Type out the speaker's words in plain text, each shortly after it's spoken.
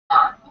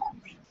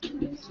I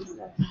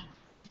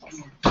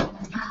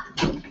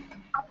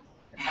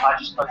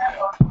just don't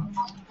know.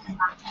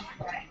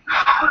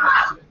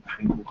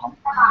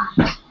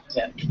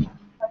 Yeah.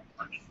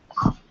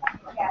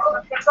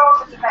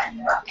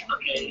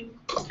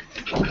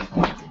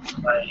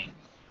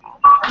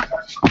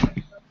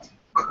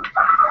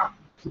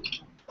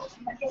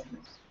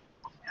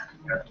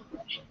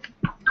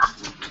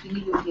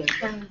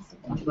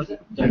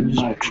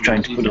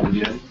 Trying to put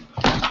audio.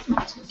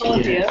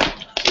 Audio?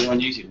 Anyone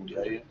using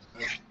audio? Yeah.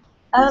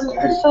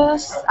 The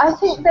first, I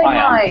think they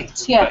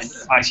might,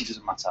 yes. Actually,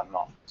 doesn't matter. I'm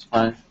not. It's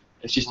fine.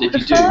 It's just if The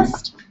you do,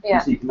 first, yeah.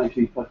 so you can make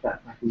sure you plug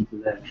that back into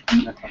there.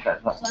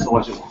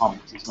 Otherwise, it will hum.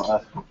 Because it's not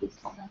earthquake this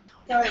time.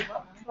 Sorry,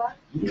 what?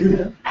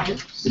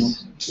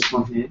 This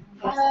one here.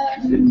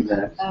 Into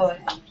there. Oh,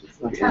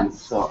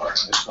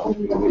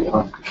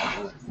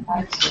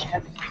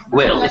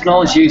 Will, if no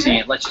one's using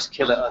it, let's just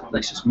kill it.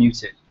 Let's just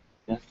mute it.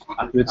 Yeah.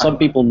 But some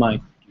people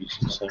might use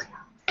it. So.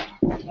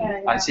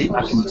 I see.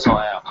 I can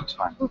sort it out. It's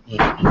fine.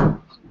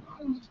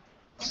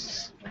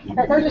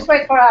 Let's just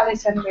wait for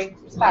Alice and we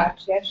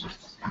start, yes?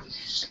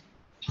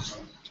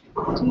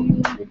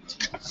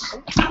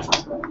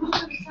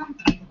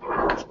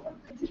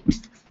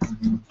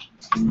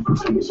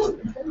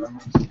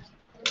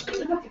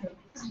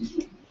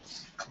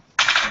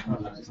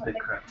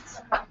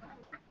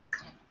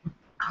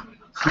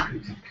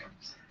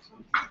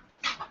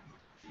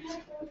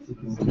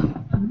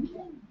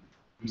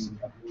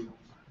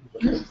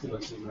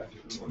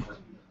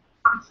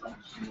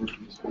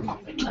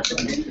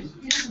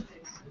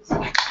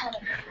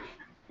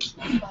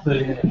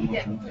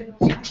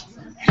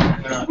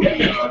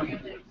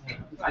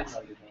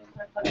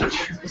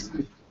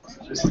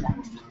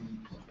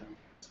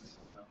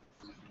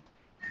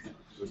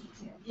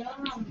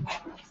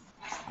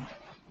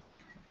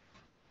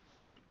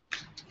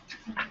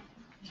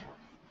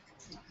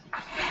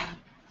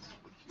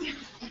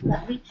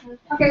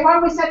 Okay,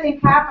 while we're setting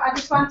up, I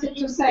just wanted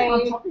to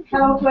say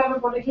hello to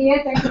everybody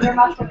here. Thank you very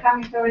much for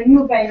coming to our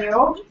new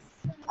venue.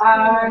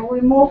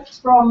 We moved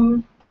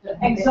from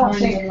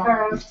exotic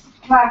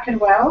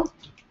Clerkenwell,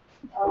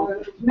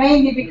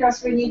 mainly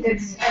because we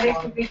needed a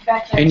little bit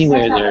better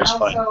Anywhere setup, there is and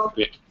fine. also,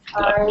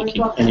 we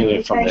got an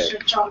Anywhere from there.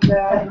 invitation from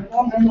the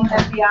wonderful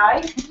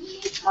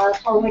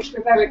FBI, for which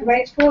we're very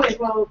grateful. It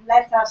will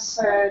let us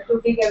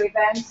do bigger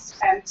events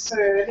and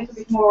a little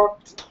bit more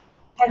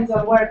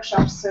hands-on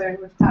workshops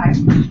with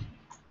time.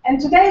 And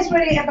today is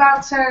really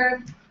about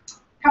a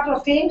couple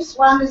of themes.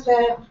 One is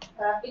the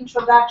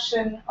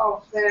introduction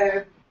of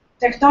the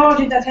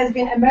technology that has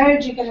been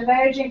emerging,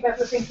 but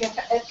we think it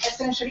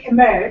essentially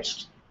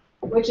emerged,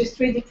 which is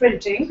 3D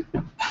printing.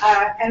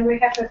 And we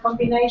have a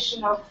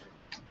combination of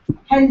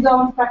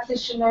hands-on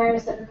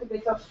practitioners, a little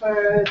bit of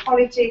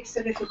politics,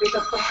 a little bit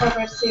of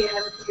controversy, and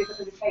a little bit of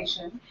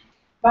education.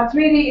 But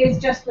really, it's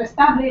just to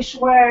establish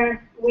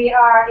where we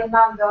are in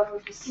London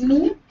with the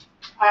scene,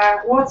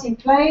 what's in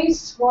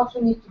place, what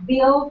we need to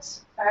build,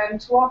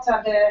 and what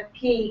are the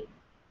key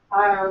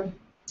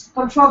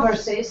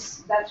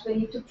controversies that we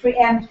need to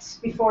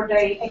preempt before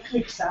they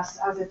eclipse us,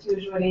 as it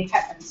usually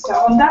happens. So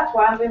on that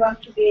one, we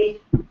want to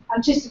be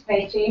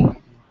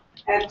anticipating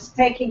and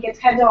taking it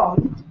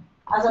head-on,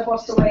 as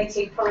opposed to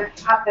waiting for it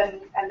to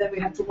happen, and then we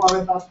have to worry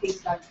about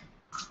things like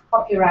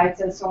copyrights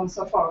and so on and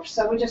so forth.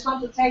 So we just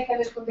want to take a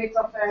little bit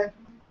of a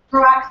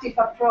proactive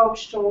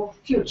approach to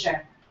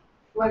future,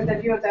 with the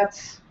view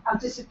that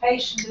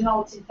anticipation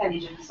denotes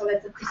intelligence, so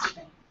let's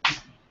anticipate.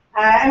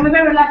 And we're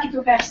very lucky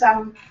to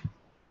have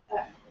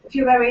a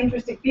few very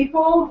interesting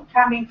people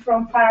coming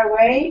from far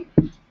away.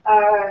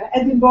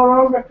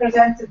 Edinburgh,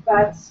 represented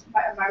by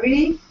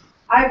Marie.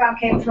 Ivan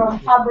came from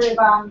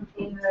Fabrivan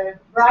in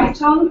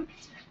Brighton.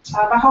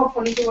 But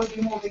hopefully he will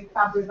be moving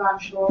Fabrivan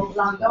to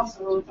London,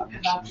 so we'll talk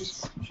about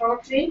this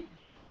shortly.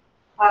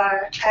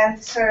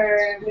 And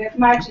we have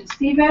Martin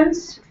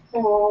Stevens,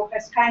 who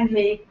has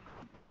kindly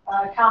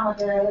come at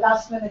the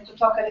last minute to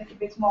talk a little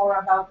bit more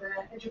about the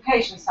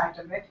education side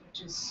of it,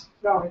 which is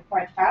growing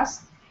quite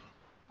fast.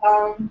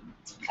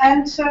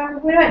 And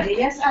we're ready,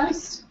 yes,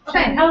 Alice?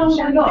 Okay, how long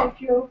have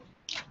we got?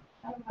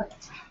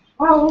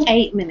 Well,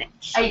 8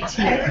 minutes. 8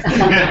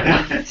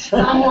 minutes.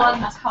 Someone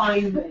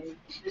time me.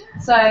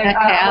 So, Okay,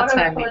 I I'll want to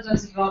time you.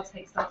 apologise if I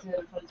take starting an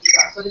apology,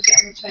 but I've got to get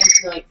on the train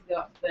tonight to go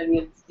up to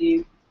Birmingham to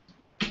do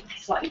a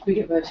slightly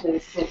bigger version of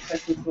this talk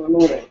session tomorrow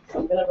morning. So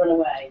I'm going to run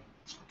away.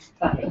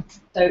 Sadly.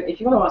 So if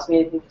you want to ask me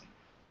anything,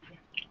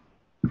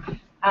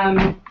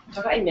 I've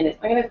got 8 minutes.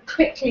 I'm going to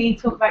quickly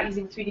talk about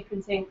using 3D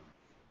printing.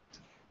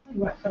 I'm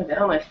right in front of it,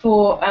 aren't I?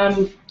 For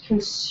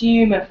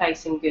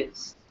consumer-facing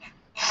goods.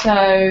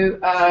 So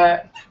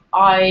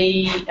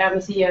I am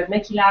the CEO of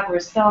Makey Lab. We're a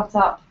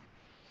startup.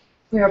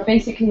 We are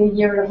basically a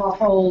year and a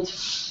half old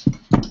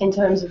in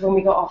terms of when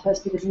we got our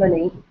first bit of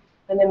money,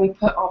 and then we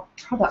put our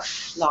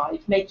product live,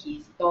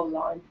 Makey's doll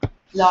line,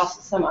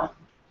 last summer,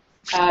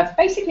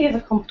 basically as a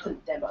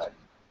competent demo.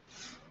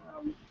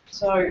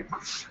 So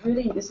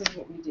really, this is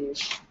what we do.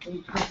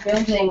 We're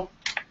building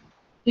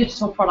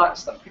digital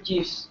products that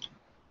produce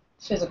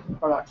physical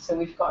products. So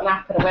we've got an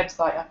app and a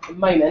website at the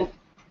moment.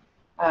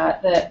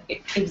 the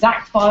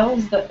exact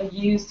files that are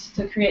used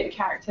to create the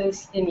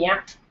characters in the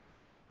app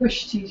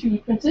push to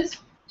 3D printers,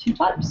 two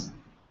types.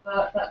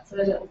 That's a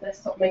little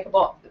desktop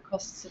MakerBot that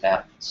costs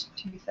about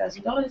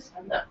 $2,000,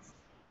 and that's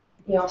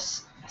the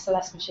EOS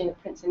SLS machine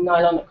that prints in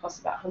nylon that costs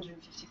about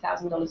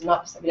 $150,000 and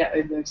up, so we don't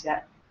own those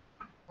yet.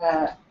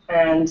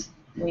 And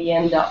we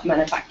end up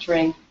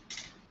manufacturing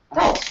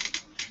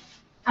dolls,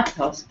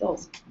 avatars,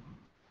 dolls.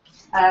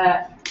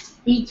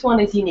 Each one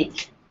is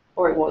unique,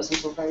 or it was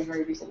until very,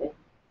 very recently.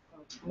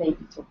 I'll maybe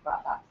talk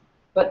about that.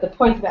 But the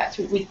point about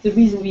the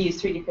reason we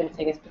use 3D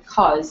printing is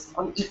because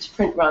on each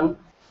print run,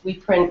 we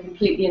print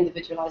completely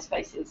individualized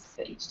faces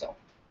for each doll.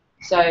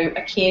 So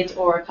a kid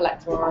or a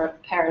collector or a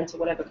parent or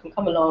whatever can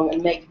come along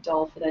and make a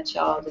doll for their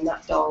child, and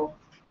that doll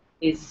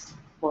is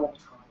one of a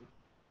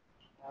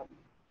kind.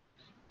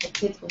 The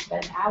kids will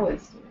spend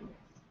hours doing this.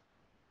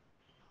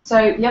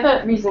 So the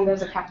other reason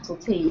there's a capital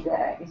T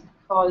there is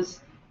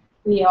because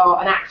we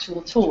are an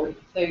actual toy.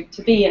 So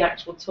to be an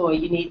actual toy,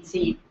 you need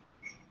CE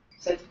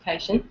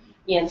certification,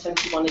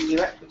 EN71 in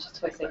Europe, which is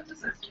toy safety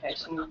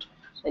certification.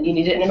 Then you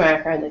need it in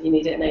America, and then you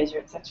need it in Asia,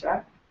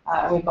 etc.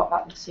 And we got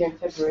that this year in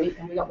February,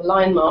 and we got the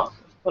line mark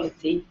of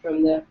quality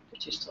from the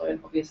British Toy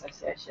and Hobby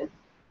Association.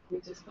 We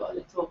just got a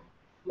little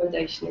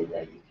recommendation in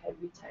the UK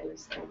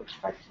retailers thing, which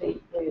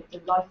frankly we're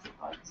delighted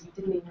by, because we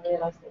didn't even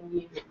realise they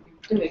knew what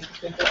we were doing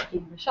because we got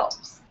in the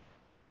shops,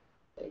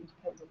 the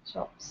independent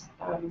shops.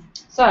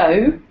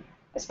 So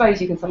I suppose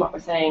you can sum up by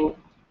saying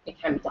it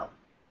can be done.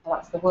 And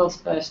that's the world's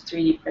first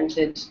 3D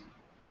printed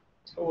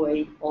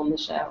toy on the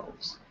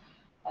shelves,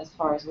 as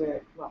far as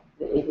it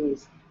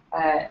is.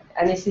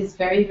 And this is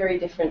very, very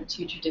different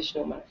to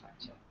traditional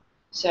manufacture.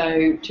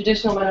 So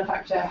traditional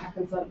manufacture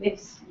happens like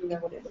this. You know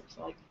what it looks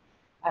like.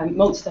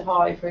 Monster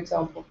High, for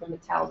example, from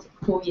Mattel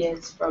took 4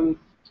 years from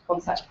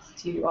concept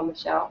to on the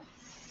shelf.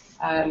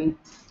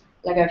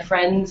 Lego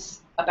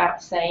Friends, about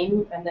the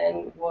same, and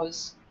then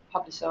was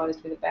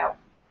publicised with about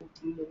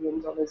 $14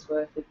 million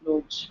worth of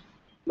launch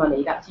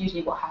money. That's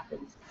usually what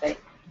happens. They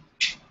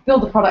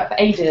build the product for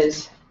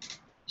ages,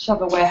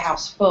 shove a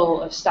warehouse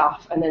full of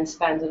stuff, and then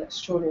spend an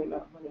extraordinary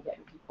amount of money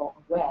getting people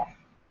aware of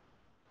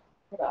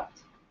the product.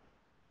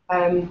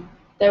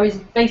 There is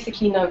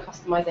basically no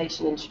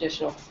customization in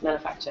traditional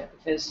manufacture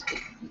because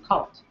you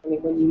can't. I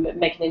mean, when you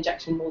make an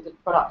injection molded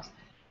product,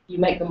 you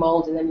make the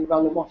mold and then you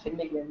run them off in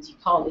millions. You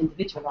can't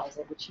individualize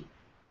it, which you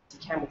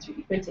can with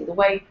 3D printing. The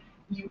way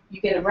you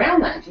get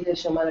around that in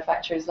traditional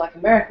manufacture is like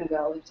American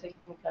Girl, who've taken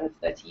them kind of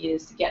 30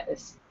 years to get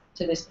this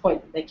to this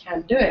point that they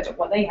can do it. But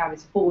what they have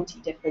is 40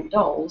 different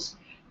dolls.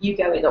 You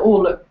go in, they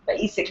all look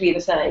basically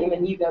the same,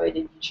 and you go in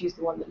and you choose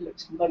the one that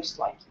looks most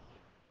like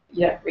you.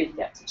 You don't really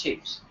get to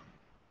choose.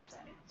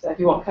 So if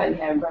you want curly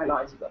hair and brown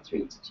eyes, you've got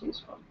 3 to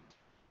choose from.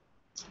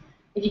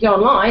 If you go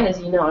online, as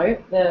you know,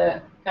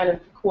 the kind of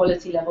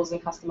quality levels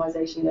and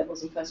customization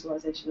levels and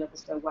personalization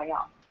levels go way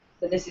up.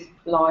 So this is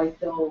live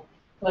doll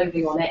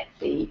clothing on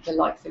Etsy, the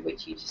likes of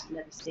which you just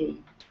never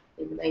see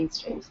in the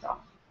mainstream stuff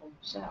on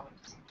the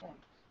shelves.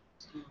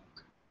 Okay.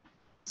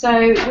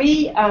 So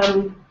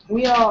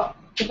we are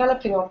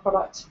developing our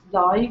product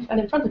live and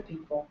in front of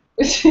people,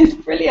 which is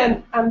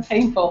brilliant and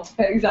painful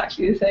at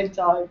exactly the same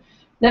time.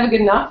 Never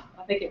good enough.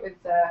 I think it was,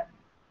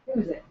 who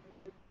was it?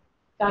 The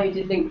guy who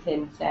did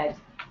LinkedIn said,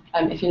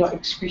 if you're not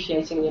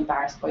excruciatingly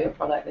embarrassed by your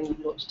product, then you've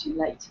launched too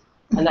late.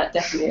 And that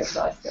definitely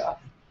applies to us.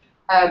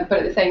 But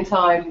at the same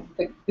time,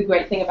 the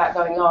great thing about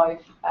going live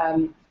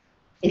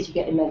is you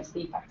get immense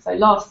feedback. So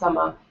last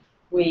summer,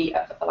 like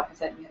I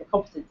said, we had a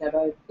competent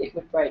demo. It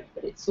would break,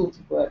 but it sort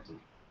of worked. We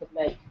could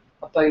make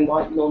a bone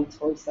white,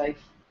 non-toy safe,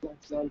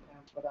 £99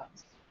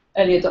 product.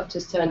 Early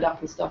adopters turned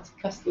up and started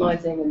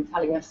customizing and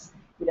telling us,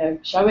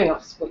 showing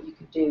us what you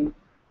could do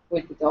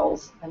with the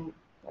dolls, and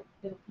little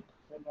people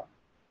turned up.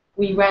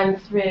 We ran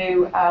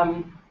through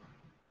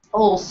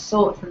all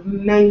sorts of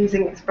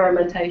amazing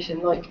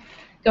experimentation. Like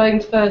going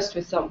first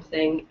with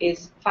something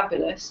is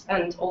fabulous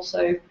and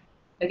also,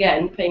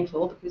 again,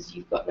 painful because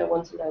you've got no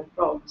one to learn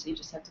from, so you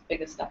just have to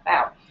figure stuff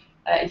out.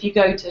 If you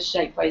go to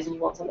Shapeways and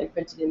you want something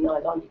printed in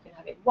nylon, you can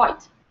have it white.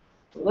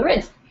 That's all there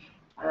is.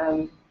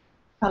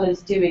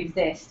 Colours do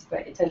exist,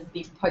 but it tends to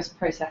be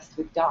post-processed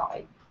with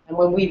dye. And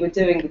when we were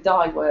doing the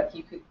dye work,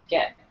 you could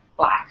get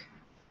black,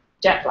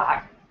 jet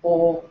black,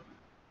 or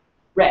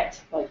red,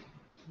 like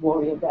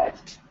warrior red.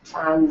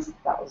 And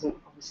that wasn't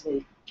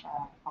obviously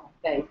our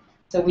thing.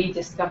 So we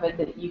discovered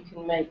that you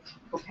can make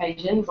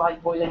Caucasian by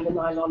boiling the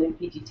nylon in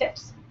PG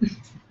tips.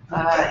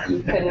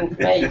 You can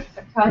make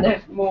a kind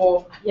of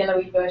more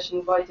yellowy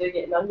version by doing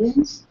it in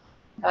onions.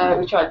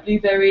 We tried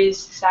blueberries,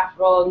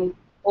 saffron,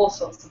 all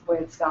sorts of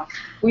weird stuff.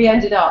 We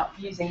ended up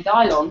using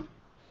Dylon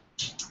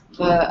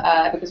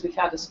because we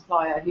found a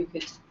supplier who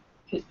could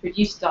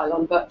produce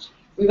Dylon, but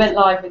we went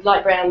live with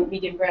light brown,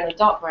 medium brown, and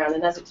dark brown,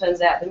 and as it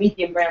turns out, the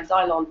medium brown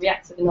Dylon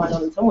reacts to the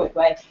nylon in some weird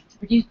way to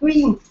produce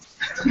green.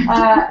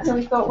 So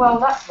we thought, well,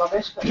 that's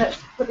rubbish, but let's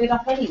put it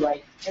up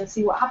anyway and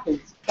see what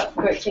happens. That's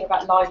the great thing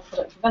about live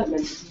product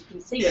development, is you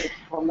can see whether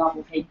people love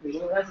or hate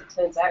green, and as it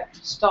turns out, if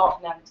you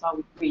start an avatar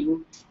with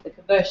green, the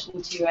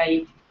conversion to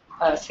a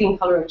skin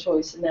colour of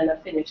choice and then a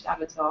finished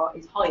avatar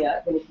is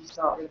higher than if you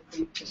start with a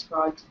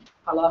pre-prescribed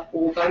colour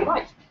or going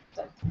white.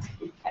 So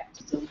we've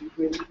kept it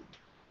really.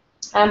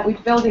 We're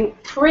building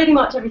pretty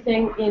much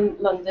everything in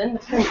London. The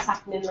prints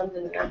happen in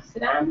London and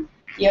Amsterdam.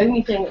 The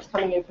only thing that's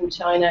coming in from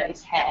China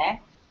is hair,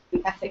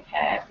 synthetic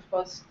hair,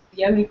 because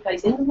the only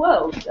place in the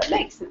world that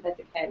makes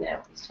synthetic hair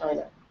now is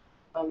China.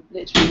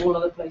 Literally all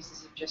other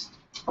places have just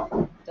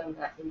done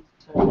that in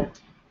China.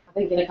 I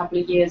think in a couple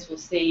of years we'll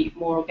see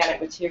more organic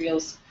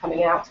materials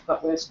coming out,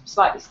 but we're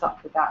slightly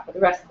stuck with that. But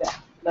the rest of it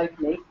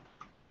locally.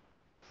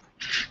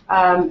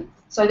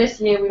 So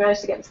this year we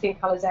managed to get the skin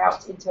colours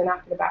out into an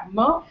app in about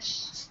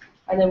March,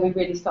 and then we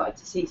really started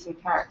to see some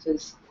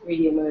characters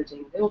really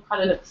emerging. They all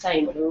kind of look the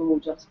same, but they're all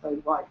just very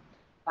white.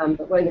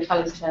 But when the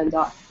colours turned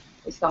up,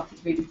 they started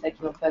really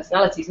taking on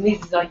personalities. And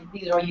these are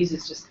our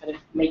users just kind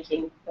of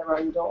making their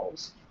own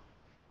dolls.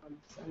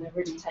 And they're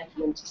really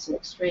taking them to some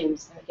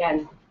extremes. And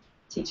again,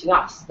 teaching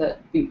us that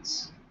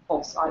boots,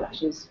 false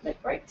eyelashes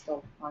make great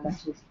doll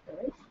eyelashes.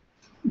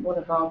 One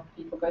of our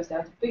people goes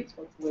down to boots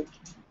once a week.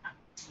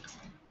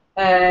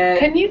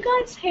 Can you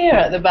guys hear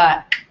at the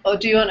back, or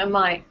do you want a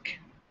mic?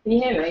 Can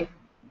you hear me?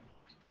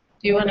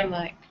 Do you want a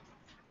mic?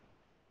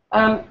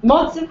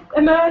 Mods have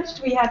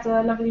emerged. We had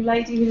a lovely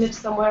lady who lives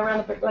somewhere around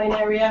the Brick Lane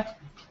area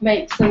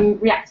make some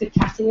reactive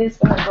cat ears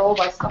for her doll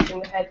by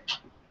stuffing the head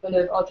full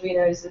of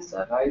Arduinos and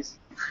servos.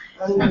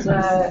 And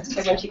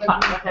so when she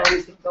clapped her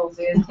hands, the doll's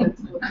ears turned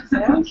to look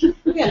sound.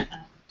 Yeah.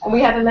 And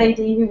we had a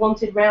lady who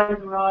wanted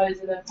rounder eyes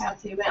and a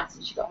pouty mouth,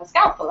 so she got her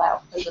scalpel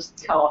out and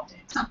just carved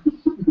it.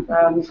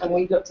 And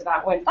we looked at that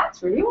and went,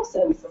 that's really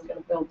awesome. So we're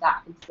going to build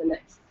that into the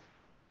next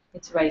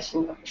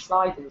iteration of the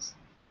sliders.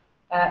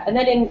 And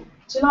then in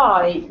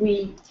July,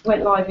 we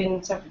went live in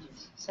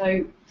Selfridges. So,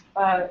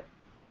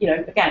 you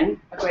know, again,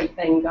 a great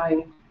thing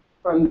going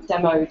from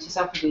demo to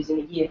Selfridges in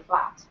a year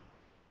flat.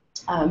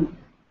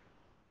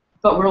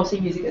 But we're also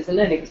using it as a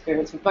learning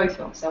experience with both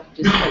of us.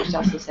 Selfridges approached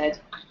us and said,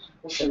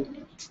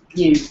 awesome,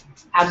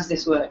 how does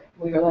this work?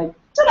 We were like,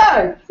 don't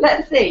know,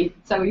 let's see.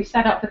 So we've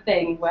set up a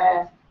thing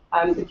where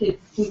the kids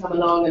can come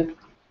along and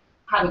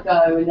have a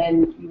go, and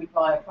then you would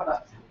buy a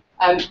product.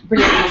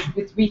 Brilliant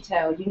with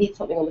retail, you need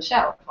something on the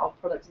shelf. Our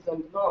product is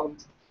on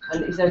demand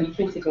and is only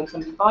printed when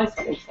somebody buys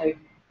something, so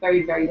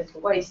very, very little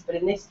waste. But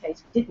in this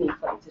case, we did need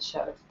something to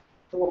show.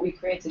 So what we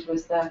created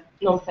was the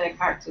non-fair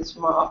characters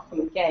from our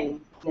upcoming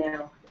game,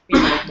 now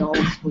female dolls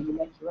where you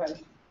make your own.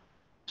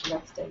 And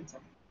that's data.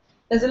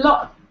 There's a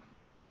lot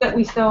that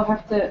we still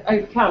have to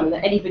overcome, and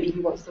that anybody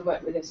who wants to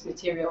work with this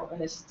material and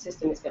this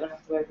system is going to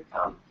have to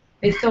overcome.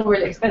 It's still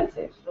really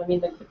expensive. I mean,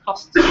 the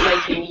costs of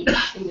making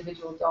each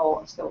individual doll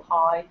are still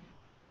high,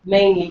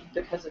 mainly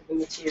because of the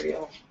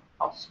material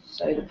cost.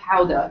 So the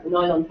powder, the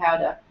nylon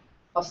powder,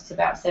 costs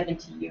about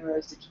 70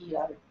 euros a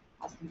kilo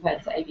as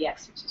compared to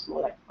ABS, which is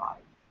more like 5.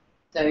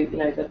 So, you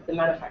know, the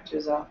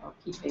manufacturers are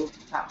keeping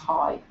that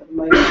high for the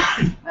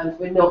moment, and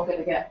we're not going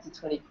to get to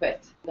 20 quid,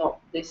 not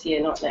this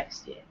year, not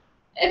next year.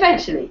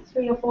 Eventually,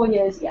 3 or 4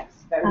 years, yes,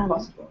 very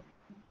possible.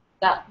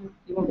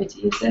 You want me to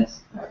use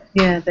this?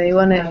 Yeah, they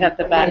want it at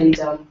the back. Really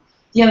done.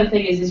 The other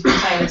thing is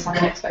retailers have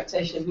an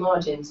expectation of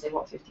margins. They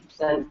want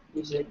 50%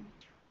 usually.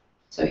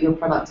 So your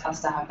product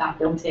has to have that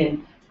built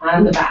in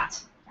and the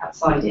VAT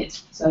outside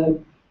it.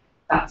 So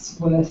that's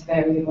worth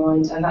bearing in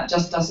mind, and that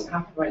just doesn't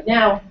happen right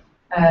now.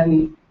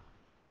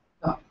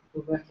 But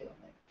we're working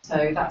on it.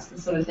 So that's the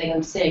sort of thing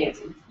I'm seeing. It's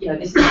you know,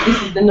 this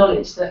is the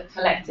knowledge that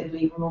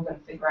collectively we're all going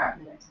to figure out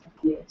in the next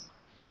couple of years.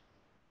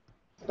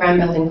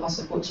 Brand building costs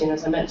a fortune,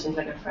 as I mentioned,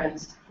 like our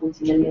friends,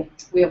 40 million.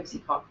 We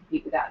obviously can't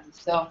compete with that as a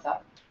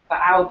startup. But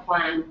our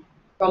plan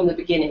from the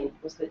beginning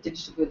was that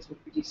digital goods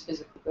would produce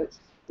physical goods.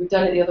 We've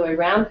done it the other way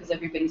around because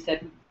everybody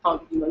said we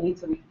can't give you money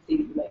until we can see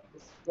that you make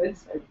physical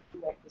goods. So we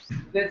make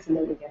physical goods and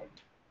then we go.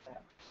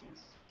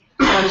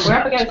 We're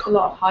up against a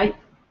lot of hype.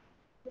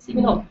 It's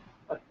even not.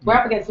 We're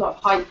up against a lot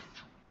of hype.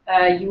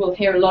 You will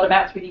hear a lot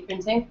about 3D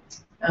printing.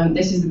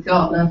 This is the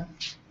Gartner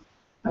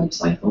hype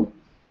cycle.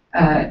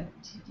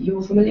 You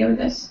all familiar with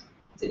this?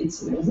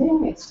 It's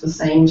amazing. It's the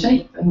same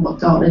shape, and what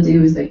Gartner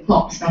do is they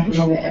plot stuff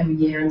along it every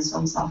year, and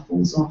some stuff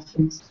falls off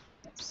and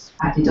gets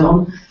added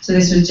on. So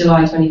this was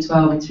July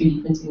 2012, and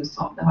 3D printing was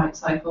top of the hype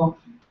cycle.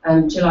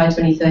 July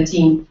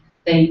 2013,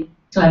 they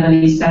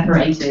cleverly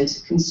separated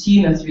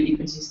consumer 3D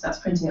printing, so that's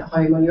printing at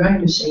home on your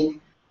own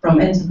machine, from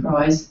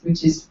enterprise,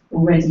 which is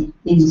already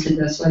into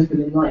the slope of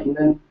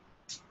enlightenment.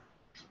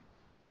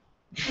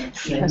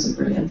 Names are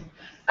brilliant.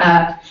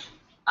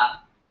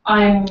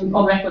 I'm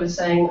on record as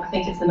saying I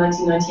think it's the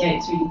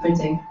 1998 3D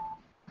printing.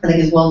 I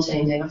think it's world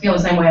changing. I feel the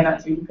same way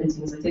about 3D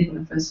printing as I did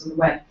when I first saw the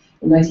web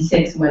in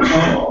 '96 and went,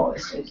 oh,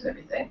 this changes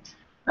everything.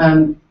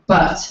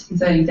 But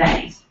it's early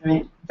days,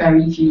 right?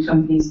 Very few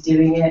companies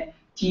doing it,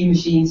 few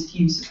machines,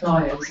 few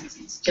suppliers.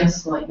 It's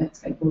just like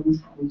Netscape Modern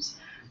Times.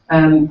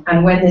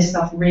 And when this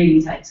stuff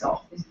really takes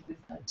off, this is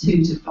a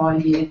 2 to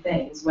 5 year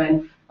thing, is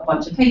when a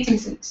bunch of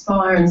patents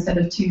expire. Instead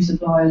of 2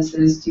 suppliers,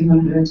 there's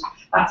 200.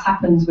 That's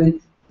happened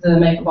with the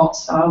MakerBot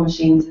style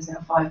machines. There's now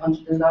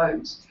 500 of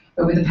those.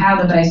 But with the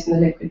powder-based and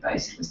the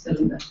liquid-based, we're still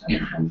in the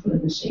handful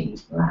of machine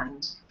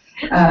land.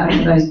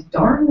 For those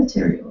darn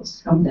materials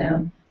to come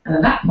down. And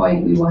at that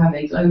point, we will have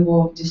a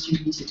global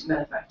distributed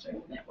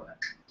manufacturing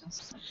network.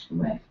 Just like the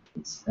web,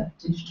 it's the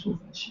digital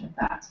version of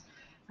that.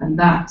 And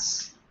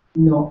that's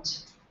not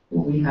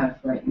what we have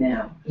right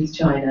now with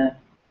China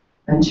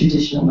and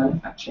traditional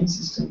manufacturing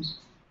systems.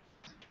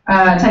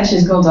 Attention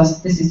is gold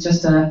dust. This is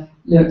just a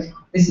look.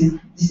 This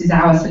is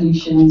our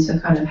solution to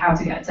kind of how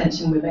to get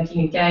attention. We're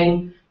making a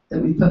game that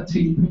we put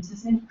 3D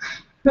printers in.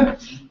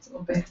 It's a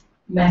little bit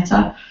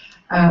meta.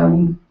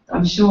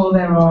 I'm sure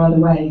there are other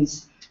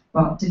ways,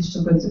 but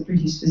digital goods that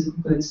produce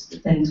physical goods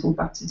that then talk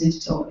back to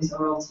digital is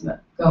our ultimate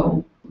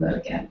goal. Although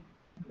again,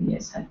 a couple of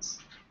years hence,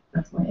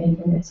 that's my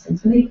aim in it.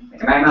 Hopefully,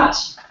 thank you very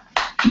much.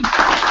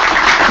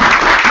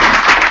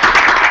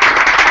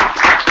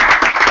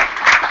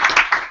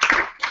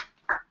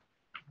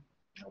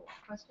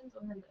 Questions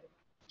or hand over?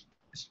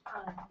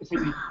 I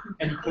think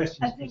any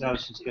questions because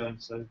Alison's going,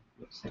 so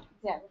let's see.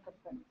 Yeah, we've got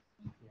them.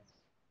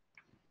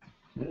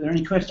 Are there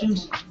any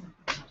questions?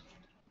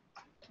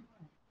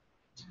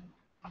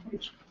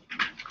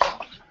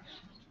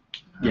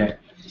 Yeah.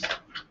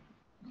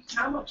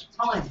 How much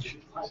time should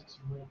it take to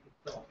make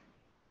a doll?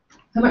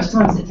 How much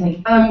time does it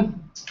take?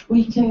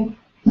 We can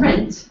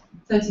print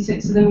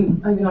 36 of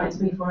them overnight,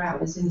 24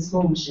 hours in a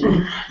small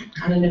machine,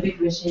 and in a big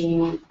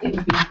machine it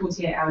would be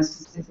 48 hours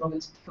because it's longer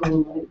to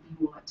cool, and it would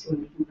be more like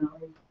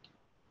 209.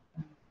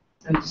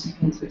 So it just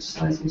depends which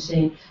size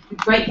machine. The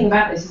great thing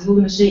about this is all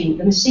the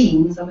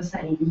machines are the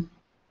same,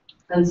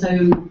 and so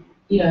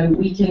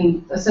we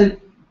can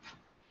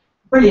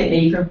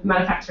brilliantly for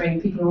manufacturing.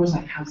 People are always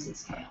like, how does it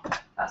scale?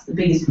 That's the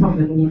biggest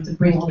problem when you have to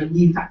bring on a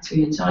new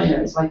factory in China.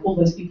 It's like all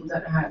those people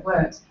don't know how it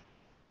works.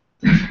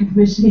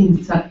 Machines,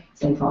 it's like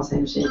same file,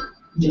 same machine.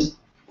 You just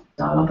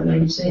dial up another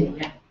machine,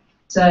 yeah.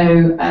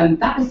 So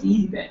that is the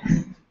easy bit.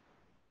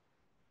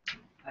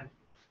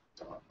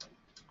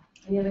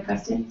 Any other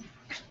questions?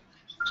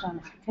 Can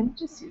you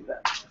just see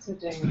that? So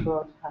doing a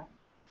broadcast.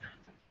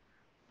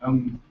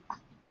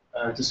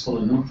 Just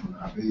following on from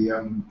that,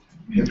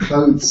 the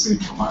clothes seem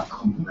quite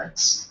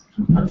complex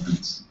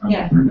components.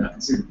 Yeah. I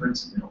can see the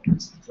printing, the operating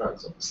the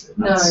clothes, obviously.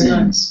 And that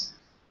seems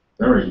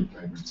very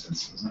labour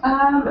intensive, isn't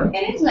it?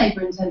 It is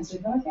labour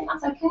intensive, but I think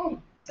that's okay.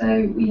 So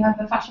we have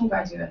a fashion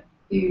graduate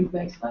who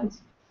makes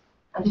clothes,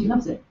 and she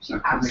loves it. She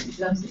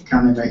absolutely loves it.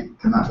 Can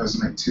that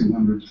person make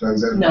 200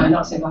 clothes over? No,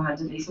 not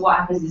single-handedly. So what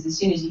happens is, as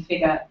soon as you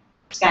figure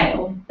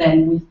scale,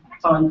 then we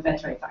find fair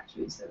trade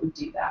factories that would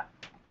do that.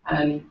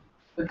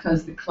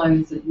 Because the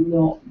clothes are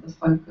not the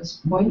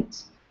focus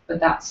point, but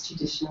that's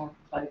traditional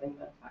clothing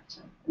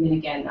manufacture. I mean,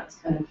 again, that's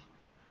kind of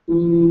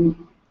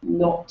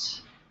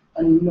not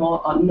a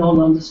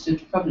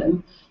non-understood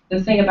problem.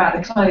 The thing about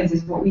the clothes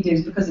is what we do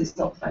is, because it's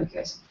not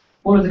focused,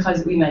 all of the clothes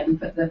that we make, we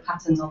put the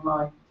patterns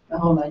online. The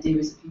whole idea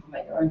is that people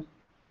make their own.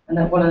 And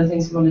then one of the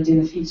things we want to do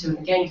in the future when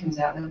the game comes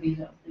out, there'll be a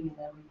little thing in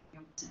there where we'll be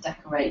able to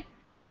decorate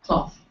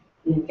cloth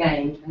in the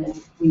game, and then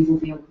we will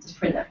be able to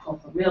print that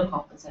cloth on real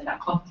cloth and send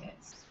out cloth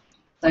kits.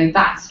 So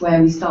that's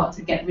where we start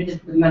to get rid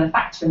of the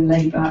manufacturing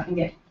labour and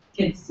get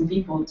kids and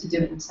people to do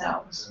it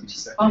themselves, which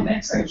is fun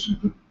bit.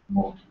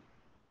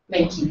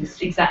 Make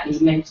it, exactly,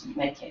 make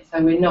it.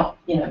 So we're not,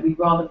 we'd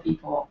rather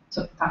people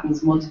took the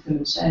patterns, modded them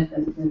and shared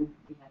them than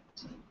we had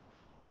to.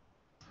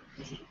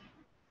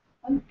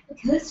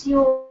 Because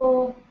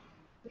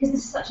this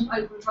is such an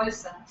open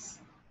process,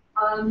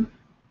 are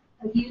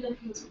you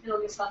looking to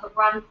build yourself a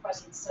brand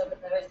presence so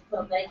that there is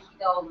a Makey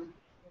doll and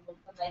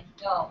a Makey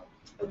doll?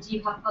 Or do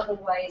you have other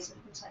ways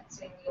of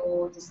protecting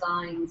your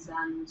designs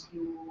and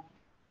your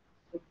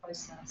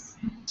process?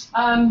 It's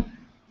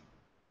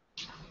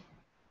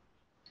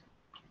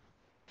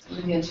a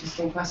really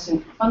interesting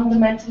question.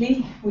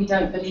 Fundamentally, we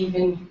don't believe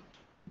in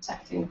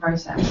protecting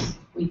process.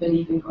 We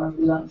believe in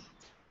growing love.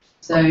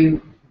 So,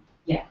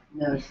 yeah,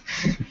 no.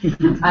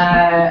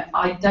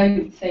 I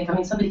don't think,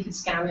 somebody could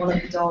scan one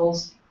of the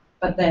dolls,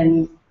 but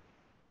then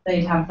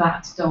they'd have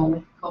that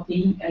doll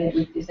copy, and it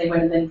would, if they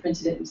went and then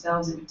printed it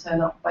themselves, it would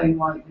turn up bone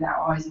white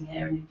without eyes and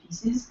hair and in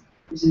pieces,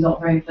 which is not a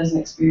very pleasant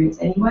experience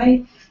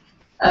anyway.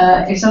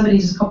 If somebody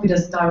just copied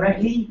us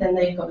directly, then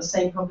they've got the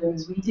same problem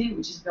as we do,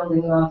 which is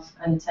building love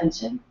and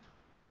attention.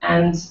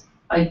 And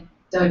I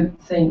don't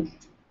think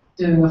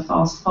doing a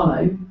fast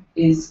follow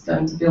is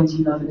going to build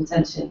you love and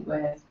attention,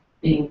 where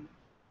being,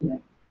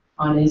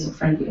 pioneers or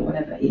friendly or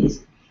whatever it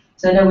is.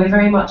 So no, we're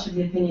very much of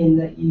the opinion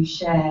that you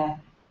share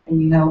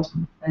and you help,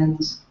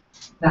 and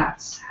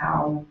that's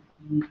how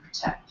you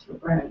protect your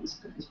brand,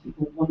 because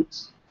people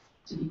want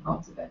to be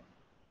part of it.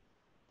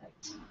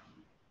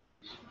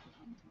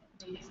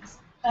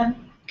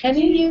 Can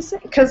you use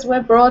it? Because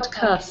we're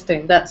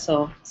broadcasting, that's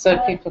all, so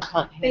people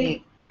can't hear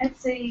you.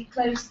 Etsy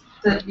clothes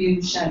that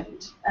you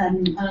showed,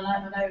 and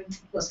I know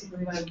lots of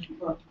people who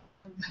own,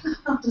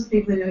 lots of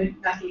people who own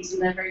Mackies,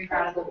 and they're very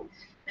proud of them.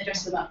 They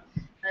dress them up.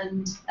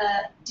 And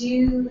have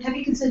you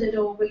considered,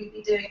 or will you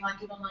be doing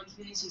like an online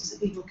community so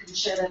that people can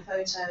share their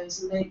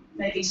photos and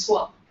maybe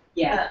swap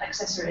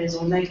accessories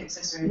or make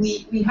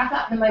accessories? We have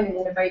that at the moment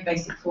in a very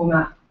basic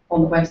format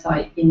on the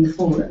website in the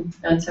forum,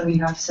 and so we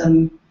have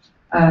some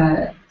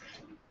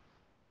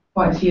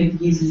quite a few of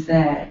the users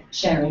there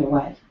sharing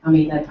away. I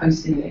mean, they're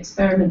posting the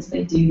experiments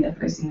they do, they're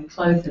posting the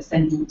clothes, they're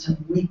sending each other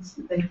wigs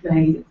that they've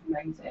made. It's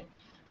amazing.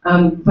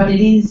 But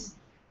it is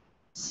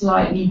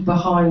slightly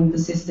behind the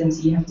system,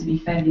 so you have to be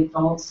fairly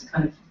advanced to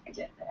kind of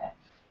get there.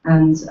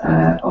 And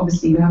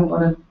obviously, we haven't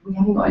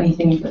got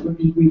anything that would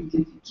be really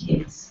good for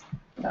kids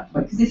at that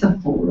point, because it's a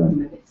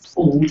forum and it's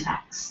all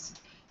text.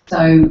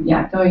 So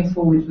yeah, going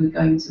forward,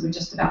 we're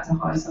just about to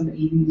hire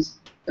somebody who's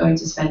going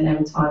to spend their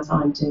entire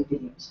time doing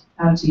videos,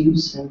 how to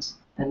use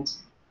and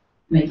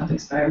make up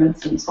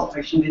experiments and stop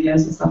motion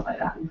videos and stuff like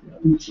that and put it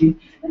on YouTube.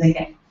 And they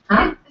get,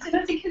 huh? Is it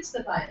only kids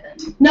that buy it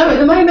then? No, at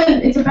the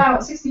moment it's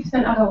about 60%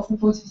 adults and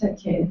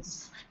 40%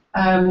 kids.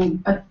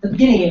 At the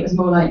beginning it was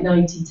more like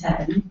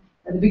 90-10.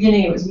 At the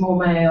beginning it was more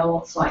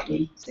male,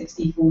 slightly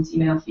 60-40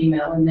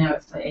 male-female, and now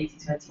it's like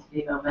 80-20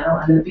 female-male.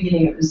 And at the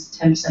beginning it was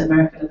 10%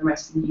 American and the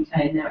rest in the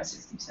UK, and now it's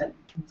 60% in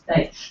the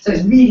States. So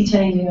it's really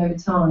changing over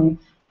time.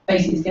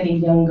 Basically it's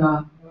getting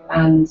younger,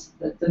 and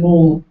the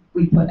more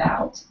we put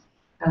out,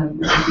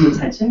 which is the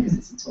intention because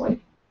it's a toy.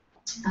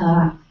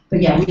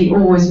 But yeah, we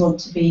always want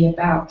to be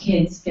about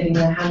kids getting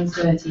their hands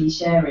dirty,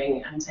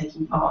 sharing and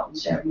taking part and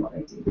sharing what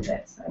they do with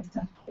it. So it's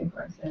definitely a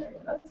growth area.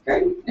 That's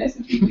great. Yes,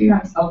 if you do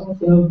have something,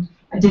 so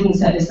I didn't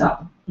set this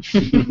up.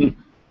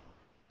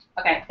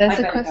 Okay, there's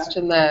a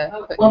question there.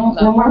 One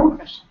more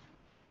question.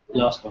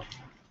 Last one.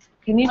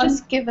 Can you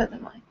just give it the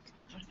mic?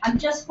 I'm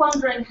just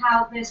wondering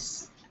how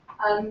this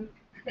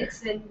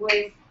fits in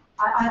with,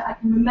 I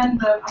can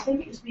remember, I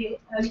think it was the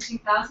early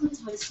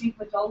 2000s when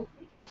Super Doll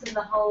and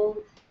the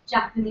whole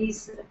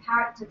Japanese sort of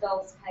character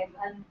dolls came,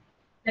 and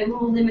they were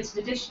all limited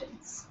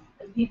editions,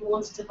 and people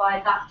wanted to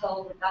buy that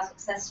doll with that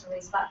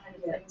accessories, that kind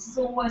of thing. This is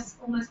almost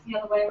the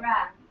other way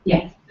around.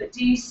 Yeah. But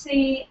do you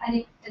see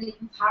any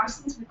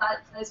comparisons with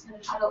those kind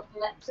of adult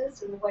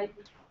collectors in the way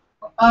that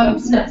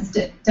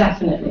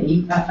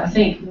Definitely. I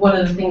think one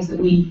of the things that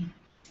we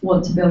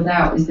want to build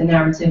out is the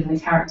narrative and the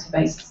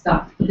character-based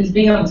stuff, because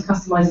being able to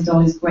customize a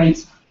doll is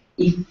great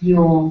if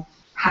you're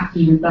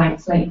happy with blank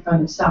slate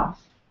kind of stuff,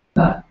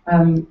 but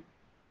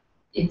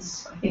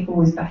it's, I think,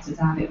 always better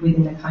to have it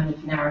within a kind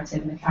of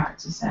narrative and a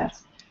character set.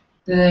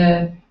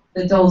 The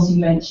dolls you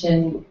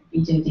mentioned,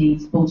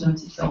 BJDs, ball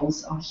jointed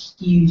dolls, are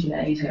huge in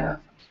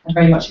Asia and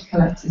very much a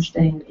collector's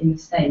thing in the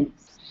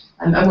States.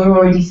 And we're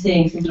already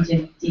seeing some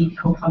BJD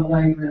people coming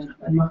over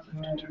and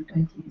mucking around with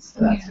monkeys, so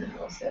that's really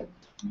awesome.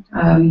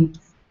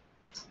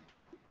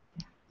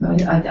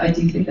 But I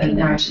do think the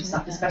narrative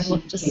stuff, especially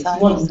for kids, you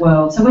want the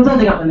world. So we're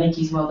building up the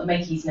Makeys world. The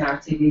Makeys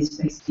narrative is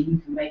basically you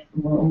can make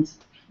the world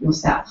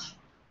yourself.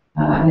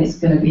 And it's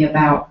going to be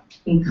about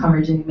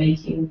encouraging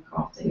making,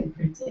 crafting, and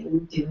printing,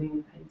 and doing,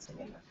 and painting,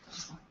 and that kind of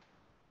stuff.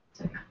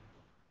 So, yeah.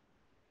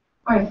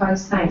 All right,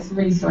 folks, thanks. I'm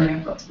really sorry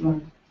I've got to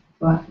run,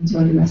 but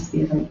enjoy the rest of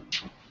the event.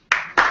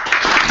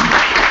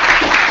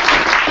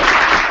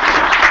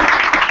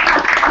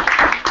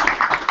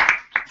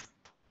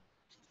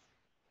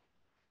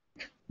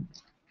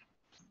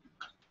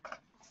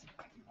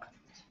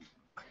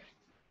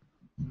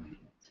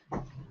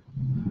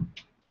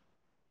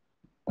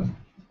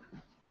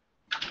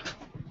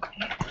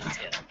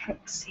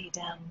 Proxy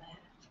down there.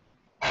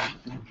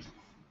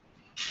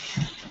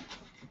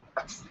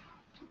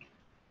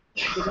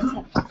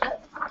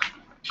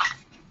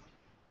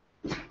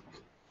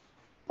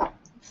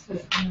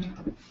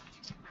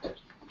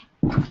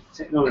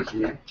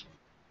 Technology,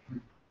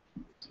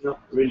 not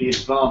really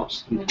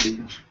advanced.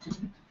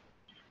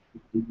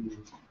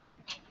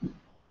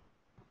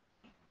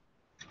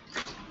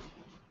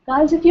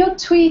 Guys, if you're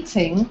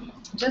tweeting,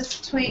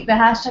 just tweet. The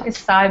hashtag is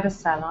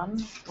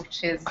Cybersalon,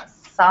 which is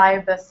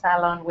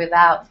Cybersalon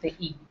without the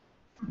E.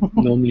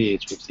 Normally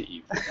it's with the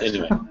E.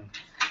 Anyway.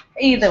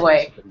 Either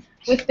way,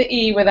 with the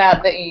E,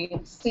 without the E,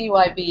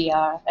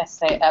 CYBERSALON.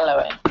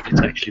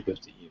 It's actually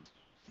with the E.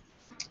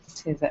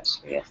 It is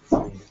actually, yes.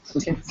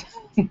 It is.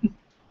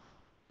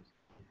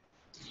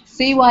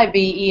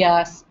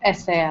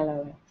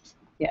 CYBERSALON.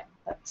 Yeah,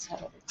 that's how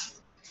it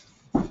is.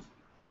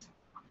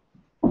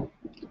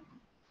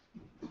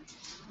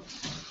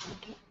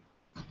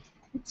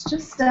 It's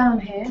just down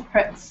here,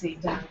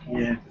 Pretsy down here.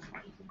 Yeah.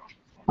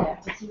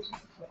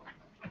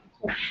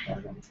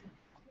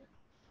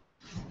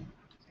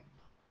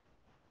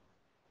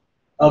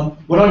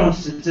 What I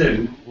wanted to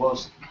do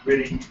was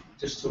really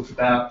just talk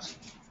about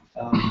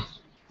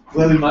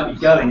where we might be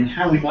going and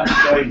how we might be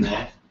going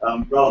there,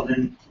 rather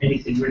than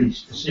anything really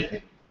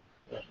specific.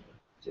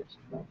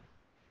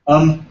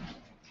 I've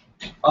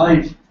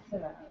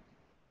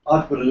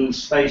got a little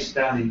space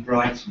down in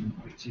Brighton,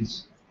 which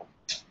is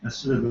a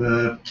sort of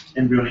a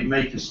embryonic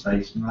maker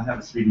space, and I have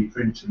a 3D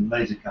printer and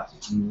laser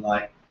cutters and the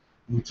like.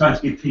 And we're trying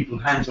to give people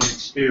hands-on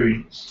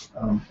experience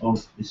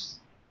of these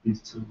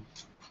tools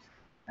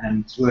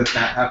and to work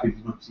out how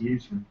people want to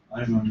use them.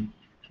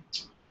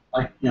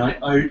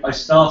 I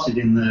started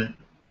in the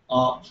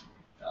art.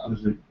 I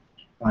was a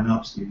fine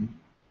art student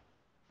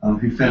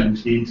who fell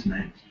into the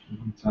internet a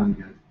long time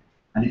ago,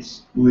 and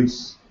it's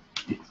always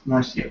it's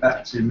nice to get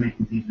back to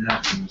making things with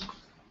atoms.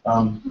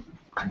 I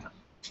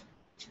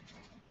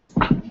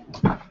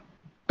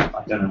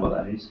don't know what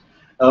that is.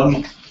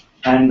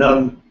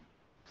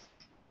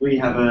 We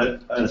have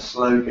a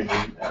slogan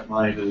at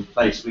my little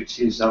place, which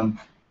is,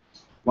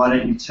 why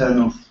don't you turn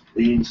off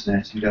the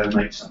internet and go and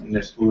make something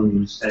less boring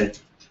instead?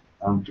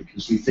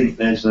 Because we think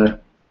there's a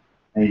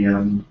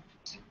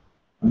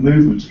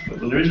movement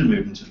afoot. Well, there is a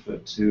movement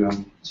afoot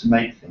to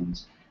make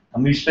things.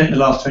 And we've spent the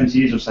last 20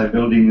 years or so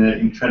building the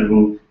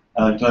incredible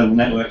global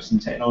networks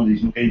and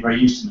technologies, and we're getting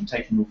very used to them,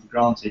 taking them all for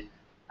granted.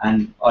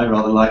 And I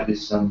rather like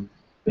this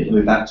bit that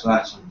we're back to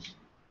atoms.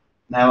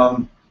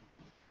 Now,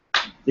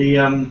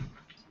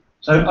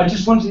 so I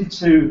just wanted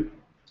to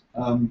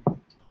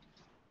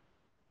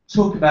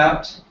talk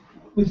about,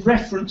 with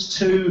reference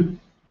to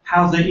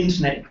how the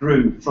internet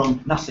grew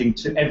from nothing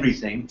to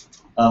everything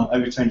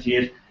over 20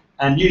 years,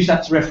 and use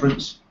that to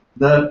reference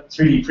the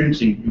 3D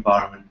printing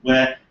environment,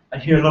 where I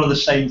hear a lot of the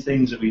same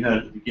things that we heard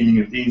at the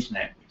beginning of the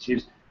internet, which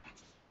is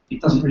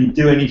it doesn't really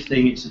do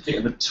anything, it's a bit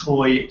of a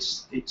toy,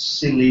 it's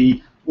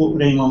silly, what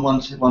would anyone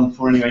want one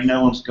for anyway,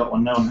 no one's got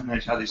one, no one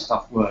knows how this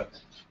stuff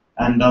works.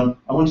 And I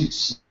wanted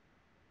to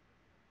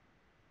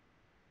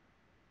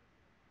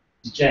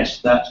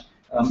suggest that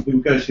we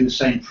will go through the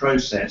same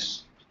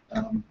process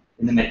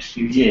in the next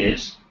few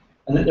years,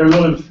 and that there are a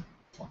lot of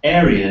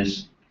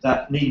areas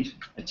that need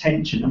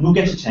attention, and will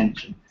get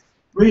attention.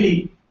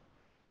 Really,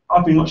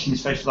 I've been watching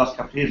this space for the last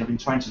couple of years. I've been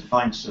trying to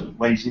find sort of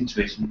ways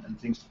into it and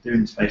things to do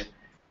in the space.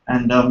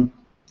 And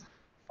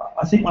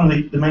I think one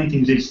of the main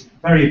things is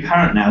very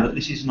apparent now that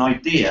this is an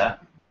idea.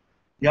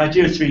 The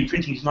idea of 3D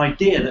printing is an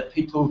idea that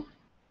people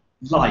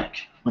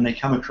like when they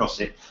come across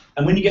it.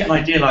 And when you get an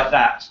idea like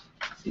that,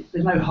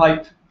 there's no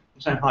hype.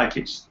 There's no hype.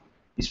 It's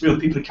real.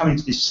 People are coming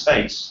to this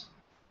space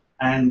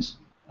and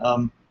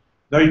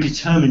very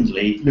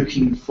determinedly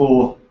looking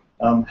for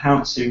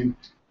how to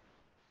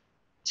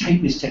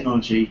take this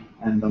technology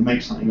and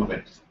make something of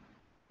it.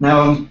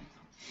 Now,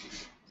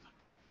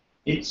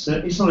 it's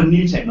not a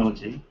new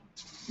technology.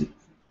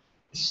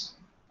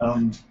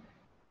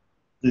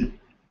 The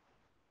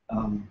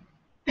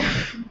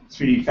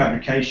 3D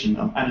fabrication,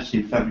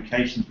 additive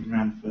fabrication, has been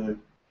around for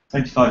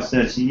 25,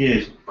 30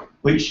 years,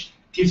 which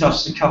gives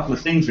us a couple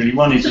of things really.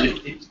 One is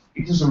that it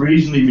is a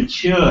reasonably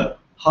mature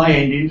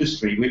high-end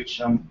industry, which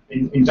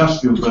in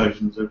industrial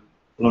versions of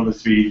a lot of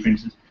 3D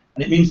printers,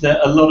 and it means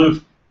that a lot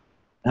of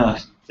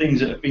things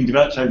that have been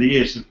developed over the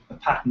years are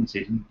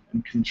patented and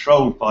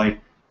controlled by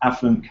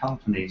affluent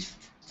companies.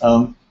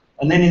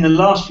 And then in the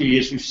last few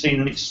years, we've seen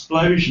an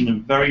explosion of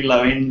very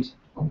low-end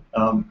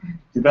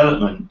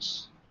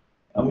developments,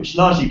 which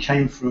largely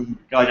came from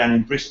a guy down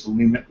in Bristol,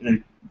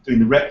 doing the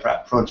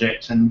RepRap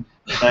project and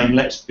saying,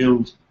 let's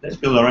build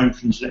our own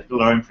printers, And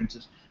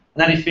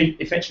that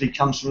effectively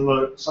comes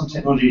from some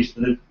technologies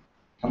that have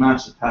come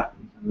out of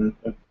patent and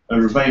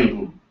are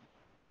available.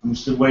 And we're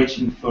still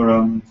waiting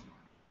for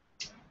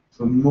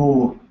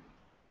more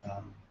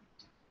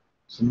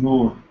some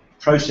more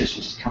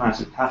processes to come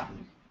out of patent.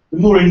 The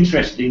more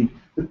interesting,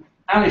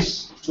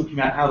 Alice was talking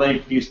about how they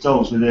produce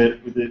dolls with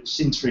a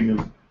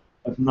sintering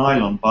of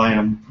nylon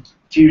by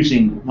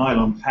fusing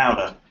nylon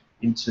powder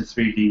into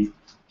 3D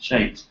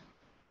shapes,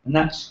 and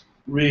that's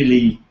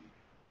really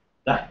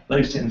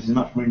those techniques are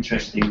much more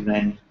interesting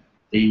than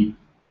the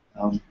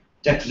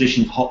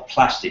deposition of hot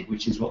plastic,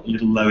 which is what the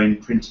little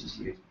low-end printers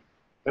use.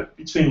 But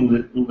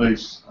between all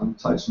those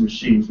types of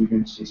machines, we're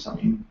going to see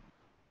something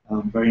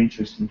very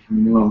interesting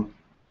coming along.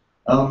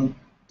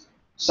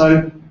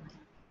 So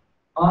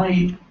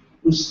I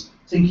was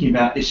thinking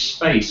about this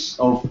space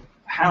of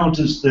how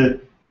does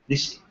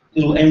this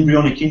little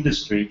embryonic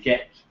industry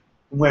get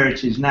from where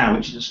it is now,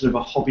 which is a sort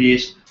of a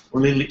hobbyist or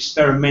a little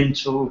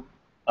experimental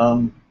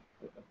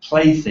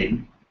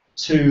plaything,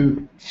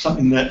 to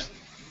something that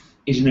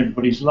is in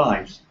everybody's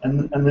lives.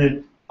 And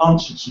the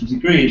answer to a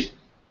degree is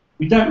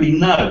we don't really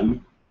know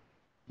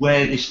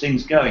where this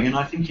thing's going, and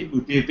I think it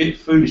would be a bit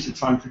foolish to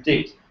try and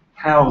predict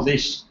how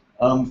this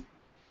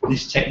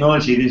this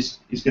technology is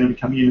going to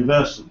become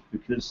universal,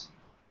 because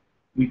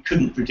we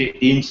couldn't predict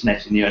the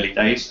internet in the early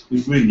days.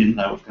 We really didn't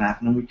know what was going to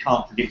happen, and we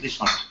can't predict this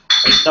one.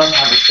 But it does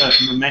have a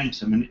certain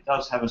momentum, and it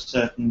does have a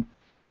certain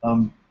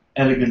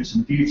elegance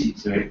and beauty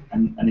to it,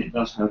 and it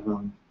does have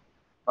a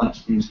bunch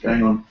of things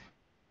going on.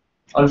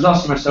 I was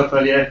asking myself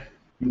earlier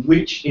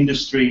which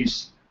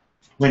industries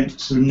went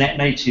sort of net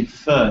native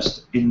first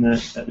at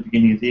the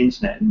beginning of the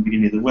internet and the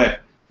beginning of the web.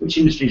 Which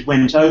industries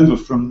went over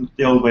from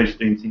the old ways of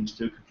doing things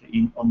to a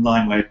completely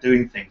online way of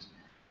doing things,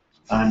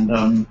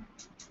 and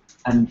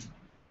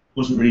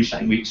wasn't really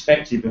something we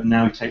expected, but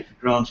now we take for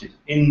granted.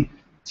 In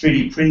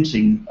 3D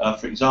printing,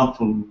 for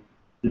example,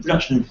 the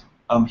production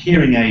of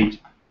hearing aid,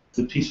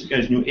 the piece that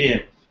goes in your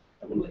ear,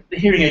 the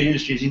hearing aid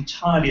industry is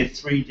entirely a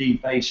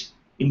 3D based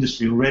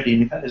industry already,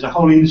 and in fact there's a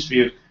whole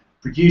industry of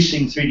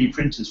producing 3D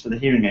printers for the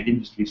hearing aid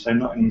industry. So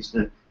not only is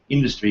the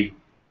industry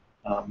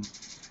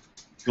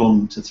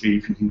gone to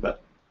 3D printing,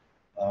 but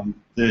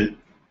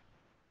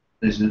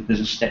there's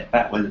a step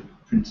back where the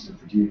printers are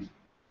produced,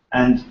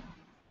 and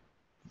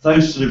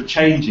those sort of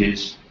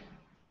changes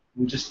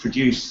will just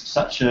produce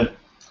such a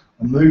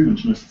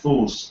movement and a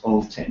force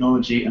of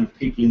technology and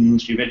people in the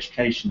industry of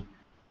education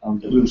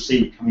that we'll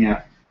see coming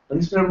out. I'm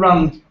just going to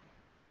run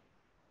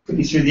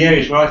quickly through the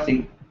areas where I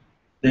think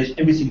there's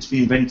everything to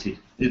be invented.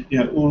 You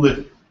know, all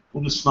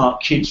the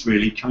smart kids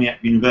really coming out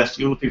of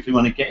university, all the people who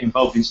want to get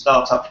involved in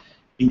startup,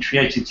 in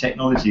creative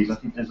technologies. I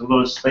think there's a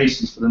lot of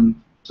spaces for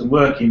them to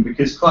work in,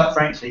 because quite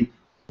frankly,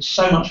 there's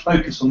so much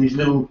focus on these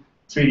little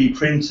 3D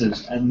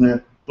printers and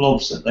the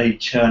blobs that they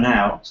churn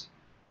out.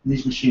 And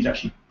these machines are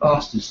actually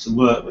bastards to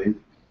work with.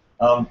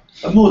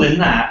 But more than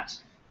that,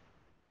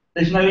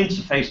 there's no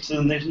interface to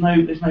them. There's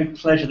no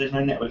pleasure. There's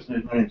no networks.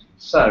 There's no anything.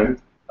 So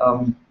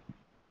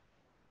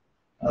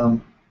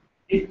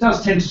it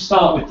does tend to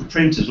start with the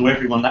printers, or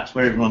everyone. That's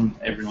where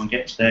everyone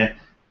gets their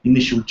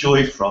initial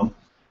joy from.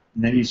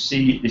 And then you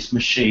see this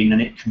machine,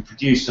 and it can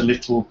produce a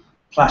little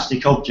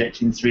plastic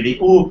object in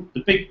 3D, or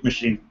the big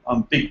machine,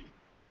 big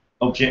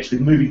objects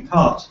with moving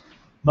parts,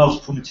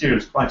 multiple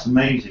materials. Quite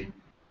amazing.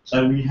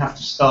 So we have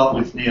to start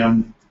with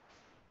the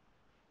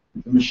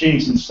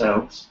machines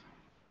themselves,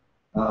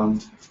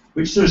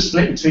 which sort of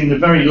split between the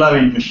very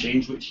low-end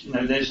machines, which, you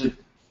know, there's a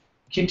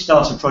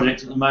Kickstarter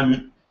project at the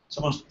moment.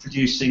 Someone's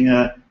producing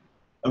a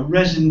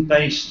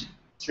resin-based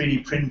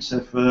 3D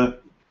printer for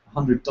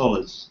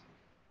 $100.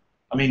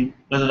 I mean,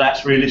 whether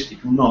that's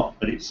realistic or not,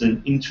 but it's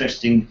an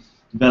interesting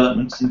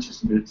development, it's an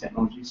interesting bit of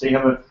technology. So you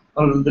have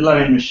the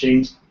low-end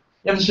machines.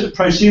 You have the sort of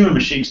prosumer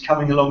machines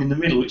coming along in the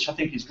middle, which I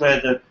think is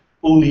where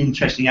all the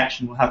interesting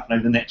action will happen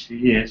over the next few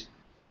years.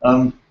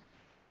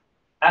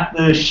 At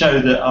the show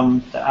that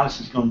Alice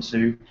has gone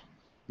to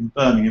in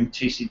Birmingham,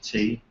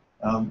 TCT,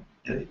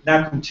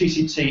 now called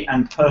TCT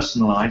and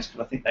Personalised, because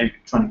I think they're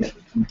trying to get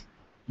the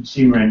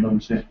consumer end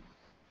onto it.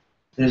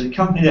 There's a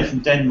company there from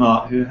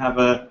Denmark who have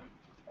a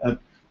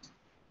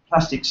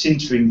plastic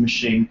sintering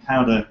machine,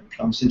 powder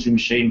sintering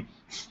machine,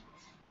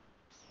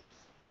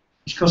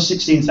 which costs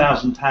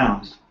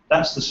 £16,000.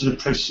 That's the sort of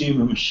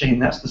prosumer machine.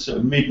 That's the sort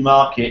of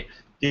mid-market,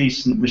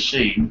 decent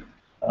machine.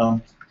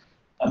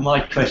 And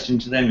my question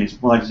to them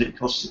is, why does it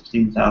cost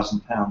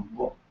 £16,000?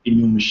 What in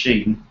your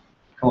machine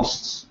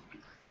costs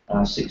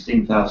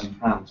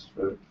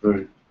 £16,000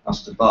 for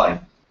us to buy?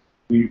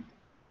 We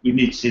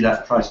need to see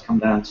that price come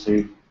down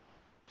to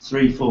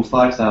 £3,000,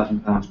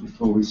 £4,000, £5,000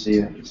 before we see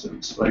a sort of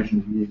explosion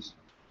of use.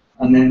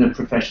 And then the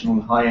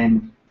professional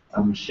high-end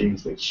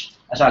machines, which,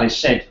 as Alice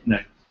said, you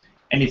know,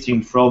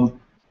 anything from,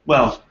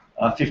 well,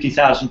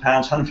 £50,000,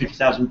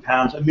 £150,000,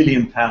 £1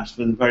 million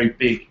for the very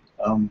big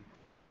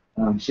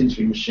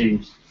sintering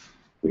machines,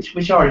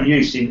 which are in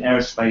use in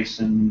aerospace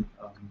and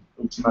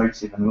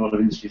automotive and a lot of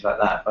industries like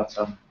that, but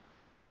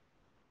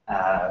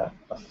are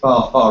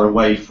far, far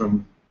away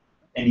from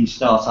any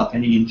startup,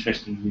 any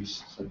interesting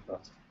use so far.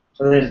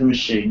 So there's the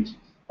machines.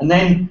 And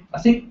then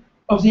I think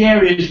of the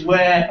areas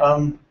where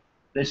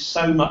there's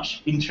so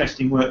much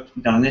interesting work to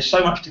be done, and there's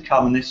so much to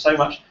come, and there's so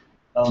much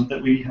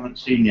that we haven't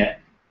seen yet.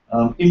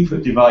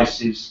 Input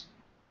devices.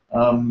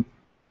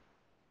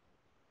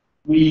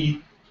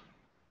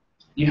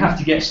 You have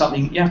to get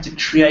something. You have to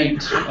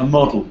create a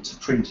model to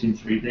print in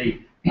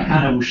 3D.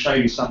 Hannah will show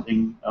you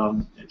something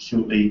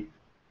shortly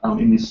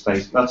in this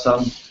space. But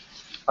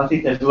I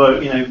think there's a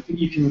lot. You know,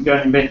 you can go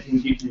and invent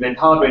things. You can invent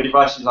hardware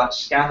devices like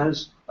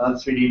scanners,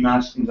 3D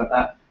mouse, things like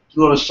that. There's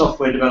a lot of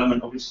software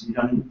development, obviously,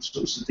 done. All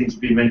sorts of things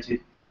will be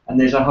invented. And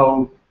there's a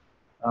whole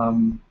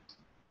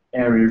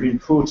area of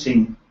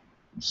importing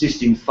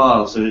existing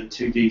files, so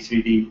 2D,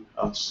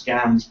 3D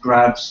scans,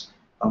 grabs,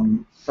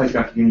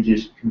 photographic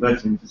images,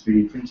 converting them to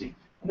 3D printing.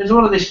 And there's a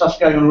lot of this stuff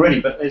going on already,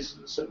 but there's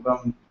sort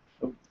of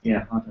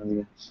yeah, I don't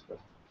know.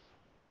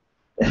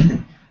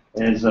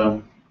 There's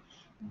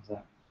what's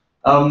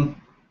that?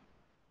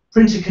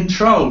 Printer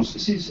controls.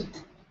 This is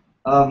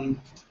a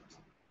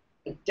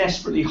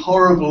desperately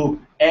horrible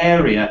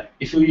area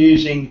if you're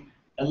using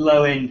a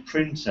low-end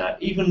printer.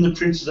 Even the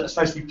printers that are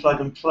supposed to be plug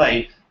and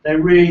play, they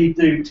really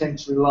do tend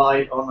to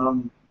rely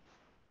on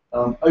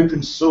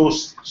open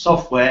source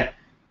software.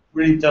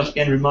 Really does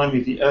again remind me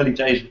of the early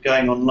days of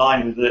going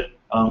online with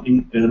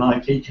with an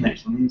IP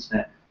connection on the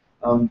internet.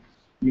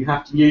 You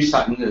have to use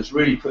something that's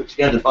really put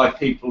together by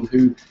people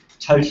who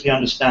totally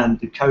understand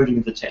the coding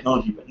of the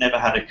technology but never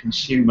had a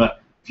consumer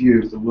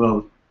view of the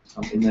world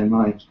in their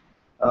minds.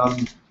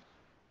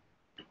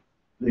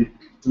 The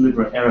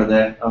deliberate error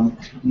there.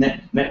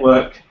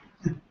 Network.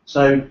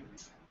 So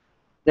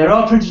there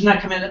are printers now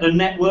coming out that are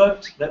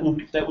networked that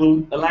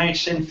will allow you to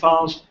send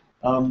files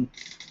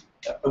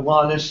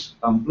wireless,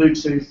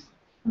 Bluetooth,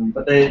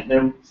 but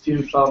they're few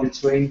and far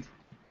between.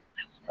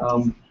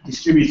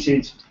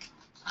 Distributed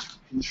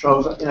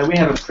controls. You know, we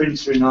have a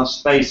printer in our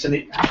space, and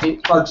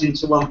it plugs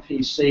into one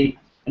PC.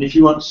 And if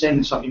you want to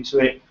send something to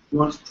it, you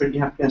want to print,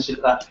 you have to go and sit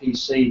at that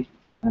PC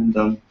and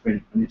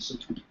print. And it's a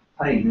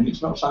pain, and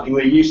it's not something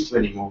we're used to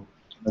anymore.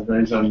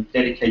 Those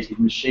dedicated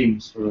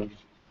machines for.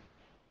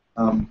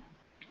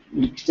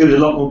 We still do a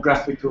lot more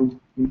graphical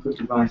input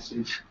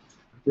devices.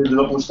 There's a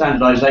lot more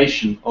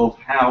standardization of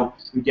how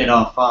we get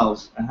our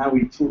files and how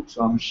we talk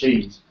to our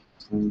machines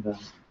and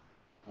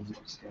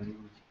what's going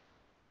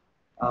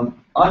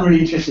I'm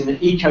really interested in the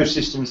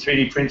ecosystem of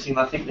 3D printing.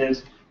 I think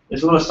there's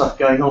a lot of stuff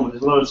going on, but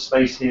there's a lot of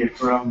space here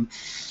for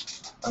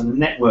the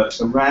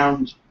networks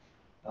around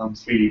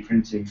 3D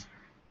printing.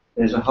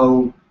 There's a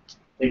whole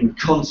thing of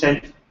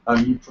content.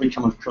 You've probably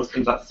come across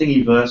things like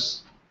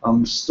Thingiverse,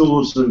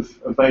 stores of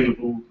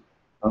available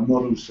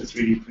models for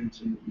 3D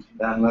printing that you can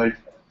download.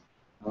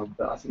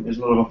 But I think there's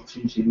a lot of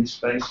opportunity in this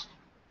space.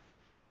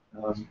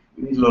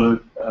 We need a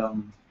lot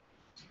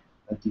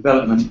of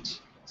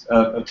development,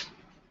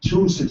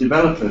 tools for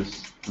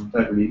developers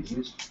don't really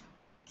exist,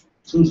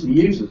 tools for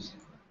users,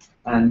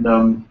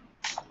 and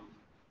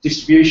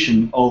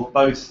distribution of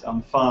both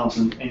files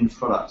and end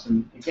products.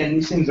 And again,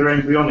 these things are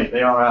embryonic,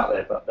 they are out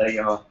there, but they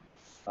are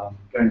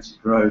going to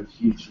grow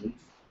hugely.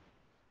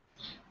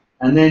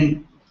 And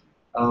then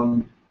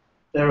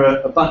there are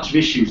a bunch of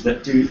issues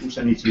that do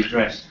also need to be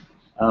addressed.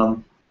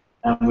 And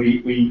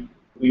we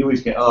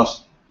always get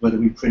asked whether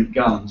we print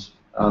guns.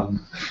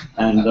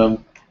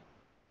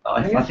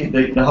 I think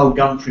the whole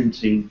gun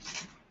printing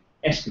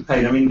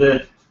escapade, I mean,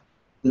 the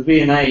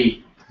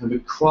V&A have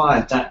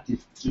acquired that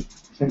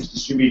Defence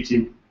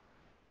Distributed.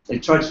 They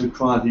tried to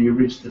acquire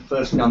the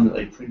first gun that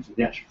they printed,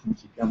 the actual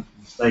printed gun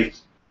from the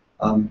States,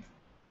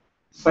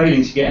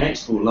 failing to get an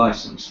export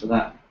license for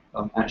that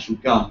actual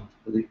gun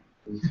from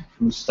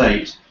the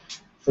States.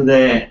 For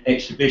their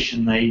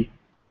exhibition, they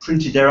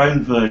printed their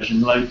own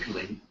version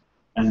locally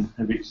and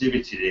have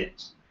exhibited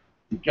it.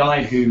 The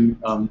guy who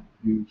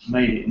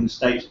made it in the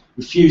States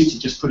refused to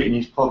just put it in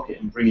his pocket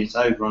and bring it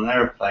over on an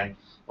aeroplane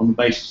on the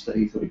basis that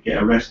he thought he'd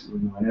get arrested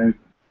on the way over.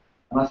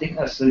 And I think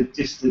that's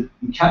just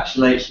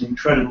encapsulates an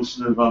incredible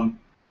sort of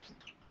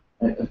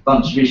a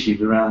bunch of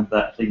issues around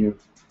that thing of,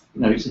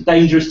 you know, it's a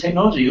dangerous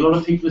technology. A lot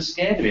of people are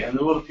scared of it, and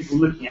a lot of people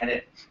looking at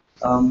it.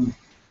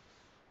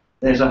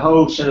 There's a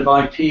whole set of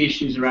IP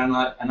issues around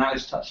that, and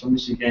Alice touched on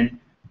this again.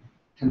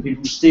 Can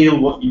people steal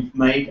what you've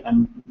made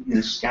and, you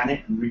know, scan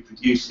it and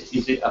reproduce it?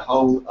 Is it a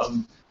whole?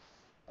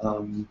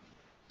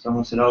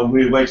 Someone said, "Oh,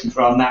 we're waiting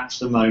for our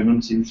Napster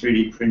moment in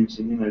 3D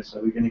printing," you know, so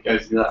we're going to go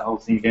through that whole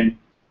thing again.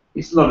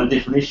 It's a lot of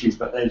different issues,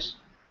 but there's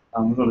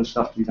a lot of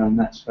stuff to be done in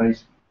that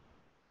space.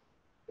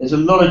 There's a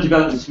lot of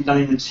development to be done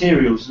in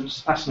materials, and it's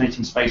a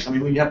fascinating space. I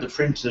mean, when you have the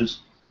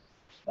printers,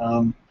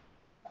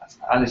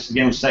 Alice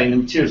again was saying the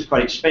materials are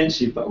quite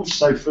expensive, but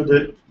also for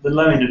the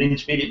low-end and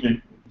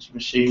intermediate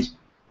machines,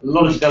 a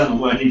lot of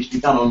development work needs to be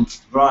done on a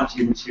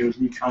variety of materials,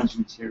 new kinds of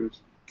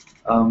materials.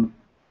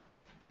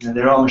 You know,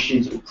 there are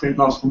machines that will print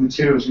multiple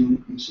materials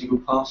in single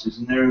passes,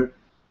 and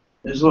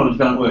there's a lot of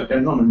development work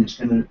going on, and it's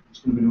going to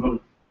be a lot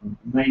of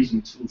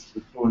amazing tools to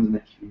deploy in the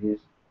next few years.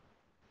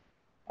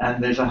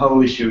 And there's a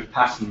whole issue of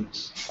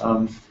patents.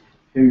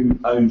 Who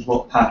owns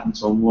what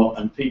patents on what,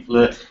 and people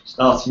are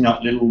starting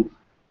up little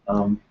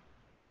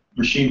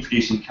machine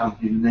producing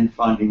companies and then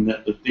finding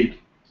that the big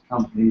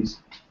companies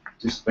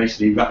just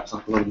basically wrapped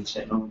up a lot of the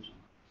technology.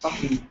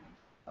 Something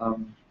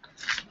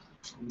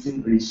we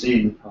didn't really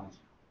see in the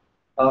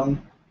past.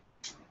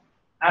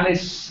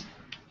 Alice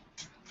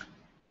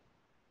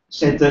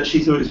said that she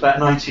thought it was about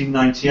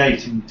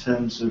 1998 in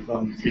terms of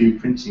 3D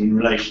printing in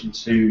relation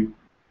to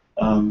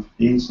the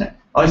internet.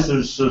 I sort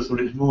of thought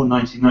it was more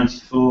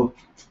 1994,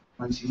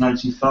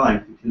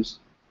 1995, because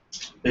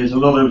there's a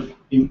lot of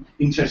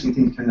interesting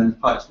things coming down the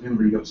pipes, but we haven't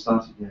really got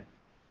started yet.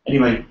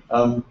 Anyway,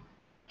 I'd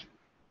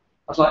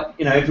like,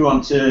 you know,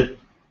 everyone to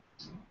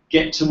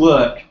get to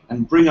work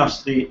and bring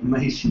us the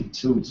amazing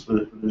tools for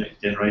the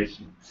next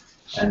generation.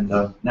 And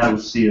now we'll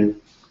see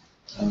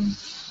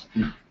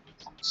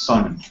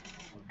Simon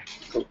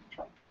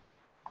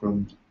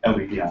from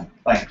LBDI.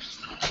 Thanks.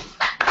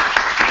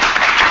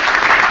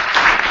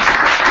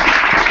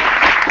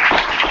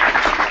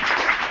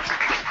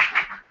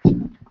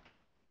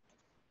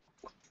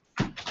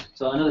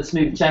 So another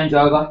smooth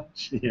changeover.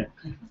 Yeah.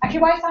 Actually,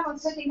 while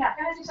someone's sitting up,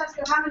 can I just ask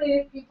you how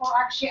many people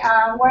actually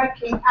are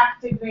working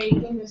actively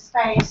in the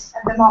space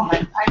at the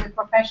moment, either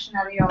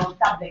professionally or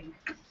dabbling?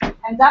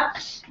 And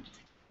that,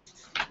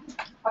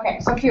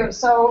 okay, so few.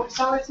 So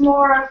it's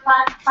more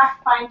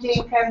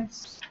fact-finding and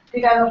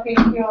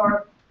developing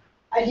your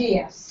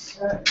ideas.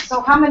 So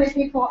how many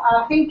people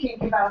are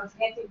thinking about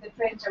getting the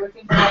printer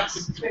within the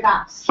next 3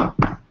 months?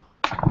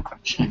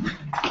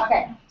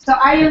 Okay, so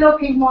are you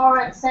looking more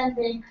at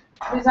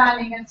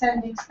designing and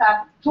sending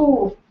stuff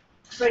to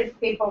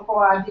people who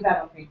are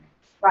developing?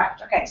 Right,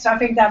 okay, so I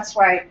think that's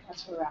where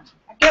we're at.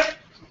 Thank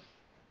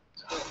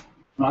you.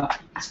 Right.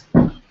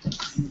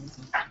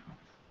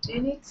 Do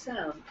you need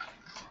sound?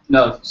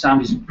 No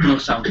sound is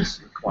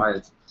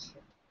required.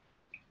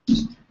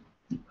 Just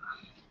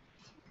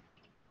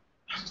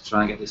try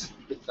and get this a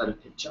bit better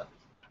picture.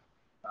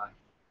 Right.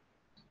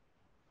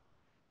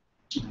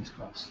 Fingers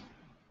crossed.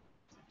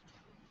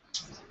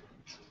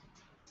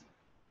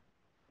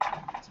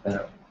 It's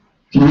better.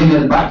 Can you hear me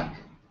at the back?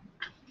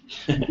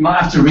 You might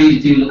have to read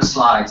a few little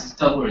slides.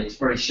 Don't worry, it's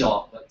very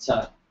short, but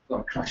I've got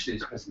to crash through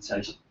this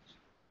presentation.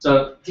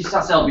 So,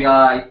 Digital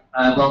LBI,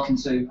 welcome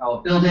to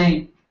our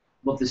building.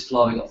 Love this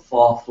floor. We've got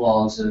 4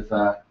 floors of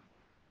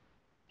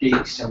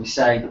geeks, shall we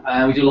say.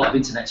 We do a lot of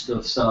internet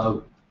stuff,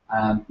 so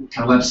kind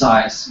of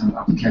websites, kind of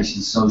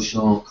applications,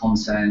 social,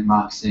 content,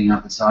 marketing,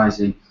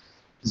 advertising,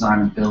 design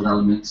and build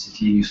elements.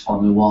 If you use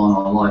Formula One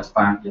or Lloyd's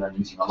Bank, you're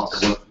using a lot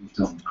of the work that we've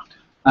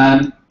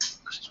done.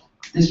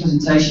 This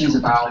presentation is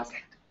about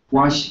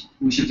why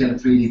we should get a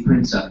 3D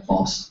printer,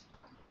 boss,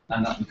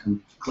 and that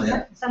become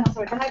clear.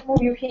 Sorry, can I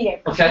move you here?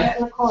 Okay.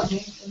 Recording.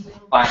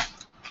 Bye.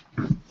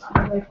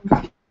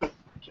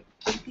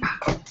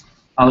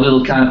 Our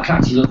little kind of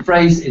catchy little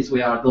phrase is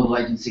we are a global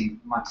agency,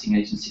 marketing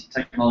agency,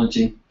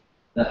 technology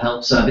that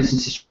helps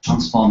businesses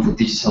transform the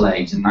digital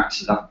age, and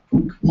actually that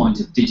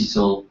point of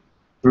digital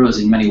for us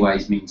in many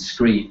ways means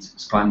screens.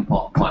 It's quite an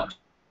important point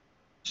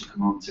to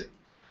come on to.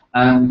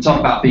 We talk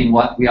about being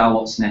what we are,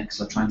 what's next,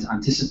 so trying to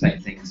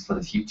anticipate things for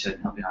the future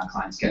and helping our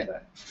clients get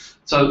there.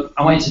 So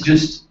I wanted to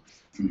just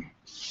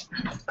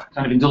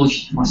kind of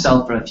indulge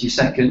myself for a few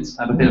seconds,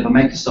 have a bit of a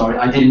maker story.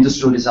 I did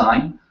industrial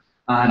design,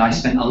 and I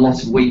spent a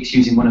lot of weeks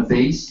using one of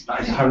these.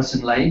 That is a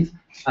Harrison lathe,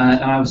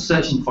 and I was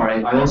searching for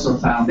it. I also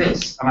found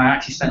this, and I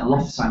actually spent a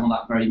lot of time on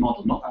that very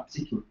model, not that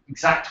particular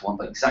exact one,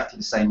 but exactly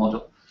the same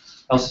model.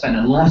 I also spent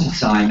a lot of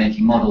time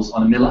making models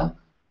on a miller.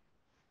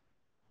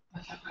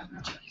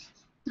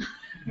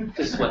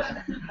 Just what?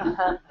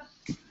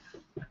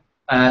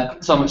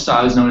 So much so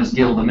I was known as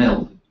Gil the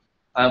Mill.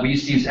 We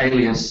used to use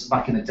Alias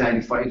back in the day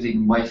before it was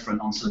even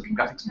wavefront on silicon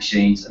graphics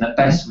machines, and at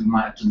best we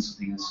might have done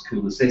something as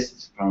cool as this.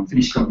 It's from a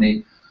Finnish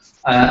company.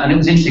 And it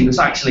was interesting because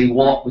actually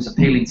what was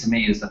appealing to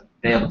me is the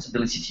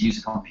ability to use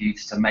a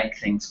computer to make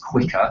things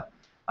quicker,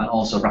 and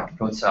also rapid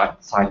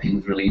prototyping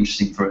was really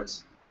interesting for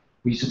us.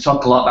 We used to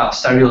talk a lot about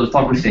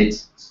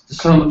stereolithography to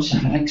so much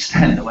of an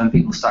extent that when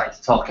people started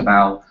to talk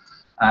about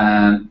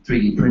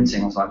 3D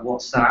printing, I was like,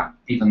 what's that?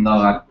 Even though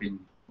I've been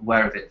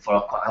aware of it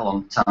for quite a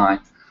long time.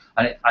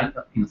 And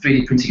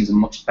 3D printing is a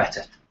much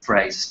better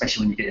phrase,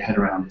 especially when you get your head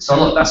around it. So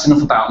look, that's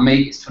enough about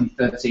me. It's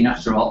 2013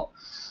 after all.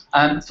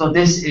 So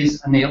this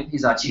is Anil.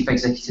 He's our chief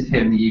executive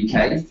here in the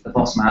UK, the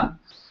boss man.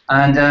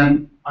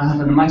 And I have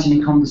an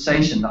imaginary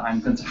conversation that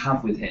I'm going to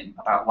have with him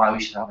about why we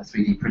should have a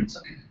 3D printer,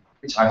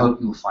 which I hope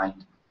you will find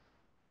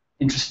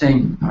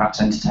interesting, perhaps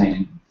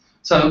entertaining.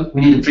 So we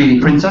need a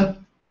 3D printer.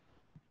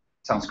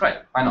 Sounds great.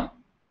 Why not?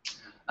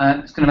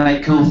 It's going to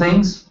make cool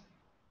things.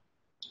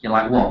 You're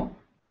like, what?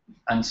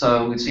 And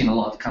so we've seen a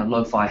lot of kind of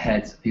lo-fi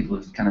heads that people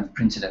have kind of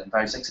printed at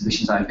various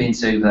exhibitions I've been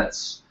to.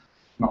 That's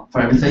not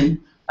for everything.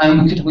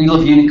 We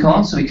love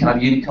unicorns, so we can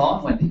have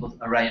unicorn when people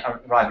arrive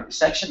at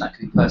reception. That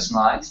could be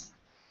personalised.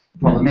 The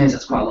problem is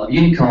that's quite a lot of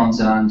unicorns,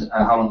 and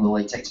how long will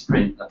they take to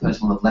print? The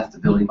person will have left the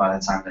building by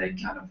the time they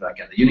kind of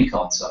get the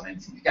unicorn, so maybe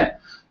think again.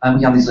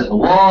 We have these little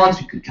awards.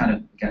 We could kind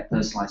of get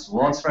personalised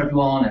awards for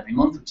everyone every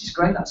month, which is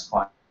great. That's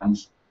quite an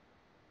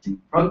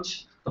interesting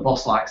approach. The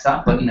boss likes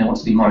that, but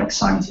wants to be more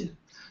excited.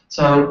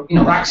 So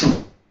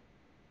actually,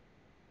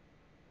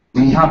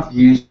 we have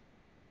used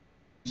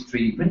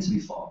 3D printer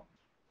before.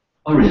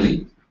 Oh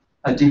really?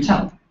 Do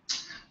tell.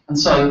 And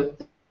so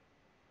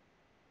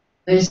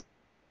this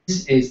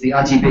is the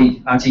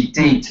RGD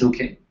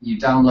toolkit. You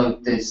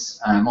download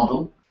this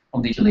model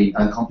on the really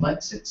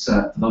complex. It's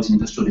for those in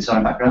industrial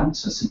design background.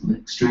 It's a simple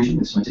extrusion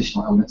with some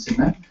additional elements in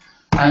there,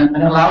 and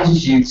it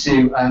allows you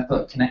to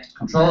put a Kinect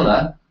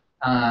controller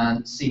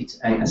and seat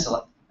a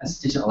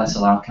digital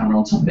SLR camera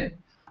on top of it,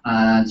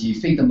 and you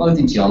feed them both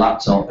into your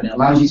laptop, and it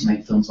allows you to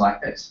make films like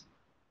this.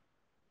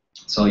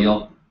 So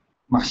you're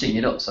mashing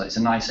it up. So it's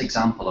a nice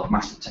example of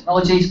mashed up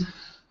technologies.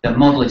 The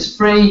model is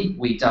free.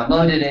 We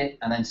downloaded it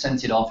and then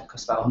sent it off. It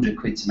cost about 100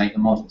 quid to make the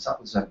model, so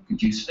that was a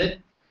good use of it.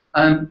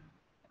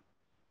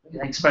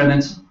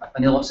 Experiment.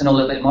 Anil wants to know a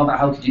little bit more about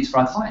how we could use it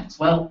for our clients.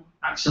 Well,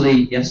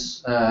 actually,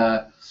 yes,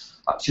 I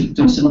should have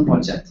done a similar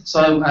project.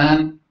 So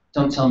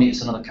don't tell me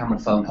it's another camera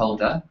phone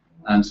holder.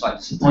 Slightly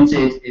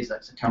disappointed is that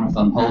it's a camera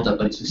phone holder,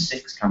 but it's with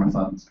 6 camera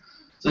phones.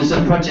 So it's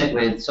a project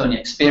with Sony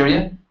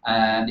Xperia,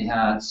 and he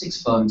had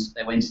 6 phones.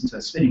 They went into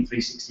a spinning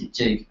 360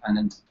 jig, and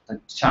then the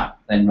chap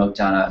then wrote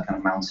down a kind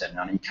of mountain,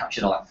 and he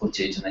captured all that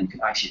footage, and then you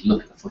could actually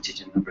look at the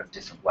footage in a number of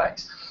different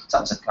ways. So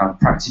that's a kind of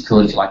practical,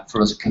 if you like, for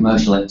us, a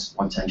commercial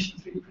exploitation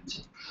of 3D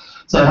printing.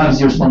 So how does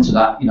he respond to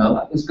that?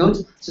 That was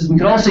good. So we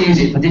could also use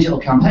it for digital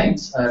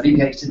campaigns.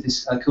 VBH did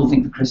this cool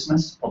thing for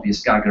Christmas.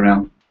 Obvious gag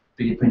around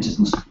 3D printers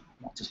must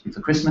not just be for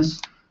Christmas.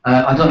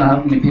 I don't know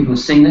how many people have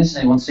seen this.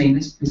 Anyone seen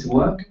this piece of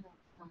work?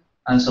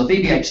 And so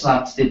VBH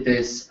Labs did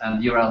this,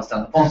 and the URL's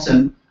down the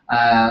bottom.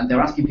 They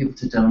were asking people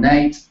to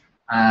donate,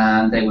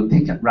 and they would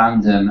pick at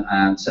random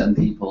certain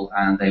people,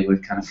 and they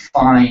would kind of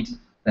find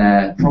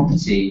their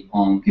property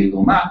on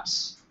Google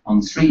Maps,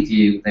 on Street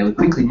View. They would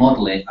quickly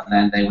model it, and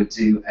then they would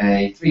do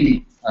a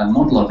 3D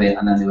model of it,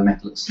 and then they would make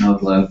a little snow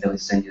globe. They would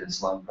send you the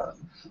slow globe.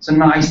 It's a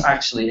nice,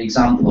 actually,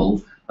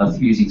 example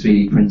of using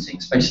 3D printing,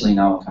 especially in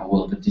our kind of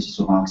world of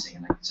digital marketing,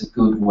 and it's a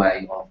good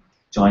way of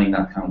joining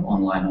that kind of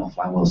online and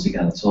offline worlds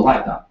together. So I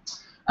like that.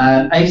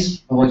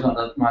 ACE, I've always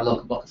got my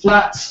local block of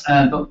flats,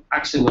 but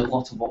actually a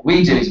lot of what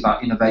we do is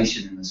about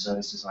innovation in the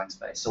service design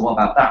space. So what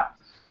about that?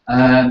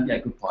 Yeah,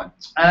 good point.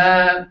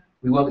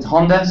 We work with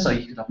Honda, so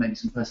you could have maybe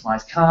some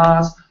personalised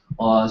cars,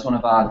 or as one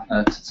of our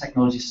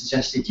technologists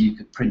suggested, you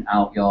could print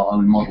out your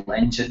own model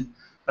engine.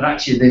 But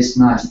actually this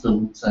nice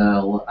little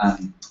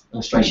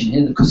illustration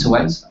here, the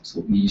cutaways, that's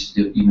what we used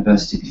to do at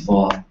university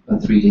before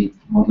 3D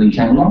modelling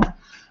came along.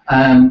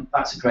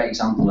 That's a great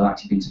example of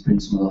actually being to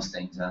print some of those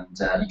things, and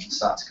you can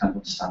start to kind of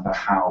understand about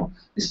how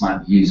this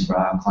might be used for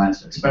our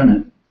clients to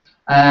experiment.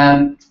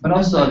 But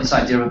also this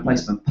idea of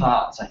replacement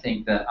parts, I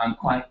think that I'm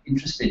quite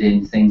interested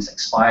in things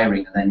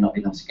expiring and then not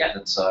being able to get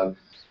them. So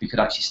we could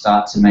actually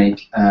start to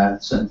make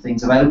certain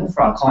things available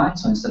for our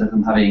clients. So instead of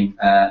them having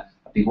a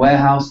big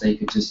warehouse, they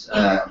could just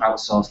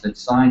outsource their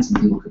designs and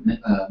people could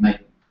make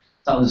them.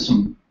 That was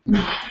some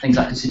things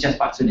I could suggest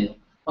back to Neil.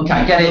 Okay,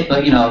 I get it,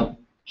 but you know,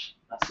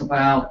 that's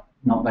about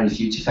not very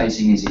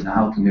future-facing, is it? Now,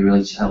 how can we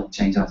really help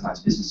change our clients'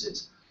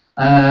 businesses?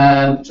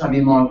 Try to be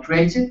more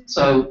creative.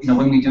 So, you know,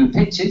 when we do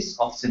pitches,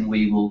 often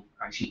we will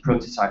actually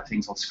prototype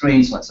things on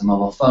screen. So that's a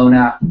mobile phone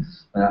app,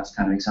 but that's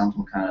kind of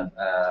example, kind of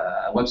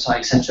a website,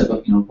 etc.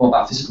 But you know, what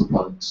about physical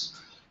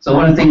products? So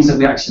one of the things that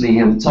we actually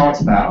have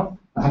talked about,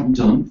 I haven't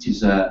done, which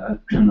is a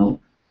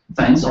criminal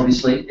offence,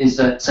 obviously, is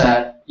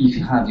that you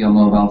can have your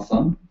mobile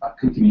phone that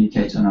could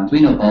communicate to an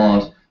Arduino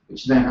board,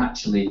 which then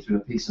actually, through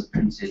a piece of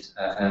printed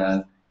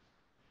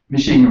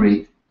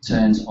machinery,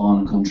 turns on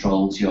and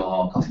controls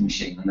your coffee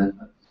machine. And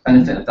the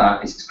benefit of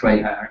that is it's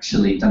great at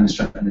actually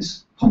demonstrating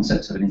this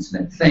concept of an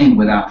internet thing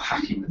without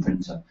hacking the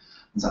printer.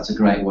 And so that's a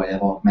great way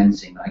of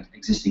augmenting like,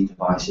 existing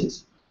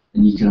devices.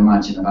 And you can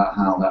imagine about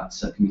how that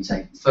can be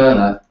taken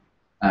further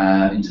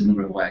into a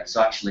number of ways.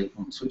 So actually,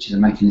 from switches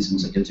and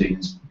mechanisms that you're doing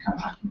is kind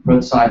of hacking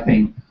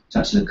prototyping, to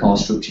actually the core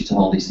structure to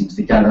hold these things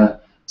together,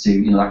 to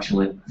you know,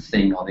 actually the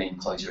thing or the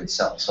enclosure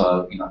itself.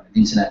 So you know, the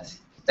Internet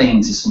of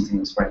Things is something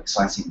that's very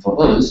exciting for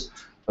us,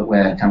 but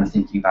we're kind of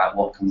thinking about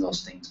what can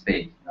those things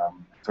be.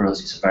 For us,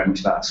 it's very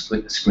much about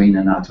a screen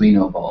and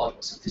Arduino board.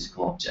 What's a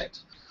physical object?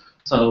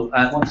 So,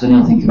 what does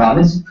anyone think about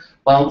this?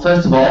 Well,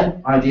 first of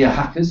all, idea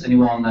hackers.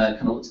 Anyone kind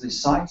of look to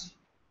this site?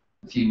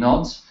 A few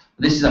nods.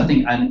 This is, I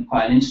think,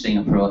 quite an interesting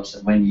approach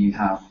that when you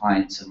have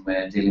clients and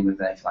we're dealing with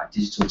their like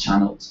digital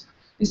channels,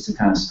 is to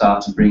kind of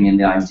start to bring in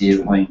the idea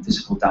of having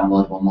physical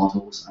downloadable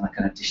models and like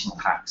an additional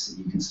hacks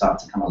that you can start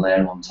to kind of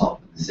layer on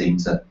top of the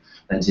things that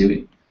they're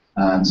doing.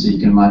 So you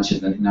can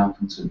imagine that it now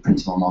comes with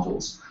printable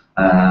models.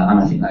 And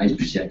I think that is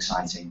pretty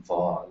exciting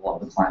for a lot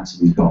of the clients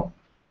that we've got.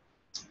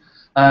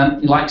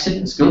 He likes it,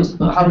 it's good,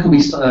 but how can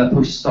we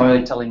push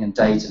storytelling and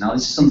data? Now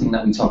this is something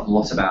that we talk a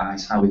lot about,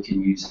 is how we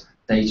can use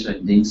data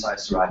and the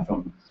insights derived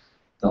from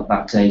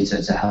that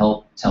data to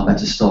help tell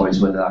better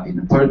stories, whether that be in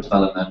the product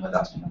development, whether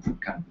that's been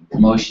a kind of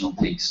promotional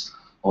piece,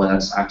 or whether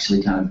that's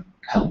actually kind of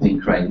helping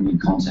create new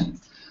content.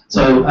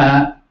 So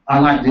I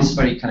like this,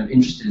 very kind of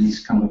interested in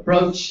this kind of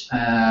approach.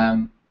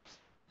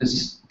 There's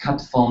this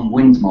cataphone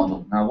wind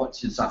model. Now, what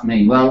does that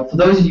mean? Well, for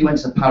those of you who went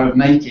to the Power of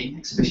Making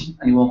exhibition,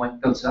 anyone went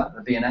go to that at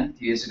the V&N a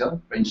few years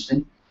ago? Very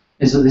interesting.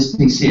 Is that this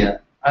piece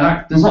here?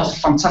 And there's lots of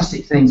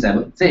fantastic things there,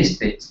 but this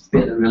bit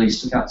that really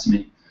stuck out to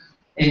me.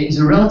 It is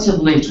a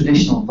relatively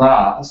traditional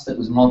vase that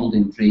was modelled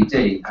in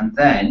 3D, and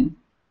then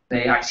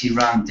they actually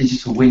ran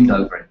digital wind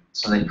over it.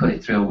 So they put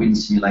it through a wind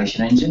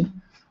simulation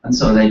engine, and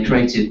so they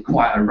created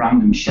quite a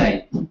random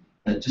shape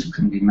that just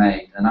couldn't be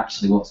made. And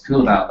actually what's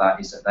cool about that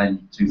is that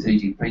then through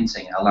 3D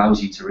printing it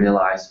allows you to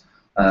realise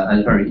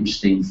a very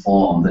interesting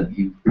form that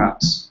you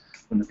perhaps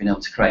wouldn't have been able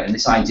to create. And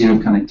this idea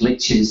of kind of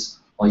glitches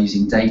or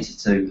using data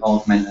to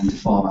augment and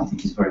deform, I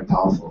think is very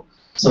powerful.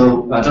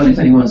 So I don't know if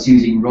anyone's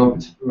using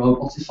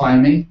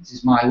Robotify Me. This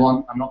is my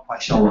one. I'm not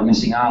quite sure what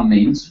missing arm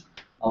means.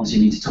 Obviously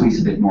you need to tweak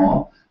a bit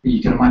more. But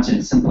you can imagine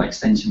a simple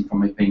extension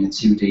from it being a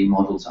 2D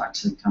model to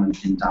actually kind of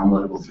a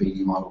downloadable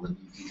 3D model that you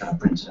can kind of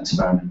print and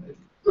experiment with.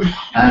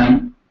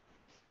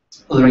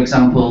 Other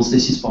examples,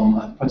 this is from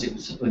a project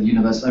with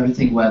Universal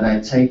Everything, where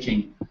they're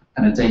taking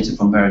kind of data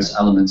from various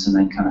elements and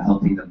then kind of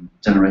helping them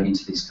generate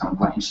into these kind of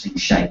quite interesting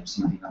shapes,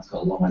 and I think that's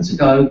got a long way to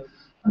go.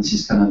 And this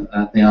is kind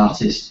of the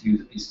artist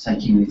who is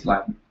taking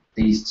like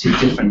these two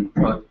different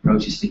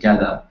approaches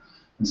together,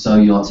 and so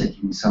you're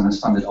taking some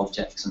standard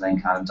objects and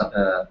then kind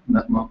of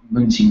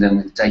munching them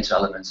with data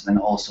elements, and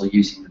then also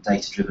using the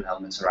data-driven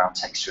elements around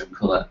texture and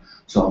colour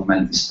to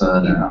augment this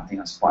further. And I think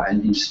that's quite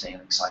an interesting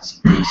and exciting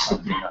piece.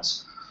 Something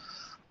that's,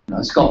 you know,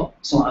 it's got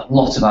a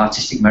lot of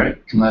artistic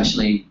merit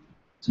commercially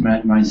to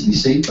remains to be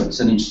seen, but it's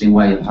an interesting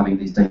way of having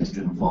these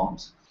data-driven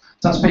forms.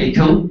 So that's pretty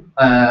cool.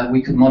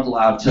 We could model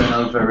our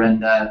turnover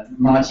and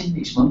margin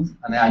each month,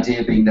 and the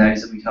idea being there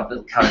is that we could have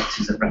little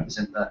characters that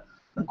represent the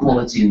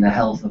quality and the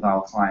health of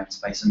our clients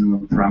based on a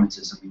number of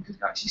parameters, and we could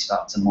actually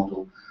start to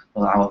model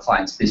our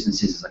clients'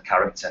 businesses as a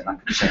character, and that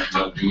could change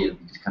over the year.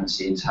 We could kind of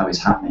see how it's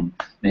happening.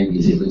 Maybe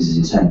if it loses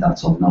its head,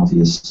 that's an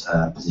obvious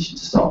position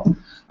to stop.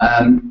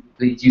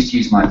 We used to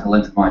use the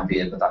length of my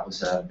beard, but that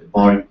was a bit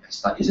boring.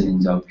 Yes, that is an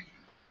in-joke.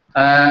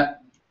 But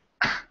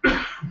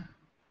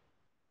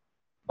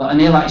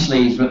Anil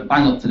actually is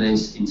bang up for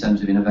this in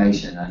terms of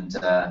innovation, and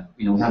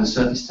you know, we have a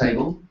surface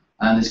table,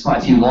 and there's quite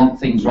a few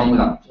things wrong with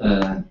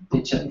that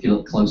picture if you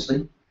look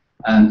closely.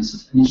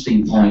 It's an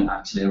interesting point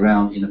actually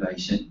around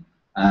innovation.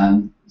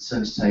 The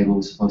surface table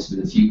is supposed to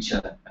be the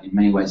future, and in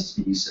many ways it's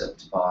been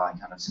usurped by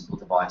kind of simple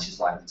devices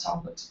like the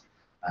tablet.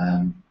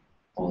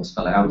 I'll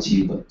spell it out to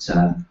you, but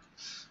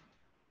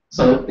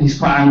so he's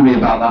quite angry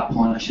about that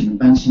point. I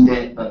shouldn't have mentioned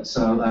it, but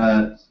so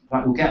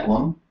right, we'll get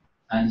one,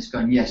 and he's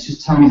going, yes,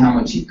 just tell me how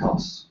much it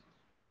costs.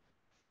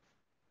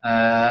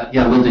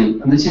 Yeah, we'll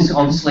do. And this is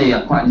obviously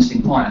quite an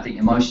interesting point. I think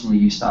emotionally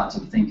you start to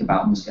think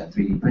about must get a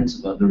 3D printer,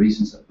 but the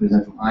reasons that we've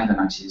heard from Ivan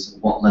actually is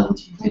at what level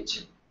do you pitch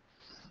it?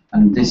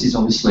 And this is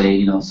obviously,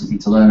 you know, something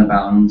to learn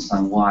about and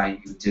understand why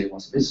you would do it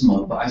once a business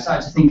model. But I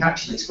started to think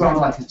actually it's rather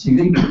like a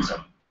 2D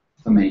printer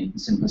for me in a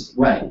simplistic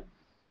way.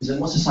 Is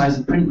that what's the size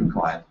of print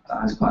required?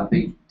 That has quite a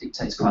big,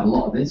 dictates quite a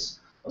lot of this.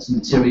 What's the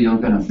material you're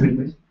going to print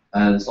with?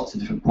 There's lots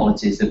of different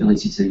qualities, the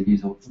ability to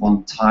use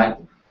one type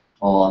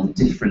or the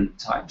different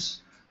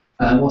types.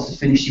 What's the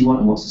finish you want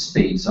and what's the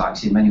speed? So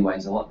actually in many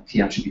ways a lot of the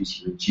key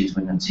attributes you would choose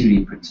when a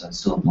 2D printer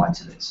still apply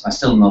to this. I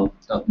still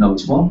don't know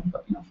which one,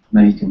 but you know,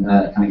 maybe you can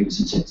kind of give me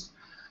some tips.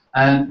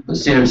 But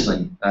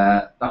seriously,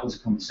 that was a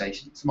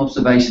conversation. Some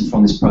observations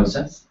from this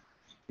process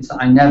is that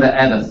I never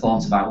ever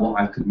thought about what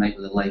I could make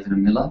with a lathe and a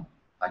miller.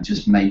 I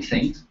just made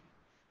things.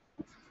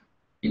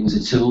 It was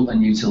a tool, and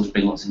new tools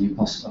bring lots of new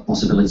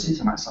possibilities,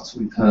 and that's what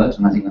we've heard,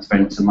 and I think that's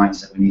very much the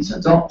mindset we need to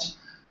adopt.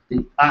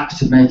 The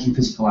act of making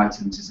physical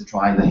items is the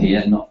driver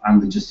here,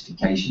 and the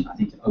justification. I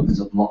think it opens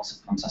up lots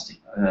of fantastic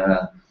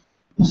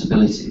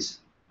possibilities,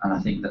 and I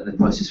think that the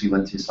process we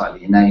went through is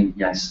slightly inane,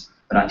 yes,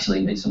 but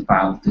actually it's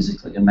about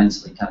physically and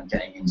mentally kind of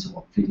getting into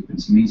what 3D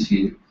printing means for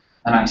you.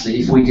 And actually,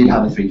 if we did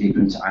have a 3D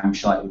printer, I'm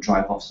sure it would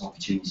drive off some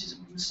opportunities,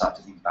 and we would start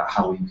to think about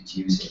how we could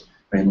use it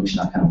very much in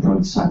that kind of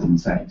prototyping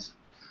phase.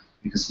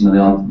 Because you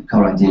know the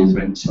core idea is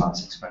very much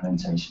about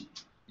experimentation.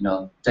 You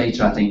know,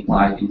 data I think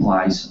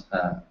implies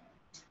a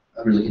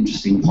really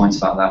interesting point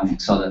about that. We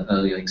saw the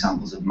earlier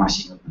examples of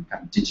mashing up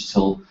kind of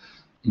digital,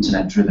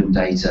 internet-driven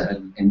data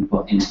and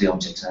input into the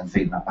objects and then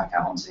feeding that back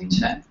out onto the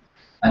internet.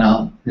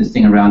 And the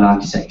thing around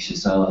architecture,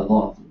 so a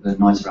lot of the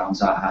noise around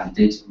Zaha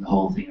did, and the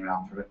whole thing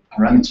around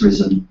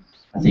parameterism,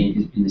 I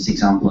think in this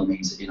example it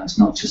means that, you know, it's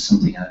not just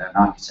something an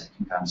architect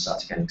can kind of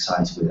start to get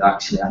excited with.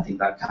 Actually, I think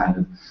that kind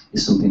of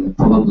is something that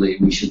probably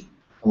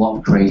a lot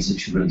of creatives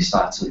should really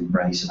start to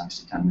embrace and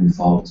actually kind of move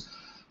forward.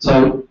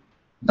 So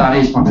that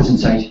is my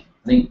presentation.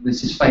 I think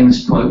this is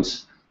famous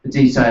quote. The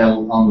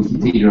detail on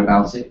Wikipedia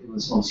about it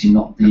was obviously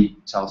not the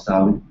Charles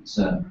Darwin, it's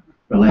a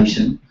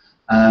relation.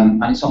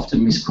 And it's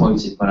often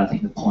misquoted, but I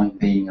think the point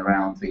being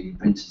around 3D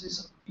printers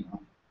is, you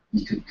know,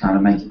 you could kind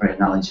of make it very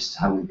analogous to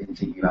how we've been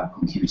thinking about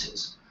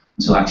computers.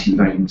 And so actually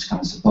very much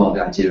kind of support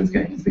the idea of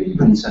getting a 3D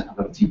printer. I've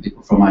got a few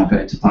people from my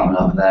creative department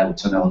over there,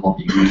 which I know a lot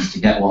of you use to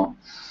get one.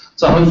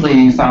 So hopefully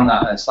you found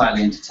that a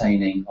slightly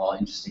entertaining or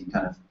interesting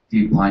kind of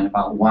viewpoint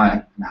about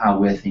why and how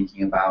we're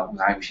thinking about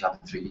why we should have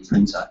a 3D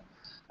printer.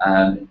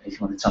 If you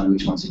want to tell me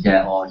which one to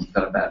get, or you've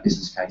got a better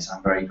business case,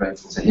 I'm very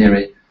grateful to hear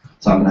it.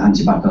 So I'm going to hand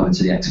you back over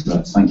to the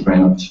experts. Thank you very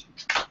much.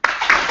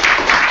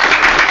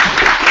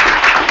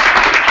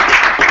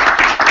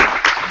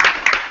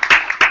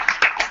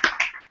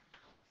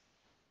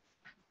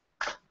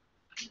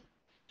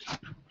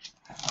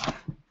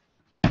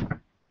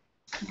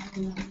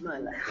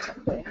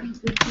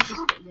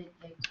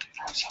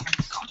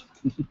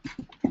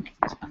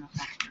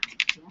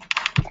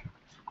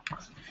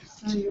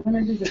 So you're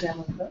going to do the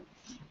demo first?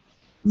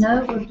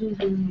 No, we'll do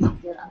the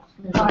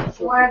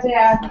While they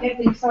are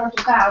getting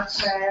sorted out,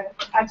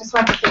 I just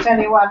wanted to tell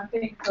you one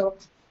thing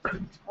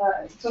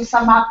to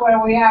sum up where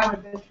we are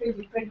with the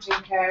 3D printing.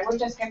 We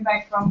just came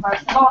back from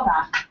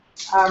Barcelona,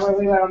 where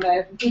we were on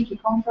a Wiki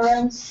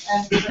conference,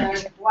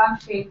 and one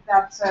thing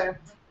that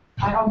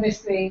I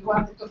obviously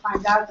wanted to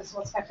find out is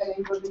what's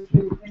happening with the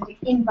 3D printing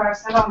in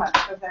Barcelona,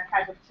 because they're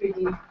kind of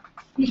 3D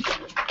people.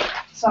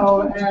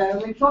 So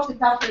we brought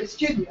it up to a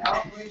studio,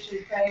 which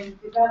is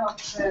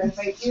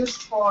they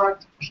used for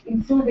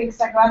improving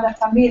Sagrada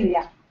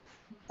Familia.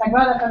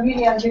 Sagrada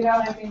Familia, as you know,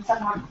 has been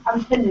somewhat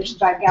unfinished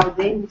by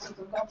Gaudi. We sort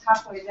of got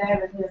halfway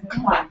there and didn't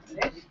quite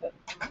finish.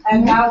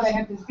 And now they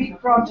have this big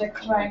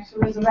project trying to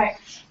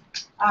resurrect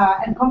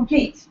and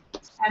complete.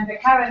 And the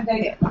current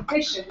date of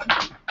completion,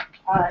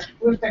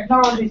 with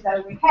technologies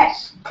that we have,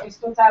 is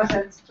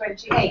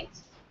 2028.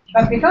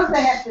 But because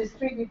they have this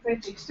 3D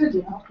printing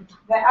studio,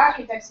 the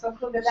architects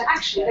concluded that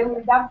actually they will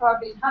be done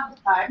probably in half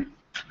the time,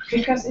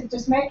 because it's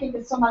just making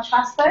it so much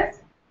faster,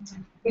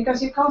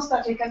 because you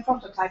constantly can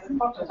prototype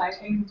and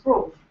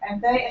improve. And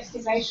their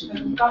estimation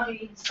that will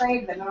probably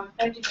save them around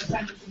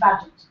 30% of the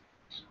budget.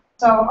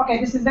 So, okay,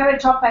 this is very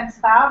top-end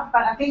stuff,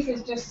 but I think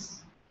it's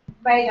just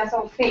made us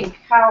all think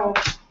how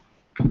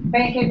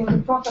being able to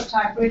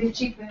prototype really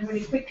cheaply and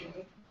really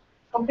quickly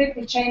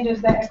completely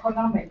changes the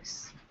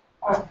economics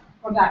of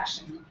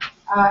production.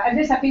 And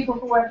these are people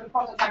who work with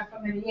prototype for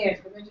many years,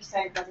 but they're just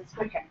saying that it's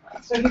quicker.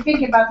 So if you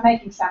think about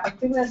making something,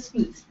 think of the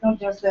speed, not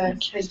just the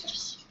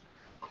printers.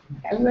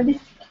 Okay, are we ready?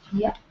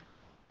 Yeah.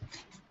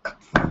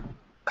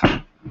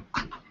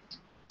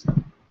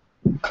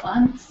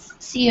 I'm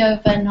CEO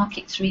of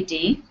Narkic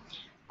 3D.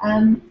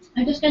 I'm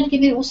just going to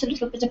give you also a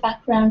little bit of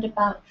background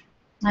about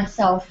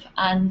myself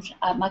and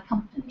my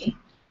company.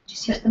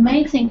 So the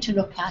main thing to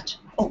look at,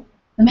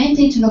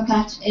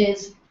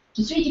 is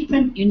To 3D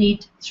print, you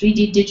need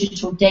 3D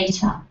digital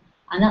data,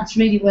 and that's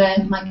really where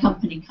my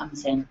company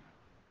comes in.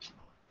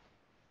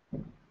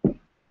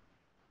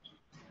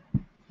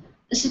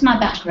 This is my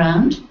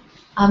background.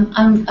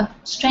 I'm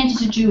trained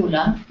as a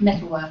jeweler,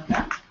 metal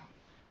worker,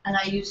 and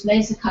I used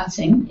laser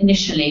cutting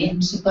initially,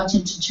 and so got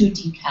into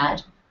 2D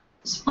CAD. I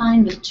was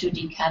fine with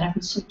 2D CAD. I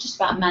could sort of just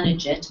about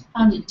manage it. I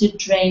found it did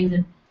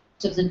drain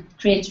the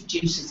creative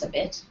juices a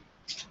bit.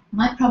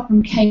 My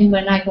problem came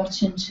when I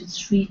got into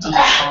 3D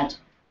CAD,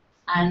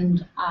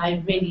 and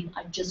I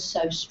just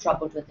so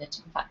struggled with it.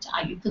 In fact,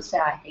 you could say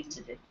I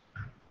hated it.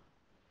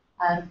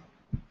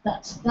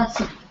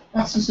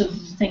 That's the sort of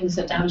things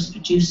that I was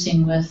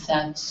producing with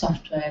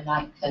software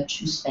like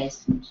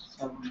TrueSpace and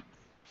so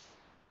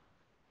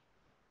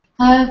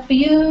on. For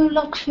you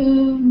lot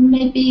who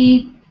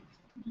maybe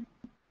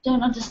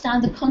don't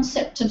understand the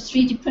concept of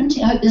 3D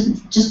printing, I hope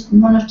there's just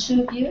one or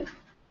two of you.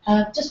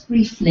 Just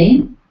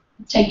briefly,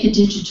 take a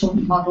digital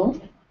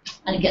model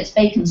and it gets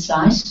bacon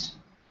sliced,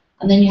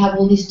 and then you have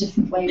all these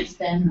different ways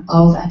then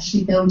of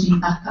actually building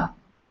back up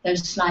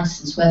those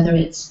slices, whether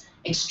it's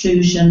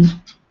extrusion,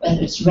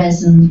 whether it's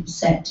resin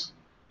set,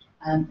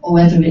 or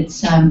whether it's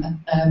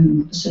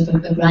sort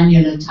of a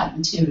granular type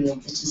material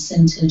that is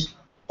sintered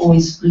or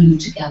is glued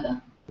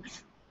together.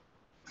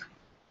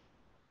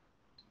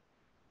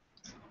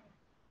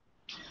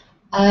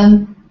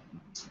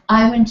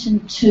 I went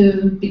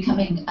into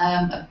becoming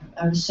a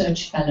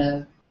research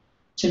fellow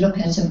to look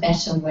at a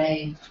better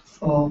way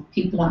for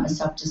people like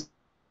myself,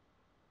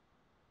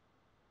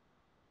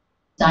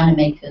 designer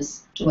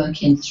makers, to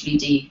work in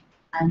 3D.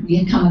 And we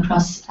had come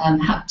across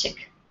haptic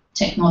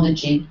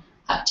technology.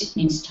 Haptic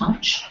means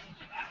touch.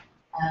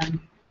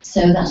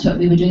 So that's what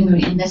we were doing. We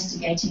were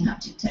investigating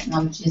haptic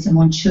technology as a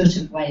more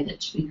intuitive way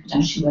that we could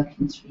actually work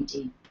in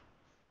 3D.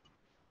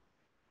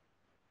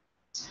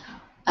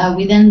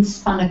 We then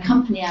spun a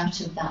company out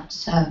of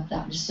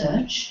that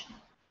research.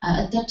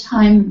 At that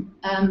time,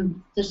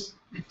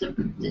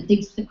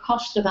 the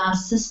cost of our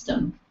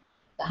system,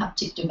 the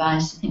haptic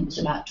device, I think was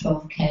about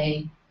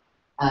 12K.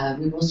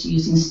 We were also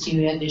using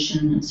stereo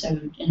vision, so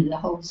the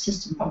whole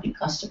system probably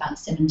cost about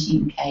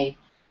 17K.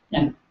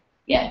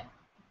 Yeah,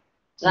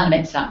 designer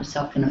makers like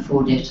myself can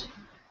afford it.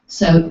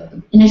 So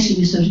initially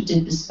we sort of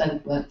did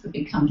bespoke work for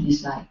big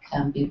companies like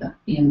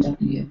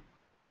BMW.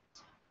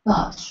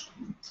 But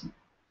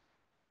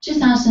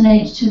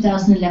 2008,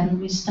 2011,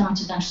 we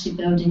started actually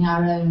building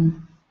our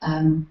own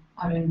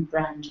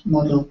brand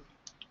model,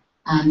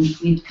 and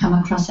we'd come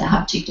across a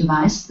haptic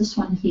device. This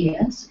one here,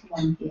 this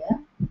one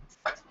here.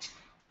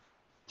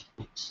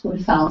 It's called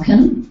a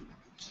Falcon.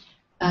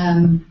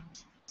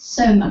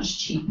 So much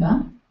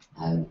cheaper.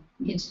 You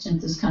get it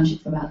into this country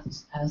for about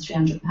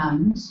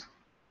 £300.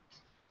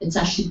 It's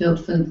actually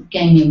built for the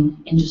gaming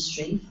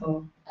industry,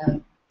 for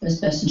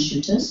first-person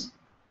shooters.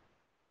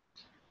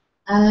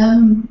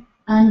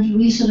 And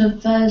we sort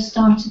of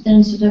started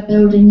then sort of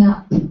building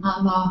up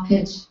our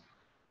market,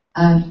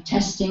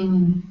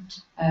 testing.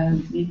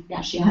 We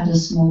actually had a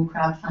small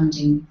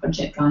crowdfunding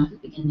project right at the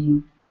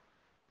beginning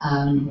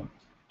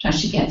to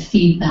actually get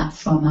feedback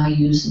from our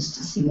users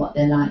to see what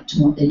they liked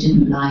and what they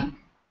didn't like.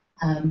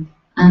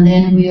 And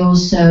then we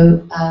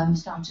also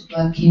started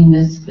working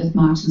with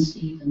Martin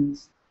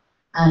Stevens,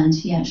 and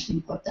he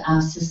actually put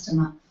our system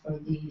up for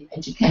the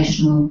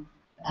Educational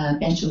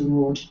Bet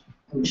Award,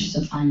 which is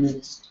a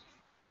finalist.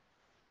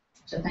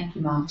 So thank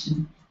you,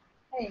 Martin.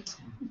 Hey.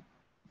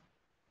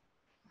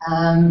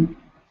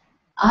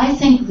 I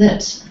think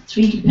that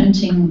 3D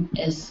printing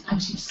is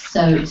actually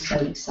so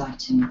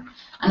exciting,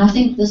 and I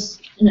think this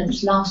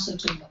last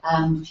sort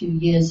of few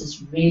years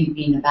has really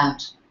been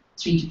about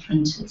 3D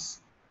printers.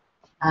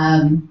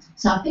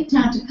 So I picked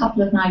out a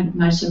couple of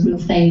my sort of real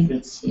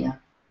favourites here.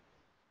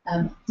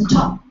 The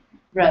top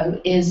row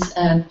is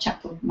a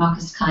chap called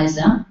Marcus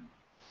Kaiser.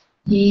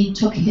 He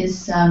took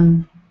his,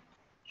 I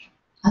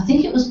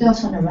think it was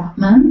built on a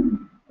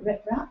Rapman, a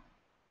Rep Rap.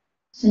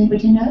 Does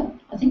anybody know?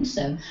 I think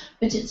so.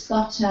 But it's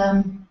got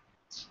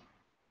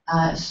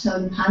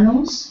solar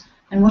panels,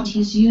 and what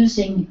he's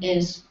using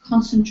is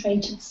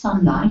concentrated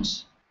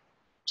sunlight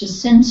to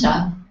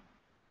sinter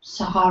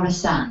Sahara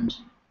sand.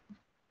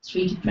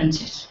 3D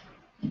printed.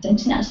 Don't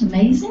you think that's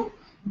amazing?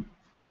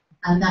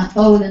 And that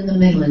bowl in the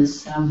middle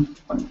is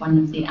one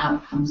of the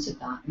outcomes of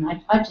that. And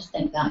I just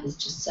think that is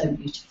just so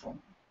beautiful.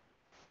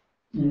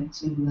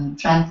 To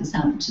drag this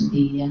out to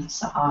the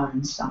Sahara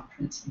and start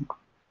printing.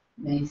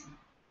 Amazing.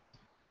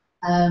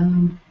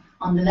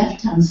 On the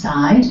left-hand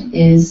side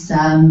is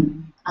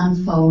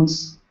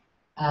Unfold's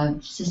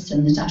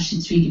system that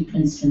actually 3D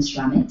prints in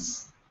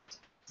ceramics.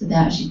 So they're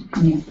actually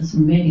coming up with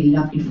some really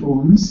lovely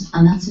forms,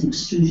 and that's an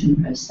extrusion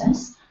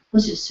process. Of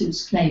course, it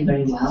suits clay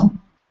very well.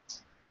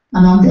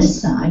 And on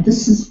this side,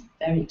 this is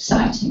very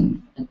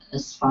exciting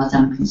as far as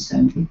I'm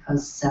concerned,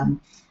 because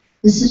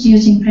this is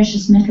using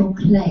precious metal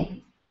clay.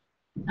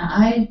 Now,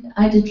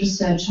 I did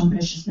research on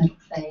precious metal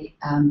clay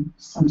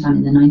sometime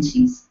in the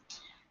 90s.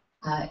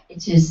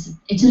 It is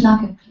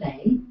like a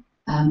clay,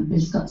 but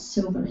it's got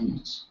silver in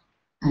it.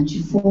 and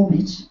you form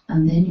it,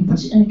 and then you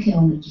put it in a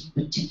kiln at a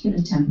particular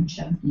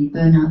temperature, and you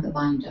burn out the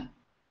binder,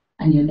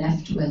 and you're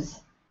left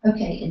with,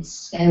 okay, it's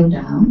scaled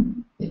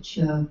down, but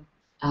you're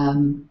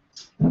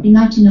probably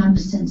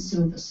 99%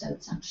 silver, so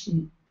it's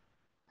actually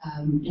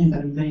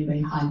got a very,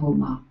 very high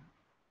hallmark.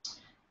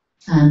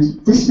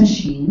 And this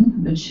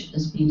machine, which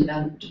has been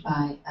developed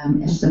by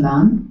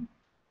Esteban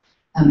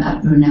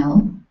at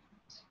Brunel,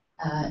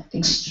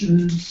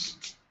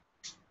 extrudes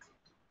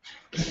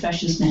the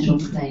precious metal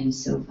plain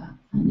silver,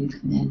 and you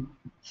can then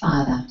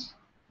fire that,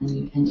 and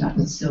you end up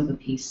with a silver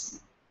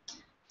piece.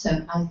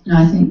 So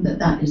I think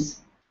that is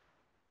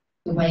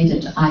the way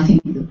that I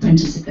think the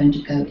printers are going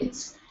to go.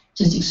 It's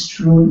just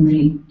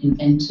extraordinary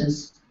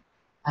inventors,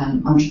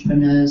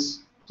 entrepreneurs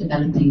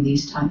developing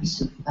these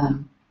types of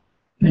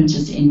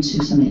printers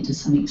into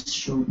something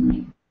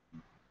extraordinary.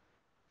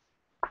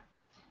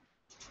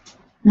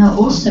 Now,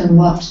 also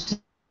what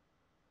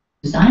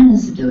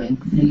designers are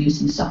doing,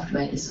 using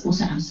software, is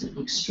also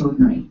absolutely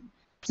extraordinary.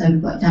 So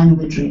we've got Daniel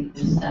Widrick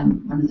with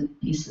one of the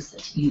pieces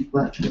that he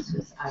worked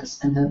with Alice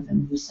Van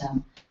Hoven, who's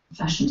a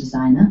fashion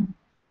designer.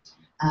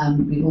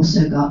 We've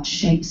also got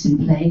Shapes in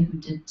Play, who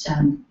did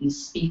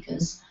these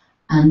speakers,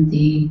 and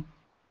they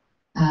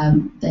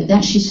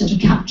actually sort of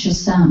capture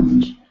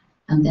sound,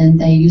 and then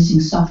they're using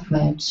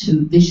software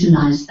to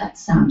visualize that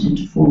sound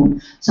into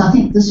form. So I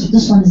think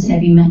this one is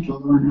heavy metal,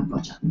 the one I've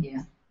got up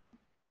here.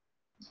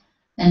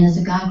 Then there's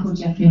a guy called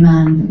Jeffrey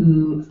Mann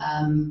who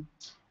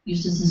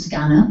uses a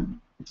scanner,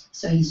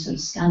 so he's sort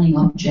of scanning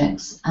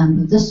objects, and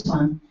with this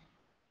one,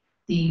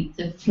 the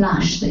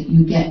flash that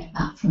you get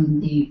back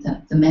from the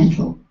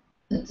metal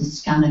that the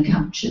scanner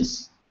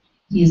captures,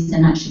 he has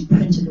then actually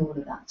printed all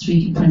of that,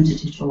 3D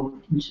printed it all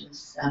into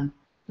this a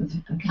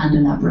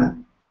candelabra.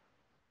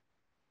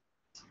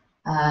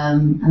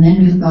 And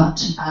then we've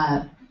got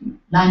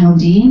Lionel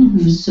Dean,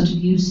 who's sort of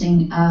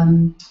using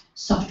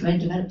software,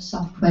 developed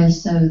software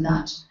so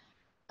that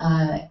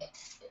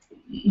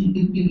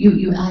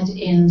you add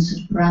in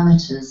sort of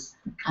parameters,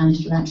 and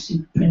it'll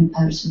actually print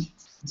out, sort of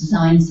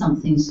design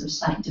something sort of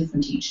slightly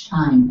different each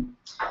time.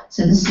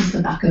 So this is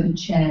the back of a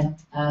chair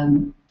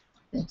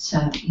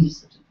that he's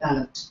sort of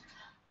developed.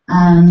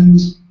 And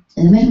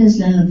in the middle is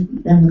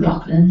Lynn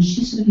McLaughlin.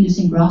 She's sort of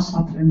using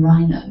Grasshopper and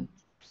Rhino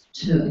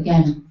to,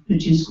 again,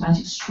 produce quite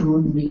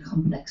extraordinary,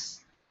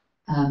 complex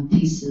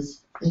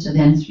pieces that are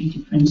then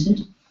 3D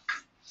printed.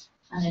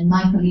 And then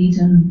Michael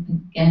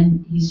Eden,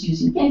 again, he's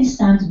using very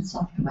standard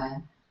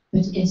software,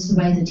 but it's the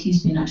way that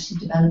he's been actually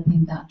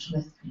developing that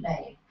with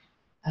clay.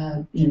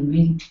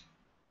 Really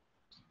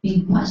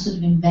being quite sort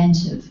of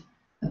inventive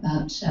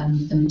about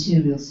the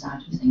material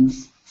side of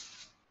things.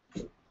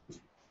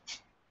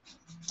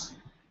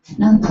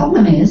 Now the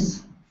problem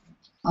is,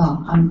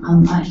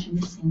 I'm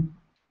actually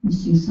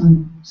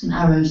missing some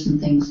arrows and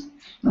things.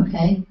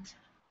 Okay,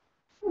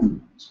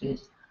 that's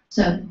good.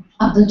 So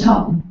at the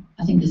top,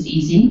 I think is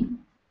easy.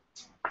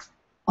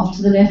 Off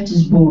to the left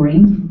is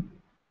boring,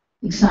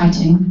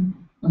 exciting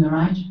on the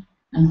right,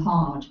 and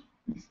hard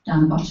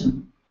down the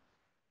bottom.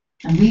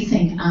 And we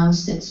think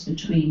ours sits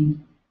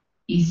between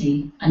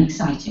easy and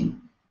exciting.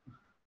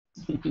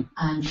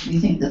 And we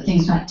think that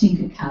things like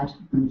Tinkercad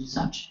and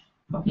such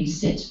probably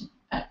sit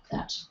at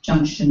that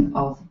junction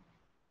of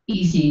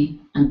easy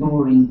and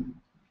boring.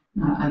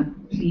 Now,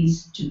 I'm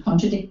pleased to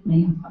contradict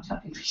me. I'm quite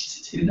happy for you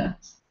to do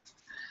that.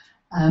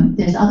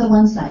 There's other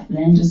ones like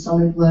Blender,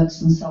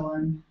 SolidWorks, and so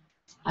on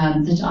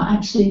that are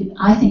actually,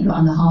 I think, are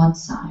on the hard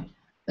side.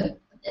 But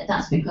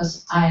that's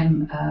because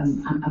I'm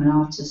an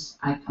artist.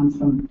 I come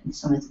from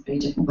some of the very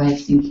different way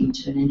of thinking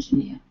to an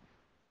engineer.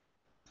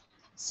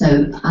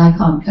 So I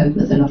can't cope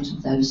with a lot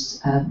of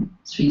those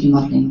 3D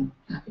modeling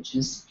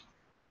packages.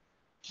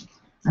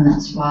 And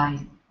that's why,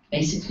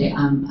 basically,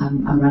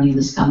 I'm running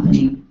this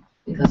company,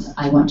 because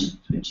I want to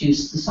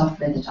produce the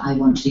software that I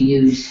want to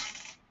use.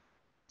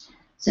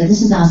 So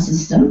this is our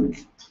system.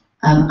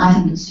 I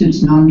think it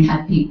suits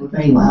non-CAD people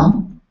very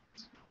well,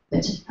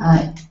 but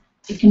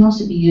it can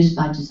also be used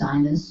by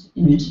designers,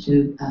 to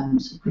do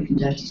some quick and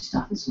dirty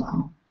stuff as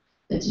well.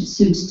 But it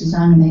suits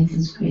designer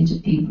makers,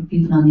 creative people,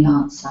 people on the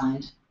art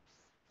side.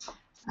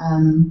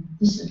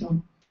 This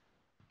little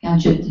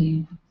gadget,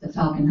 the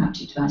Falcon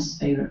haptic device, is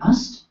very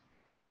robust.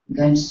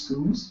 Going to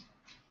schools.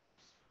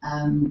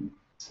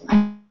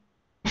 I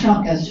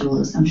can't go through all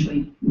this, I'm sure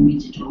you can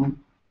read it all.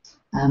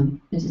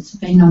 But it's a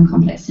very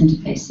non-complex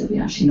interface that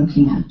we're actually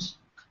looking at.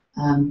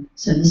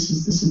 So this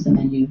is the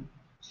menu.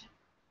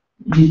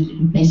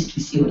 You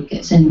basically see what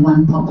gets in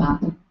one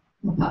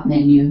pop-up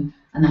menu,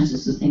 and that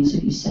is the things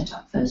that you set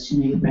up first,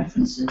 your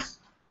references.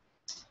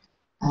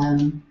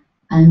 And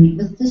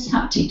with this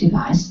haptic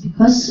device,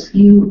 because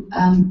you're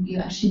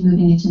actually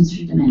moving it in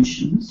 3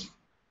 dimensions,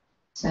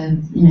 so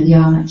the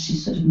arm actually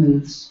sort of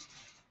moves.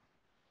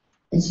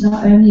 You're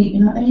not only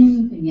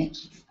moving it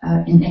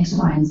in X,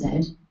 Y, and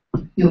Z,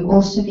 you're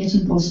also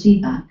getting force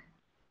feedback.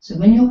 So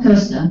when your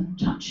cursor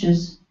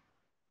touches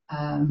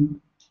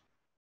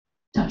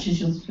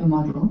your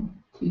model,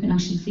 you can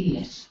actually feel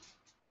it.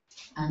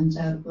 And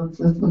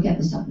we'll get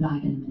this up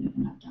live in a minute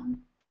when I've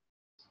done.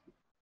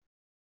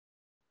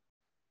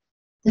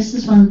 This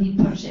is one of the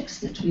projects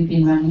that we've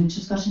been running, which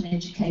has got an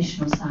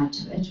educational side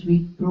to it. We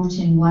brought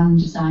in one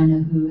designer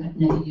who had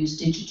never used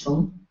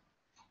digital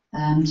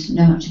and didn't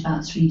know much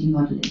about 3D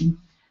modelling.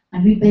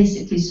 And we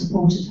basically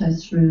supported her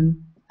through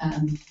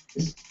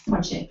this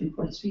project. We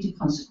call it 3D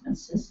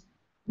Consequences,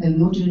 where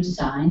we all do a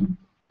design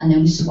and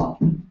then we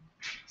swap.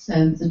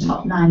 So the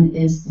top line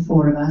is the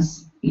four of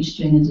us, each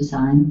doing a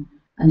design,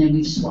 and then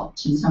we've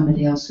swapped and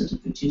somebody else sort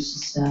of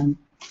produces the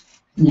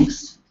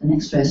next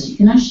row. So you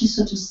can actually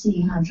sort of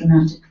see how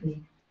dramatically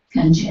it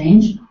can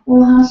change,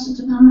 or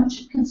how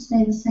much it can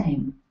stay the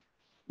same.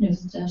 You know,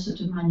 there are sort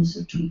of minor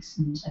sort of tweaks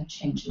and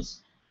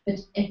changes. But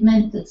it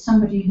meant that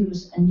somebody who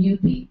was a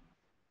newbie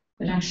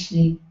could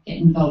actually get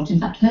involved. In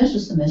fact, hers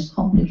was the most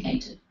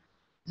complicated.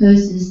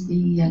 Hers is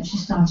she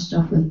started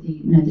off with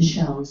the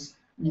shells,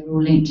 and they were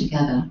all linked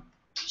together.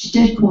 She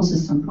did cause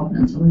us some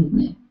problems, I will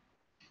admit.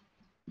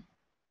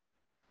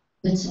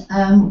 But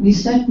we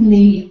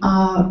certainly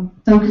are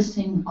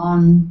focusing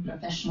on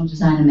professional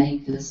designer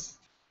makers,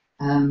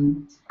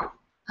 and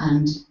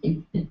as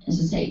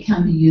I say, it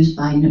can be used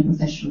by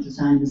professional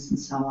designers and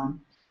so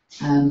on.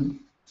 And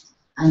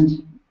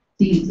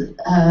the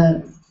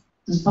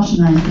bottom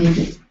line is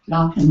David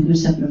Larkin,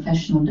 who's a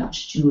professional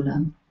Dutch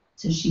jeweller,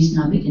 so she's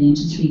now beginning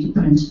to 3D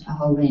print a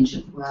whole range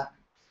of work.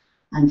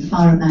 And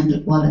Farah van der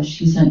Waller,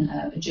 she's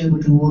a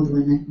Jewel Award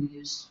winner who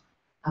used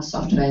our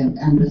software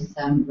and with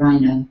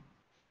Rhino.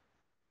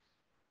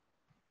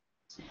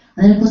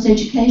 And then, of course,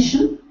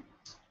 education.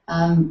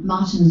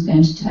 Martin is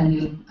going to tell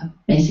you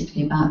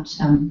basically about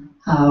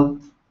how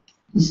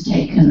he's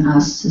taken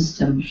our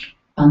system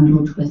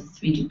bundled with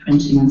 3D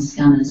printing and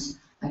scanners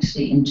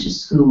actually into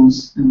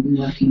schools and been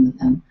working with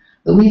them.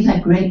 But we've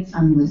had great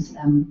fun with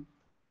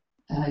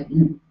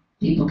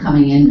people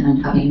coming in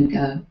and having a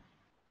go,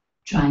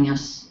 trying our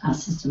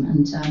system.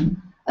 And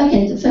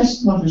okay, the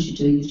first models you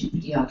do are usually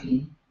pretty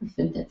ugly.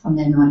 But from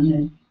then on,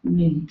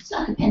 really, it's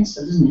like a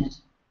pencil, isn't it?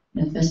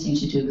 The first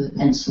things you do with a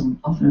pencil,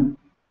 often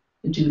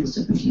the doodles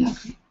are pretty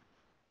ugly.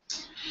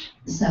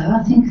 So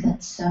I think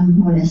that's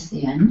more or less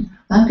the end.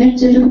 I'm going to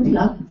do a little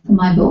plug for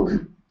my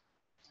book,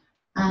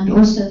 and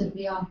also that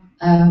we are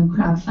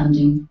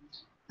crowdfunding,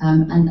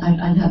 and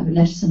I'd have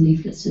letters and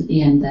leaflets at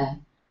the end there,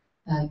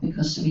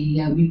 because we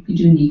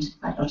do need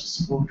quite a lot of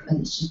support, whether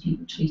it's just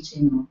people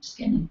tweeting or just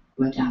getting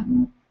the word out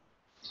more.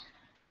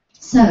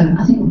 So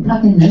I think we'll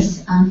plug in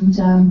this,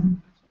 and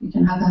we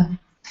can have a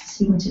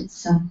see what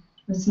it's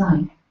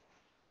like.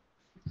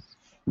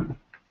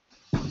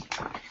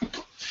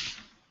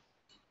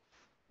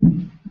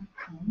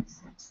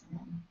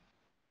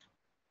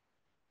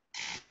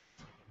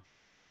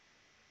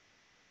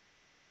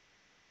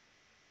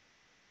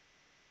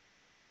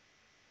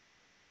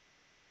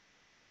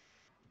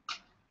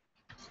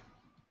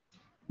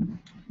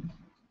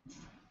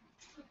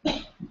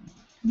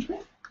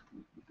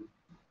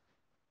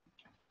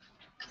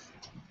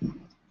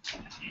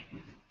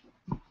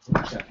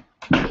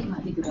 It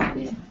might be a good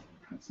idea.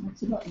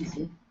 It's a lot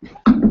easier.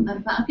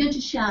 But I'm going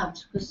to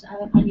shout because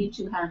I need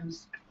two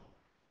hands.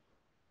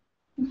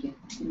 Thank you.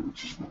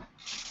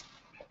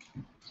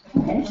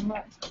 Okay.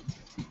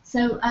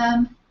 So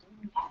I'll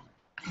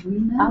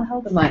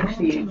hold the mic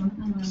for you. I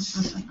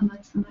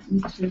might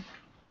need to.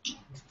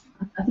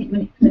 I think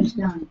when it closed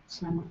down, it's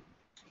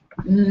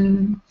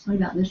sorry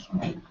about this. I'm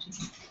going to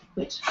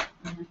quit.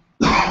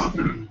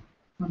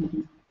 Probably.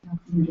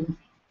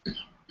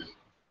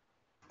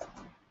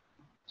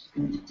 Just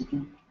going to it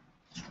again.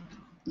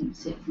 Let's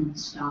see it from the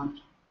start.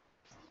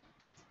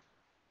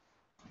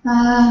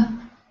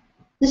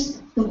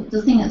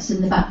 The thing that's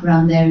in the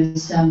background there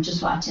is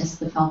just what I test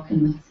the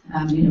Falcon with.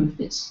 If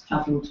it's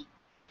troubled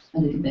a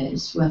little bit,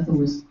 it's worth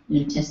always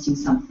testing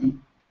something.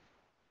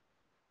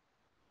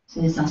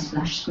 So there's our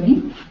splash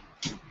screen,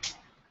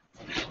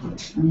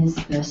 and here's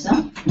the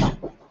cursor.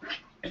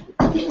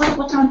 I think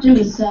what I'll do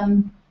is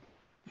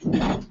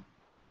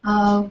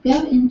I'll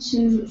go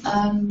into.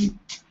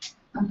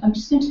 I'm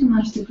just going to come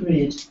out of the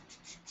grid.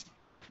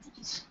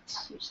 Just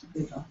switch the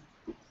grid off.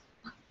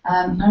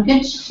 I'm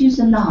going to use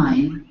a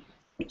line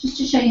just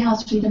to show you how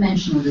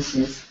three-dimensional this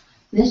is.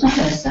 There's my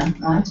cursor,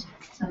 right?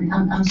 So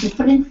I'm sort of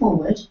pulling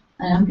forward,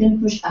 and I'm going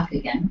to push back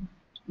again,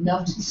 and go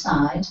off to the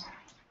side,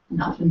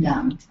 and up and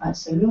down. Right,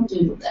 so a little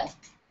doodle there.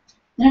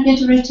 Then I'm going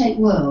to rotate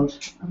world.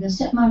 I'm going to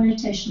set my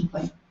rotation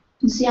point. You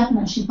can see I can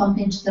actually bump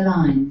into the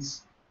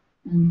lines.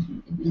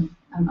 And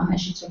I'm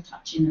actually sort of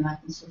touching them, I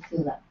can sort of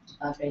feel that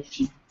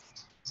vibration.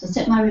 So I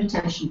set my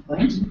rotation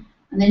point,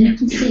 and then you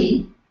can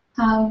see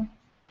how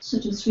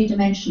sort of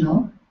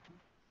three-dimensional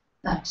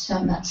that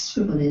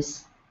scribble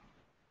is.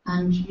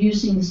 And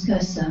using this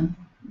cursor,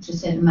 which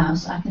is the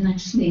mouse, I can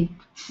actually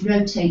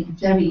rotate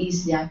very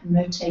easily. I can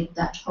rotate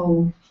that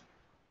whole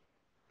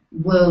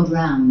world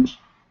round.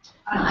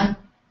 Can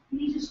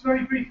you just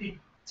very briefly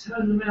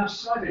turn the mouse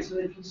sideways so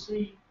they can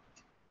see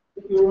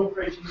that you're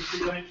operating in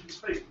three-dimensional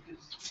space?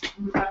 Because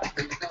from the back,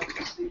 you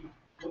can't see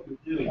what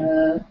you're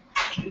doing.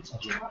 It's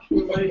much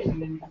more amazing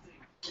than you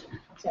think.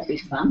 That'd be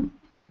fun.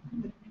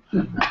 I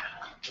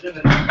don't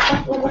know.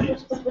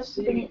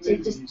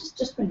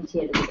 Just bring it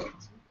here a little bit.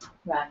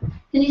 Right.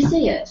 Can you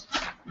see it?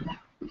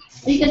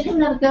 Are you going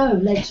to have a go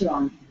later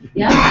on?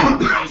 Yeah?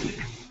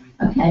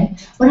 Okay.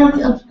 What I'm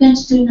going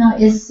to do now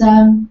is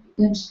I'm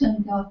just going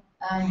to go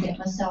and get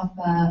myself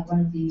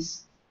one of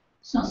these.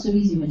 It's not so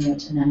easy when you're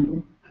at an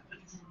angle.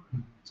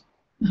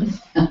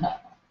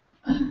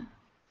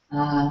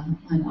 I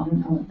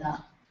want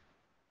that.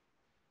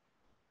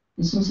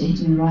 It's also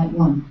hitting the right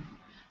one.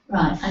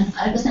 Right, and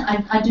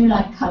I do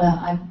like colour.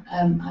 I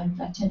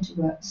tend to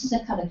work. This is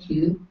a colour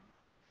cube.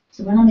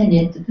 So when I'm in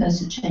it, the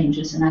cursor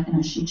changes, and I can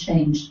actually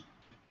change,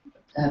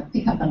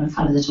 pick up on a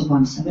colour that I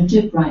want. So I'm going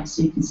to do it bright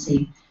so you can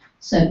see.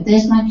 So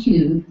there's my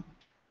cube.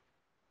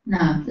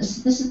 Now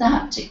this is the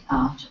haptic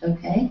part.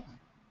 Okay,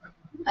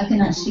 I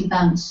can actually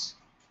bounce,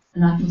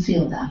 and I can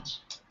feel that.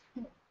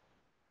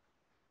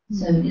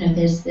 So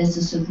there's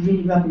a sort of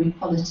really rubbery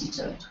quality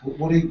to it.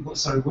 What are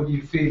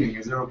you feeling?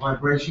 Is there a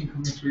vibration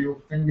coming through your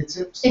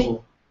fingertips?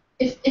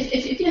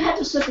 If you had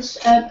a sort of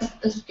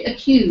a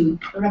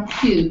cube, a rubber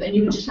cube, and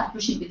you were just like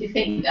pushing it with your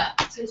finger,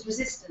 So it's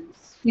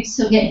resistance. you're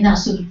still getting that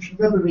sort of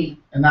rubbery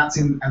And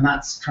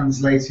that's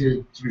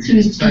translated through through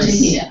your into face.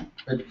 here.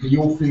 But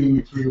you're feeling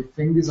it through your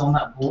fingers on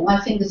that ball. My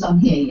finger's on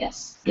here,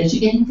 yes. Yes,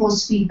 you're getting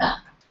force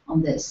feedback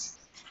on this,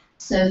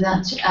 so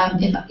that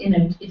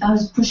if I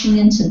was pushing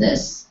into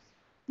this,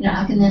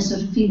 I can then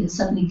sort of feel it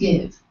suddenly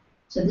give.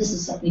 So this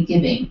is suddenly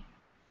giving.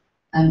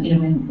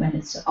 When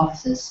it's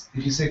off this.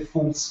 Did you say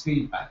force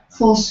feedback?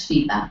 Force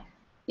feedback,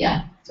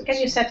 yeah. So can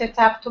you set it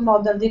up to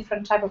model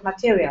different type of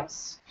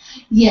materials?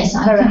 Yes,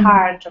 I Very can.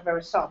 hard or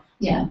very soft?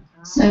 Yeah.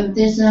 So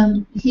there's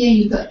here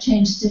you've got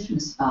change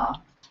stiffness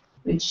bar,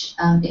 which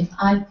if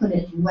I put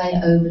it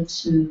way over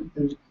to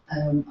the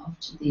off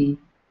to the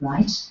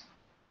right,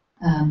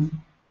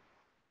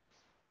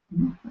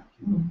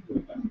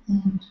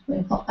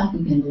 it popped back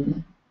again, did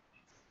it?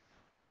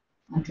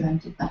 I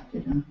dragged it back,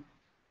 didn't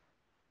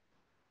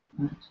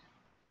I? Right.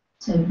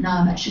 So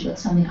now I've actually got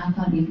something I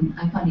can't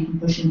even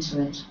push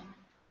into it.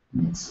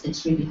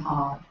 It's really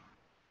hard.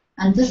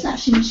 And this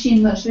actually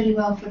machine works really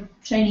well for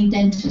training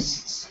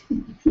dentists.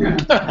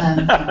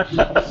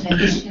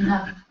 Because you can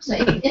have, so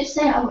if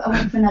say I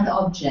went for another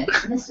object,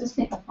 so let's just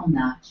pick up on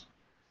that,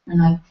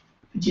 and I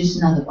produce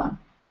another one.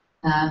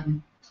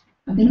 I'm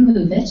going to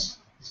move it.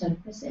 So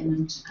press it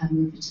and I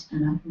move it,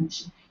 and I can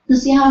actually. You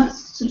see how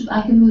sort of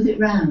I can move it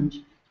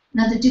round.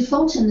 Now the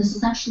default in this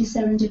is actually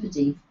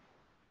serendipity,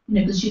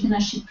 because you can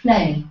actually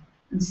play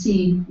and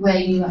see where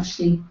you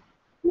actually.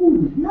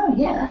 Ooh, no,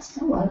 yeah, that's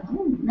no,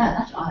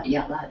 that's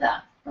yeah, like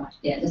that. Right,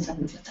 yeah, let's have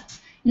a look at that.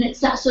 It's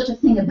that sort of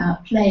thing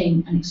about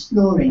playing and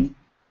exploring.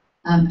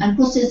 And of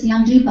course, there's the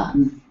undo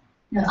button.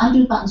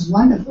 Undo button's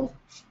wonderful.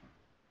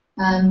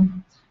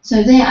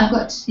 So there, I've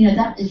got,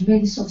 that is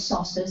really sort of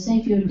soft. So say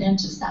if you're a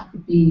dentist, that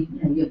could be,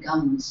 your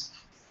gums,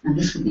 and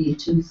this could be your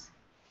tooth.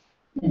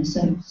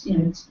 So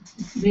it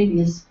really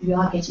is. You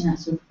are getting that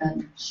sort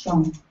of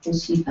strong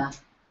force feedback.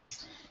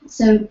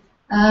 So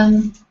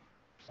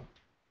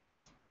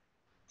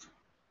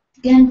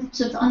again,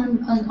 sort of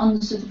on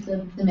the sort of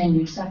the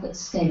menu. So I've got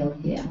scale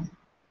here.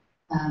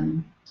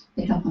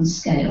 Pick up on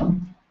scale.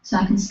 So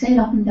I can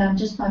scale up and down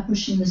just by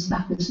pushing this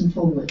backwards and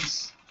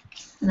forwards.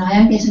 And I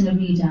am getting a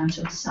readout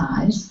of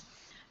size.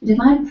 But if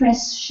I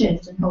press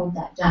Shift and hold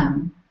that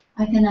down,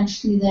 I can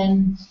actually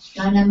then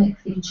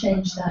dynamically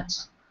change that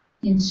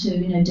into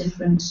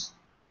different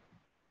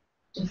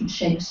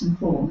shapes and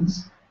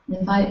forms. And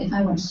if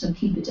I want to sort of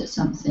keep it at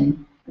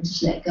something, I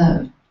just let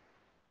go.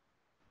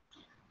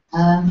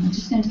 I'm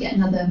just going to get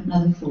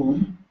another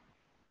form.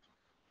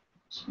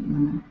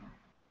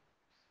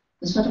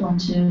 Because what I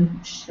want to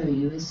show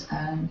you is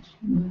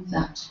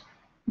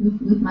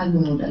move my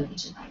world over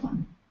to that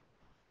one.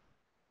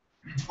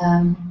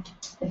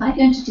 If I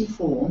go into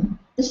deform,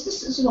 this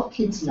is what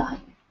kids like.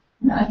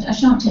 I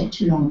shan't take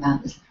too long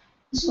about this.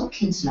 This is what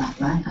kids like,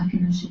 right? I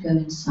can actually go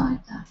inside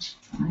that,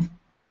 right?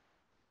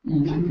 I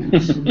can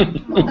actually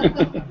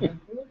that.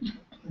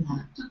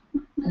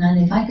 And then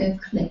if I go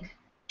click,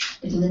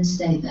 it'll then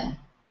stay there.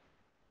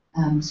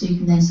 So you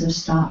can then sort of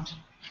start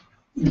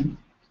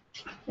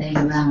playing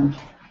around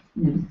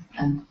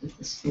with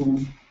this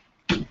form.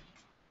 And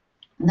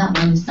that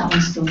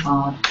one's still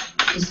hard.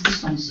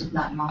 This one's sort of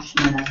like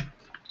marshmallow.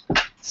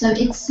 So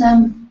it's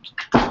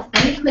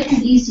very quick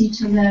and easy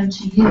to learn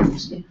to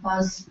use,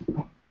 because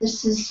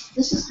this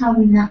is how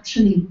we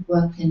naturally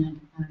work in an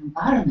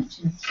environment,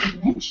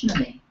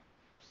 three-dimensionally.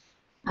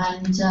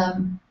 And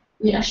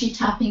we're actually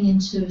tapping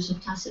into sort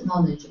of tacit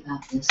knowledge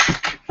about this.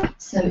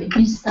 So it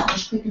means it's that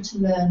much quicker to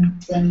learn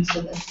than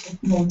sort of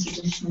a more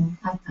traditional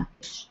CAD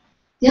package.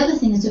 The other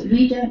thing is that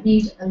we don't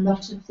need a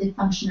lot of the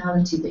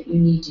functionality that you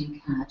need in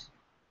CAD.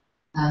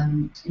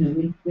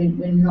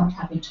 We're not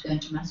having to go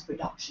into mass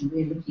production.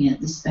 We're looking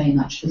at this very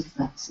much as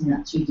that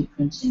 3D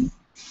printing.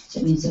 So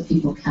it means that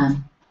people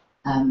can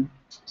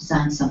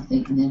design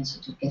something and then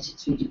sort of get it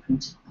 3D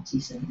printed quite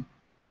easily.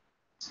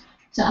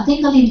 So I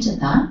think I'll leave it at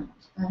that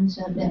and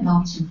let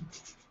Martin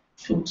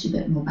talk to you a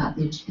bit more about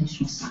the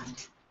educational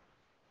side.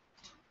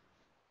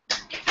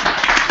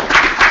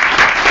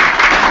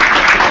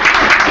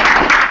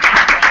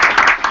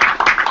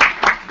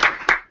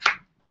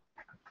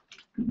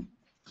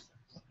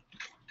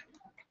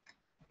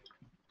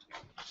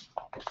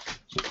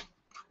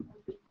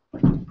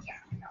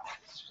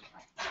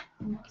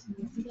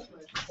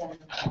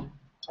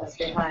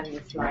 behind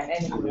this slide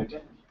anyway.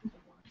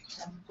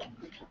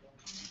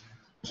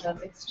 But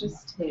it's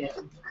just here.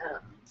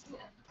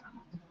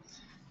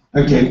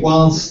 Okay,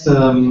 whilst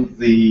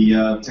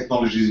the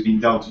technology is being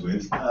dealt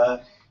with,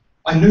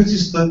 I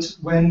noticed that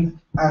when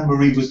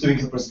Anne-Marie was doing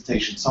her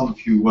presentation, some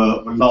of you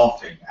were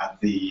laughing at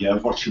the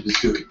what she was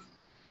doing.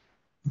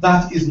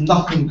 That is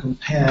nothing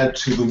compared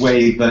to the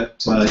way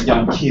that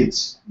young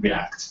kids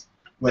react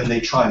when they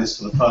try this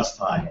for the first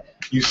time.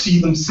 You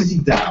see them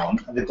sitting down,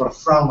 and they've got a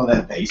frown on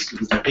their face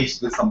because they're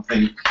faced with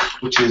something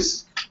which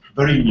is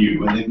very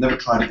new, and they've never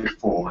tried it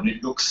before, and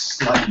it looks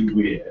slightly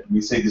weird.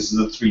 We say this is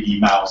a 3D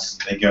mouse,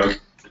 and they go,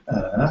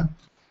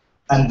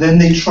 and then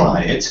they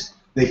try it.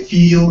 They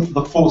feel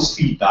the force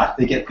feedback,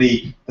 they get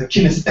the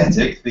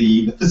kinesthetic,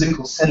 the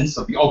physical sense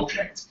of the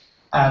object,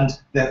 and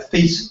their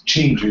face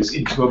changes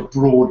into a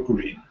broad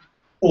grin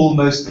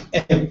almost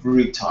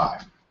every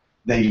time.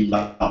 They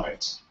love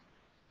it.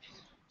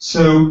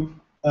 So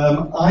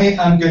I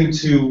am going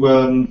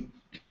to,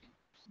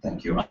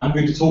 thank you, I'm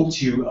going to talk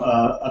to you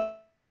a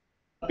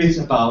bit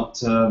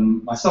about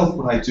myself,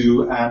 what I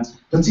do, and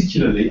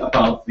particularly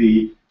about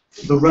the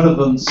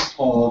relevance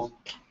of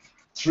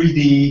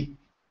 3D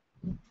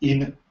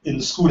in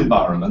the school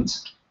environment.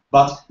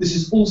 But this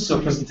is also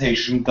a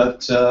presentation that,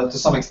 to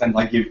some extent,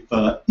 I give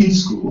in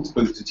schools,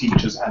 both to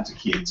teachers and to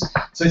kids.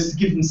 So it's to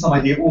give them some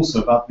idea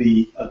also about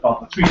the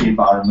 3D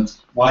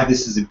environment, why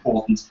this is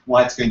important,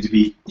 why it's going to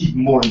be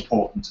even more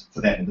important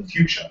for them in the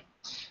future.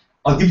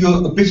 I'll give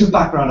you a bit of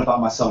background about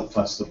myself,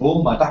 first of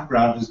all. My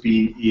background has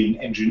been in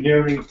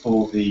engineering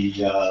for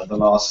the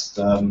last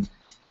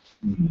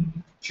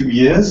few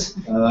years,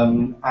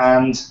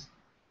 and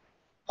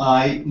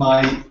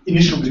my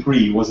initial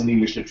degree was in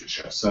English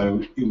literature,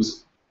 so it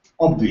was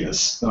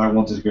obvious that I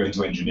wanted to go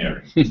into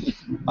engineering.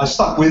 I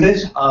stuck with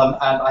it, and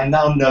I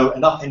now know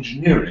enough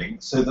engineering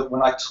so that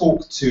when I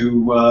talk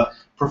to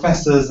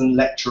professors and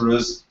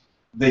lecturers,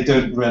 they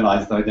don't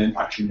realize that I don't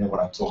actually know what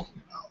I'm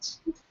talking about.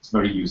 It's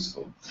very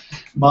useful.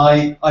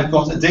 I've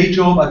got a day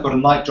job, I've got a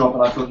night job,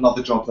 and I've got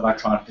another job that I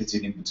try and fit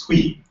in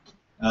between.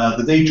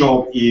 The day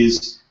job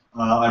is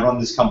I run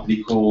this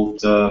company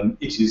called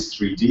It Is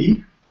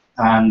 3D,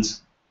 and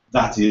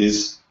that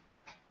is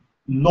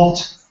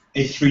not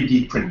a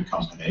 3D print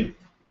company.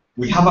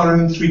 We have our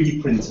own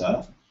 3D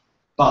printer,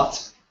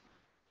 but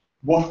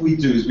what we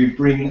do is we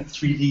bring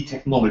 3D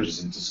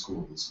technologies into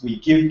schools. We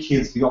give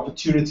kids the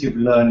opportunity of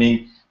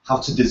learning how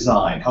to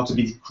design, how to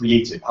be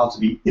creative, how to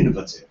be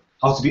innovative,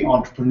 how to be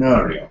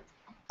entrepreneurial.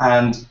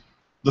 And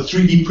the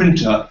 3D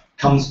printer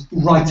comes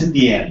right at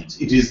the end.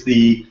 It is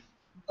the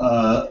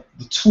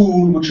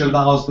tool which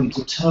allows them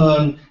to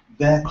turn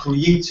their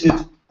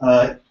creative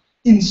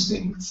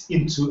instincts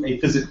into a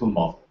physical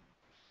model.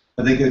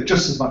 But they get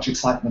just as much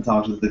excitement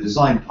out of the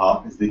design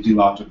part as they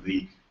do out of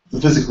the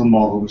physical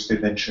model, which they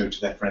then show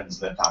to their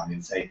friends and their family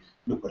and say,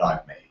 look what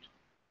I've made.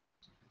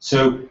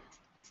 So,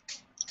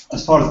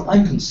 as far as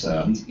I'm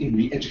concerned, in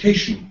the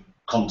education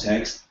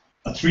context,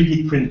 a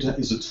 3D printer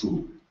is a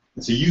tool.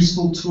 It's a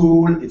useful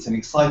tool, it's an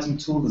exciting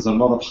tool, there's a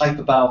lot of hype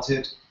about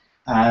it,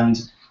 and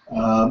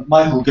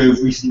Michael Gove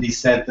recently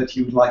said that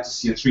he would like to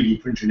see a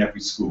 3D printer in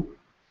every school.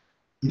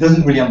 He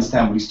doesn't really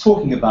understand what he's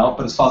talking about,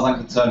 but as far as I'm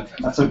concerned,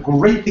 that's a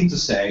great thing to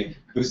say,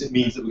 because it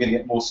means that we're going to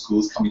get more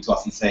schools coming to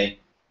us and saying,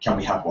 can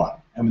we have one?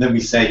 And then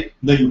we say,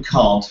 no, you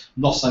can't,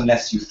 not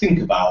unless you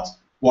think about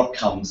what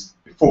comes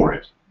before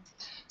it.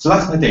 So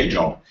that's my day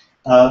job.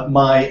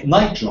 My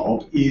night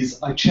job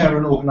is I chair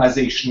an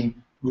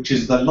organization which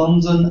is the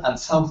London and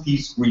South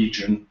East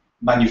Region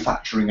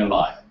Manufacturing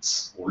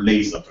Alliance, or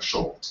LASER for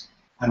short.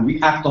 And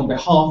we act on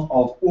behalf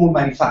of all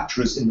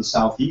manufacturers in the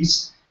South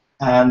East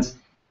and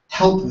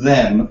help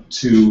them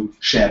to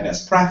share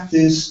best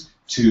practice,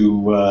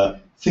 to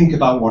think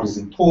about what is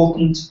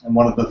important, and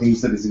one of the things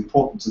that is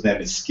important to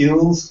them is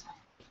skills.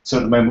 So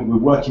at the moment we're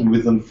working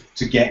with them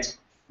to get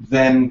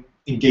them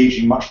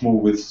engaging much more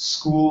with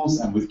schools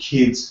and with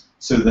kids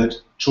so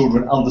that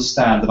children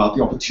understand about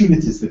the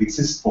opportunities that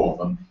exist for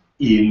them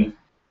in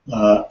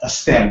a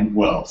STEM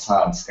world,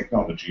 science,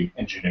 technology,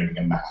 engineering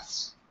and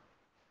maths,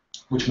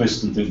 which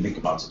most of them don't think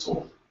about at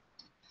all.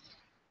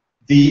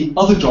 The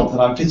other job that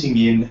I'm fitting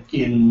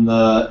in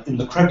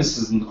the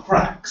crevices and the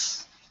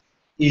cracks,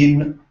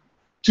 in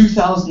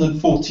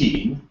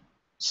 2014,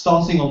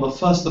 starting on the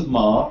 1st of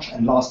March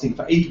and lasting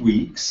for 8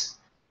 weeks,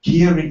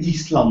 here in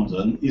East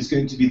London is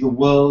going to be the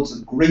world's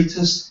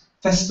greatest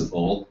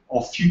festival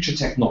of future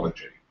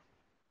technology.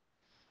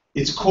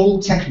 It's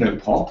called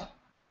Technopop.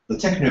 The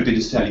techno bit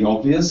is fairly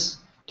obvious.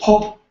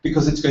 Pop,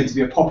 because it's going to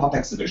be a pop-up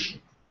exhibition.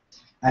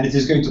 And it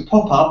is going to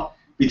pop up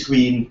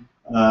between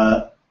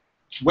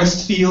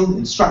Westfield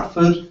in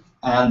Stratford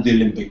and the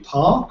Olympic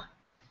Park,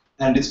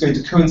 and it's going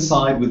to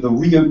coincide with the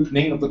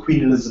reopening of the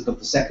Queen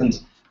Elizabeth II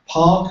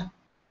Park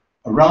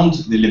around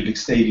the Olympic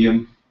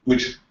Stadium,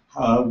 which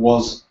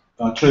was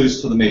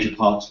closed for the major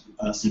part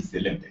since the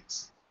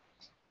Olympics.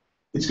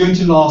 It's going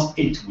to last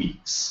 8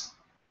 weeks.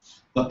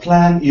 The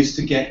plan is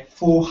to get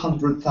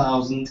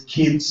 400,000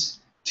 kids,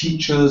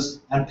 teachers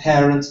and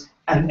parents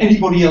and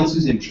anybody else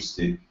who's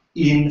interested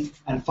in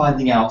and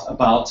finding out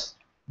about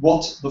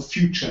what the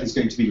future is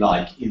going to be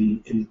like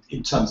in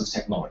terms of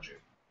technology.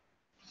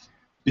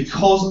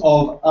 Because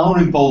of our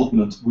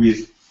involvement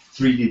with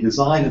 3D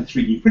design and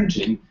 3D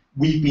printing,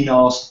 we've been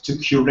asked to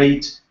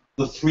curate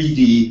the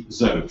 3D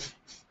zone,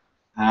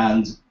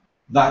 and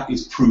that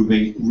is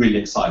proving really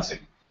exciting.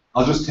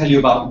 I'll just tell you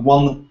about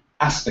one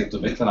aspect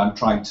of it that I'm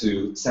trying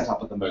to set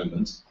up at the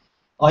moment.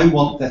 I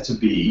want there to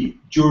be,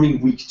 during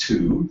week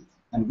 2,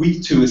 and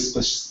week 2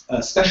 is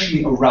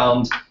especially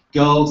around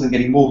girls and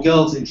getting more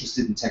girls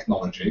interested in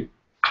technology,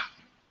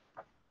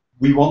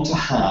 we want to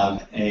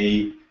have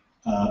a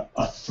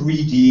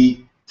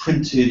 3D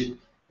printed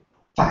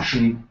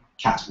fashion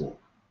catwalk.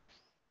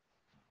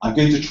 I'm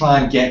going to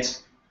try and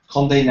get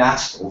Condé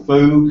Nast or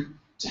Vogue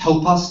to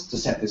help us to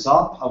set this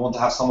up. I want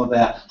to have some of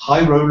their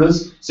high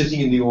rollers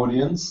sitting in the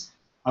audience.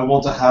 I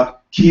want to have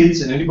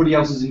kids and anybody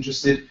else who's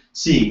interested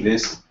seeing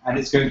this, and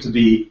it's going to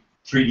be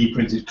 3D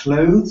printed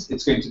clothes.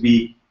 It's going to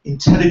be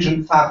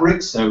intelligent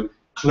fabrics, so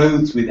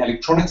clothes with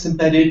electronics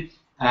embedded,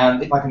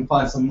 and if I can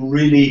find some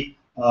really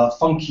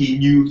funky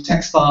new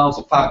textiles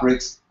or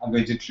fabrics, I'm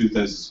going to include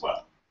those as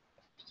well.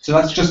 So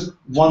that's just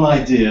one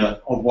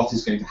idea of what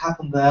is going to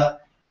happen there.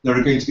 There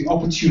are going to be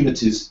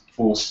opportunities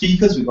for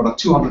speakers. We've got a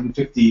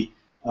 250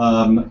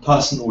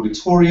 person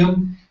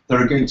auditorium. There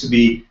are going to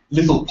be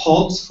little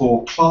pods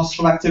for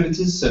classroom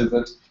activities so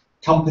that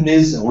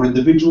companies or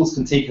individuals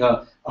can take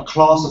a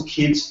class of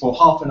kids for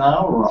half an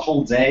hour or a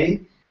whole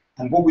day.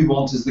 And what we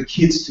want is the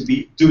kids to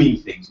be doing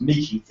things,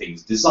 making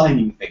things,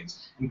 designing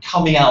things, and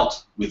coming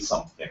out with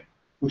something,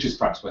 which is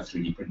perhaps where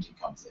 3D printing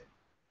comes in.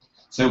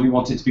 So we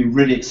want it to be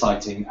really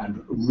exciting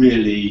and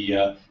really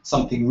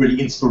something really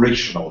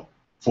inspirational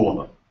for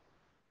them.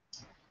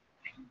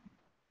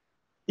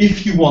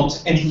 If you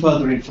want any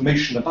further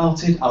information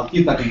about it, I'll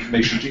give that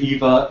information to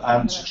Eva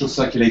and she'll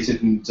circulate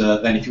it, and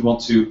then if you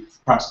want to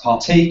perhaps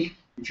partake,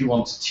 if you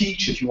want to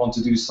teach, if you want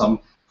to do some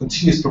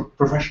continuous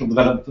professional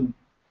development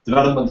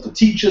for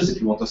teachers,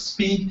 if you want to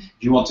speak,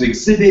 if you want to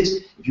exhibit,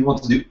 if you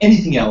want to do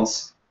anything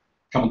else,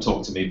 come and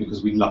talk to me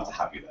because we'd love to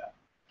have you there.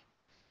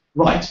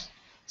 Right,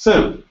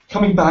 so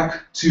coming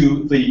back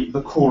to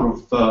the core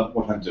of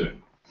what I'm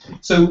doing.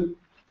 So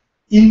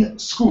in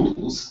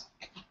schools,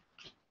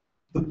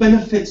 the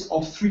benefits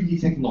of 3D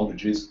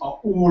technologies are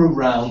all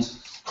around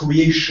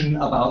creation,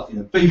 about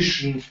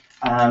innovation,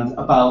 and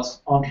about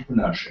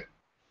entrepreneurship.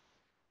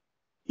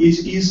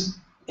 It is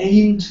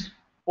aimed,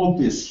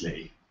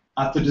 obviously,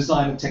 at the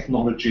design and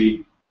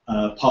technology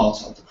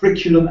part of the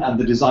curriculum and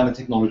the design and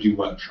technology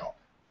workshop.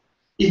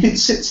 If it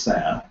sits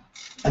there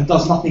and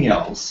does nothing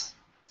else,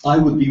 I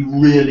would be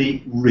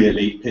really,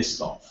 really pissed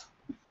off.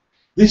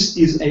 This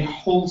is a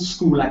whole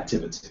school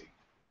activity.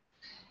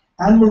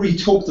 Anne-Marie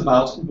talked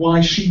about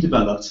why she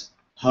developed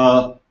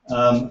her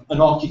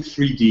Anarchic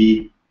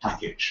 3D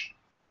package.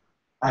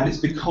 And it's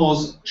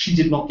because she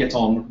did not get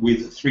on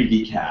with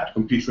 3D CAD,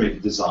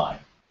 computer-aided design,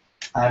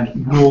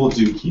 and nor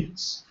do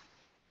kids.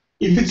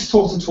 If it's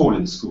taught at all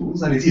in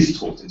schools, and it is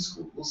taught in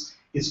schools,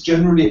 it's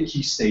generally at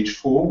Key Stage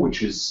 4,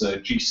 which is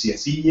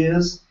GCSE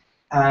years,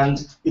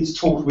 and it's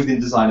taught within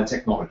design and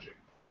technology.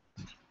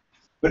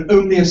 But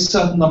only a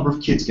certain number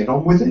of kids get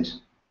on with it,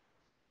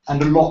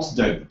 and a lot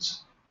don't.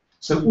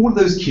 So all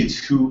those kids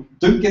who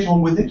don't get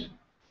on with it,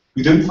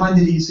 who don't find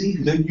it easy,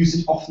 who don't use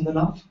it often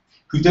enough,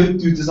 who don't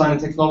do design and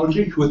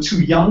technology, who are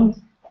too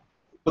young,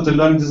 but they're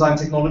learning design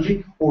and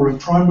technology, or in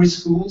primary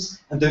schools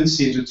and don't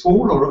see it at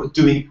all, or are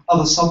doing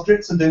other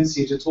subjects and don't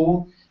see it at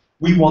all,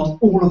 we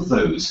want all of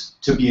those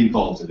to be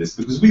involved in this,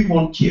 because we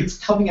want kids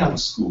coming out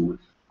of school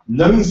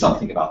knowing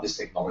something about this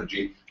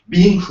technology,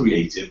 being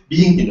creative,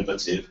 being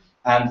innovative,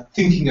 and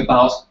thinking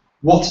about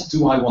what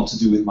do I want to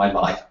do with my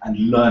life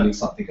and learning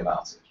something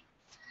about it.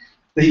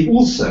 They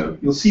also,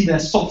 you'll see their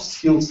soft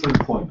skills for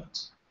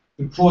employment,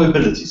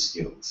 employability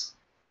skills.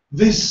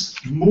 This,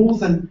 more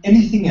than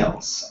anything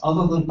else,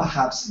 other than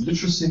perhaps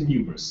literacy and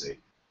numeracy,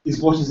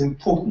 is what is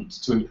important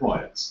to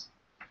employers.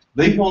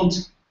 They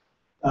want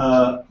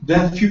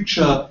their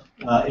future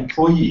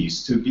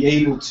employees to be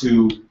able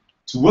to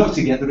work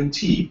together in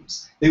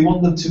teams. They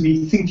want them to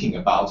be thinking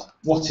about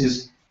what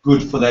is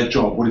good for their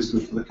job, what is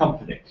good for the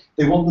company.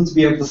 They want them to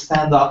be able to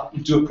stand up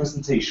and do a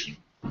presentation.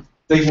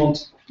 They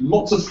want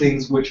lots of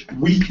things which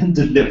we can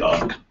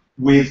deliver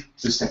with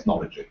this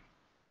technology.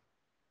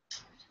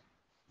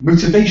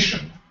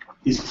 Motivation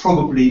is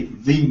probably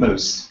the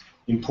most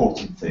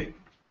important thing.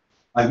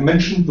 I've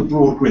mentioned the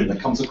broad grin that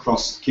comes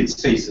across kids'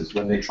 faces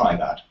when they try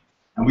that.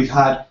 And we've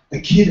had a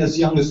kid as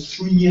young as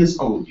 3 years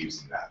old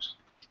using that.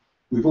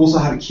 We've also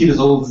had a kid as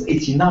old as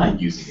 89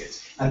 using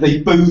it. And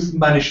they both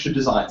managed to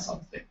design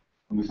something.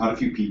 And we've had a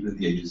few people in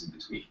the ages in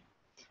between.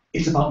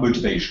 It's about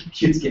motivation.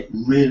 Kids get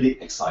really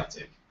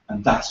excited.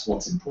 And that's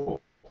what's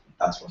important.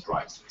 That's what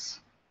drives this.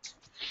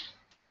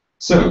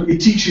 So it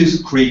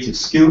teaches creative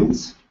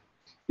skills.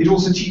 It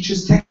also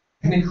teaches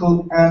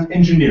technical and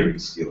engineering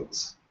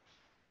skills.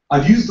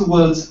 I've used the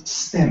words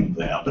STEM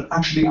there, but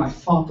actually I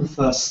far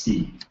prefer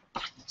STEAM.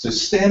 So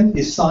STEM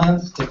is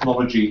science,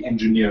 technology,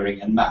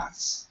 engineering, and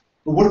maths.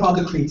 But what about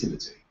the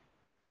creativity?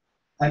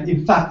 And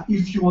in fact,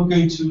 if you are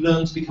going to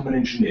learn to become an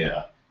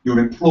engineer, your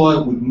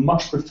employer would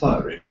much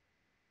prefer it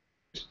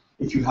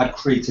if you had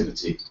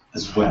creativity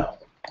as well.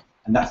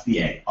 And that's the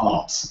A,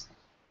 arts.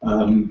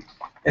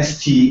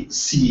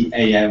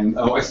 STCAM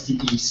or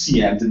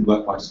STECM didn't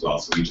work quite as well,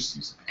 so we just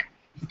use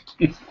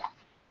it.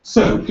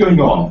 So, going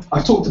on,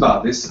 I've talked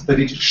about this, that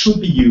it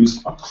should be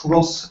used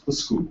across the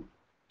school.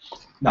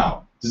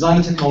 Now, design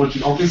and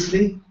technology,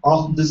 obviously,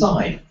 art and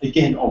design,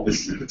 again,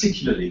 obviously,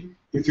 particularly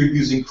if you're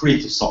using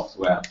creative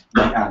software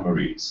like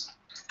Anne-Marie's.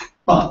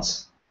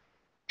 But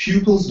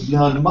pupils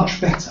learn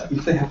much better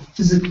if they have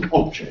physical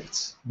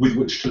objects with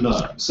which to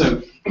learn.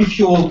 So if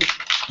you're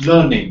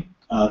learning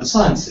the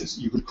sciences,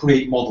 you could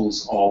create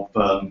models of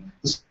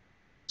the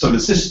solar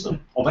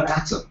system, of an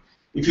atom.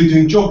 If you're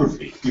doing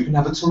geography, you can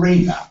have a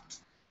terrain map.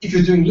 If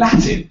you're doing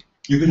Latin,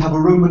 you could have a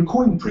Roman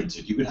coin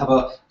printed, you could have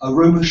a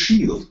Roman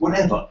shield,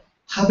 whatever.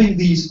 Having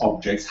these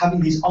objects,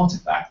 having these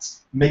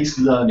artifacts, makes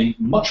learning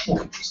much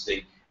more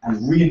interesting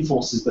and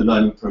reinforces the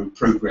learning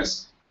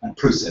progress and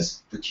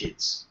process for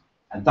kids.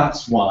 And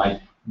that's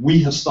why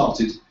we have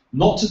started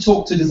not to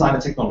talk to design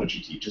and technology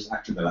teachers,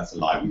 actually no, that's a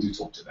lie, we do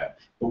talk to them,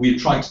 but we are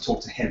trying to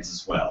talk to heads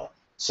as well.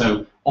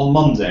 So on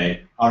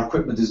Monday, our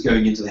equipment is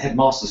going into the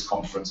headmasters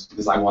conference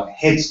because I want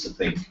heads to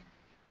think,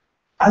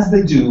 as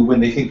they do when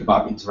they think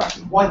about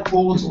interactive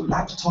whiteboards or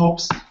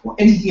laptops or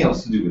anything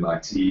else to do with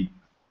IT,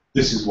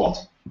 this is what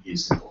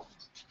is important.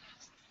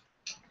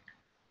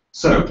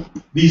 So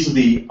these are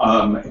the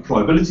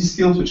employability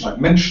skills which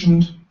I've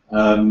mentioned,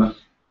 and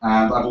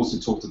I've also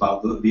talked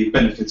about the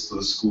benefits for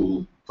the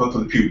school, for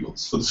the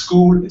pupils. For the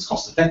school, it's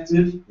cost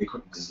effective, the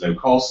equipment is low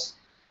cost.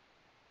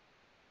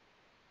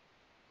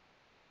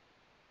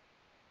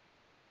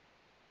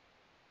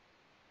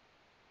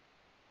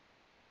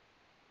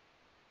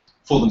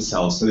 For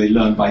themselves, so they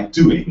learn by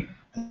doing,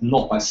 and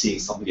not by seeing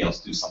somebody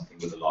else do something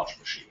with a large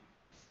machine.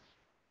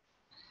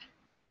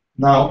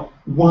 Now,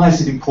 why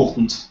is it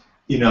important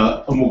in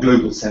a more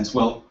global sense?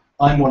 Well,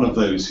 I'm one of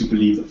those who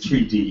believe that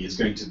 3D is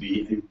going to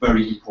be a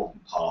very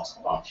important part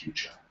of our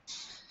future.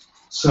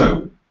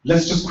 So,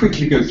 let's just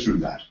quickly go through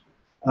that.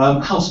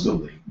 House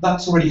building,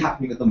 that's already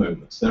happening at the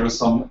moment. There are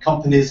some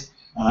companies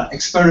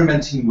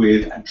experimenting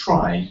with and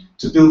trying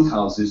to build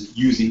houses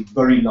using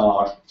very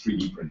large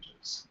 3D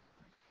printers.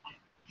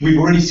 We've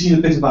already seen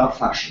a bit about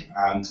fashion,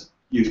 and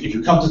if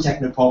you come to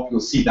Technopop, you'll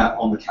see that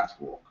on the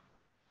catwalk.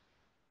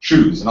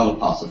 Shoes, another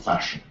part of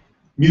fashion.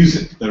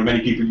 Music, there are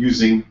many people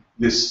using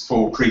this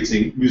for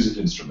creating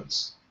musical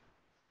instruments.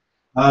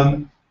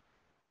 I've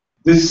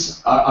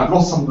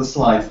lost some of the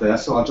slides there,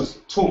 so I'll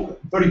just talk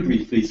very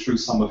briefly through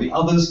some of the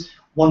others.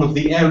 One of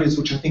the areas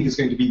which I think is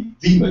going to be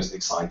the most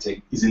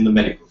exciting is in the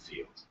medical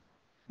field.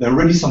 There are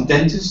already some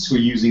dentists who are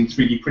using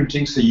 3D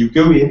printing, so you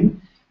go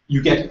in,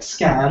 you get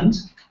scanned,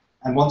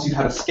 and once you've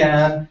had a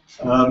scan,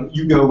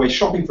 you go away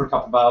shopping for a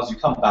couple of hours, you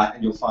come back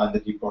and you'll find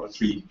that you've got a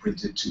 3D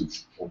printed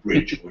tooth or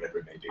bridge or whatever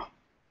it may be.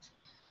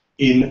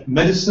 In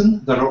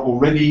medicine, there are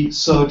already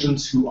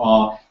surgeons who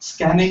are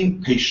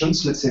scanning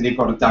patients. Let's say they've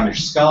got a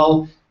damaged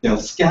skull, they'll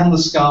scan the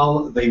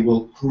skull, they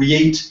will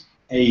create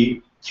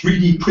a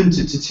 3D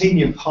printed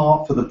titanium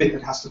part for the bit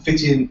that has to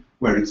fit in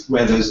where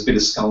there's a bit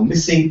of skull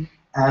missing,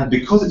 and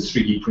because it's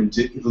 3D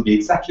printed, it'll be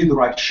exactly the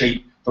right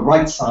shape, the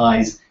right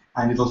size,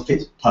 and it'll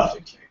fit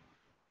perfectly.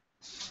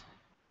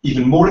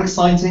 Even more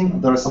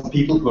exciting, there are some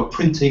people who are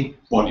printing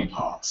body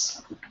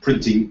parts,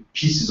 printing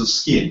pieces of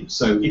skin.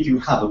 So if you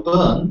have a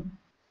burn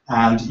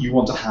and you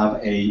want to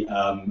have a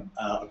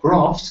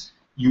graft,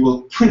 you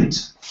will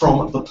print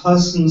from the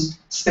person's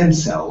stem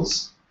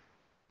cells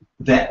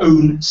their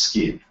own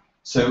skin.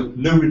 So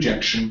no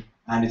rejection,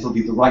 and it'll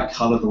be the right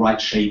color, the right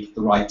shape,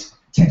 the right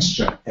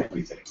texture,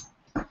 everything.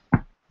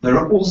 There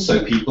are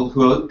also people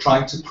who are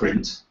trying to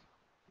print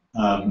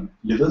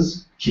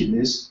livers,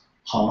 kidneys,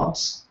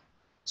 hearts.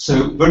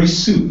 So very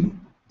soon,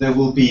 there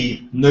will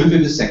be no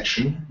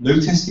vivisection, no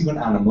testing on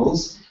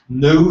animals,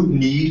 no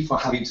need for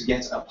having to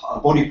get a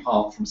body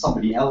part from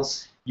somebody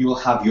else. You will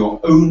have your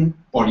own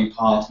body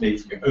part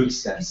made from your own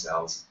stem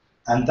cells,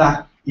 and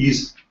that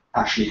is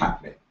actually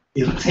happening.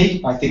 It'll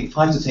take, I think,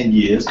 5 to 10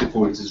 years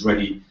before it is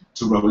ready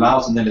to roll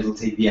out, and then it'll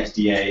take the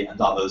FDA and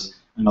others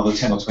another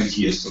 10 or 20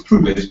 years to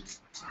approve it,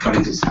 but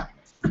it is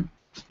happening.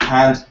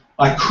 And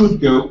I could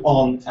go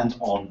on and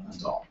on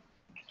and on.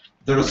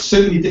 There are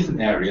so many different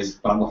areas,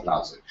 but I'm not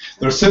allowed to.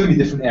 There are so many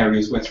different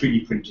areas where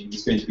 3D printing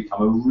is going to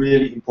become a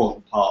really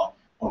important part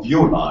of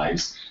your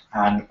lives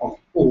and of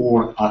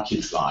all our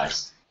kids'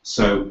 lives.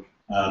 So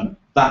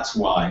that's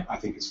why I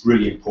think it's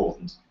really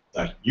important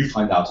that you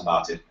find out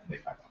about it and they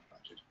find out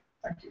about it.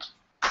 Thank you.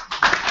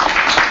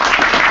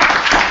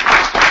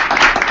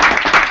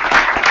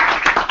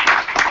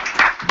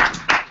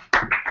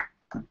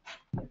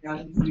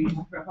 Guys, we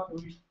wrap up.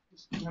 We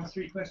just have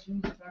 3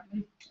 questions,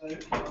 apparently. So,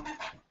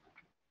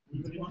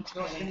 anybody want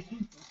to ask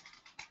anything?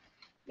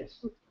 Yes.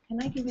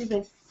 Can I give you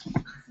this so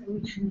we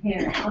can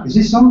hear it? Is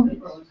this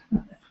on?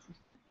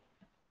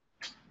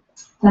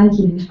 Thank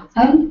you.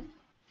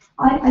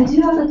 I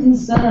do have a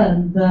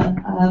concern that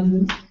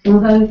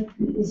although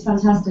it's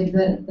fantastic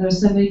that there are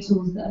so many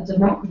tools that are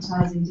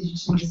democratizing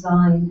digital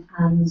design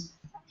and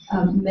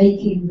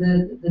making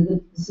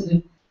the sort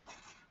of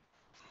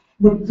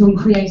from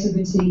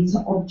creativity to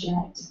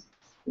object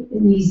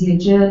an easier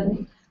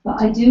journey, but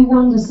I do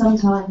wonder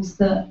sometimes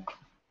that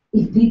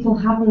if people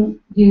haven't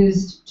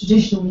used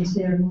traditional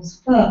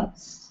materials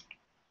first,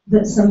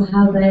 that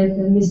somehow they're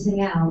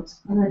missing out.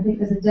 And I think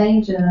there's a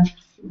danger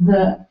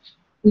that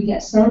we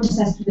get so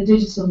obsessed with the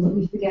digital that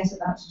we forget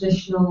about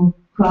traditional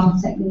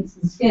craft techniques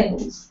and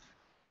skills.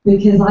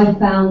 Because I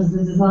found as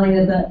a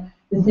designer that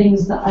the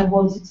things that I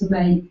wanted to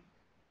make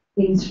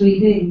in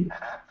 3D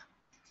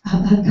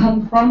have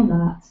come from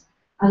that.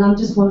 And I'm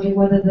just wondering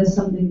whether there's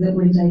something that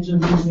we're in danger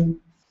of losing.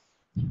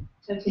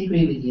 Totally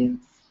agree with you.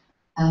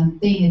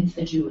 Being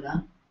a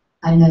jeweler,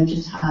 I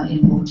noticed how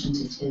important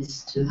it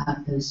is to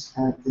have those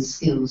the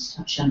skills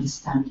to actually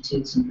understand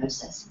materials and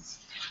processes.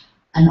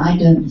 And I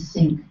don't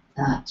think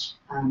that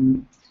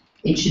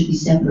it should be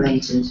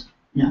separated.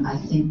 You know, I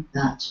think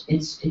that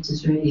it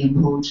is really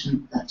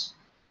important that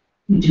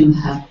you do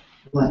have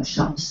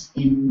workshops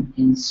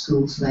in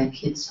schools where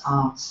kids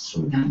are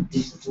throwing out a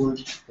piece of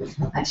wood,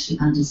 actually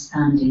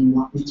understanding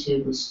what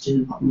materials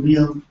do, what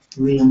real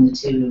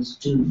materials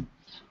do.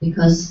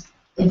 Because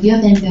if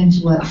you're then going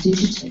to work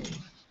digitally,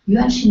 you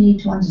actually need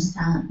to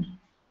understand,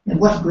 you know,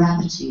 what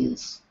gravity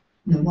is,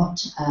 you know,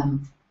 what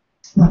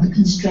the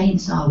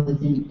constraints are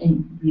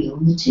within real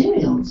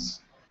materials.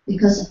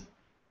 Because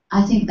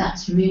I think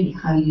that's really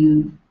how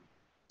you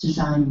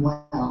design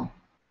well,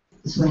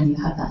 is when you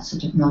have that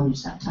sort of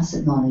knowledge, that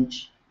tacit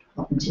knowledge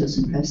of materials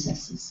and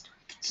processes.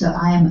 So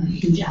I am a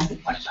huge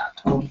advocate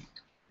of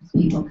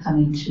people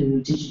coming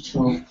to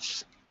digital,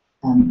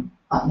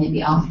 but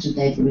maybe after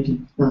they've already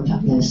built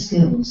up their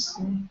skills.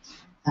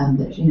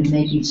 But you know,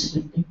 maybe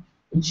sort of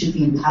it should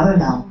be in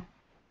parallel.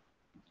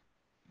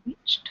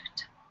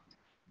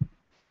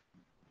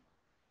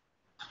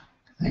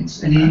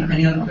 Thanks.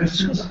 Any other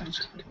questions?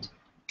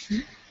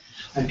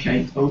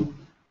 Okay. Oh.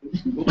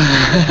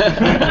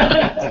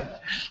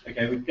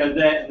 Okay, we go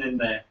there and then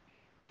there.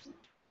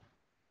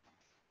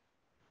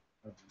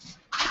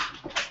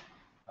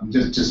 I'm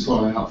just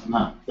following up from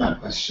that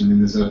question. I mean,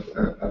 there's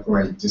a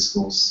great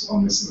discourse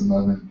on this at the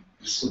moment,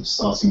 sort of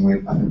starting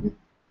with, I think, with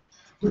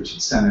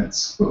Richard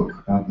Sennett's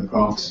book, The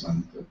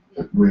Craftsman,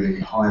 that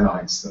really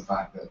highlights the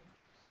fact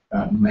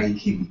that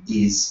making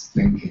is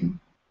thinking,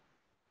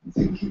 and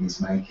thinking is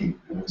making,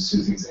 and those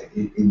two things are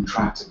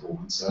intractable.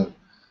 And so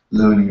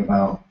learning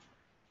about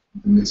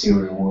the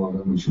material world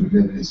in which we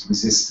live and its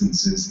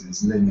resistances and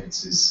its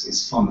limits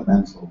is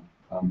fundamental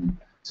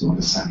to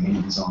understanding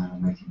any design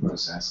and making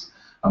process.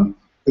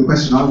 The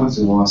question I wanted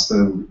to ask,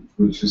 though,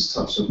 which was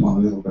touched upon a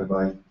little bit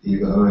by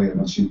Eva earlier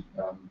when she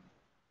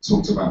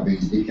talked about the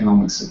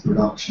economics of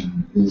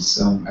production, is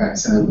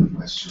it's an open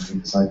question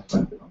because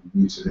I'm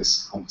new to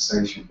this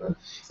conversation, but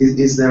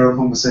is there a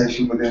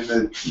conversation within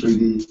the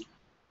 3D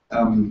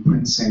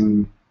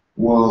printing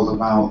world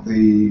about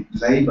the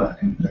labour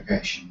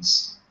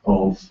implications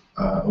of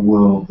a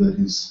world that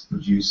is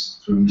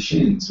produced through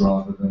machines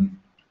rather than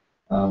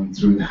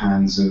through the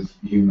hands of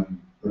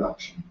human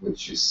production,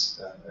 which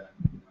is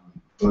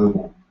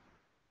global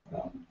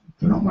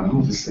phenomenon,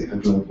 obviously a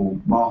global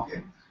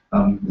market.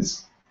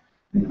 There's,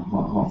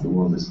 half the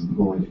world is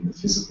employed in the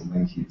physical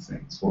making of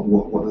things.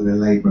 What are the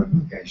labour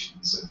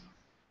implications of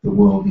the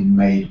world being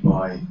made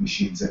by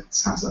machines? It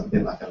sounds a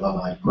bit like a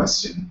Luddite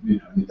question,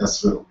 an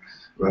industrial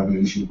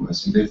revolution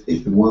question.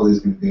 If the world is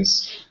going to be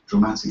as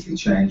dramatically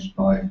changed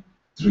by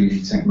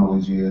 3D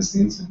technology as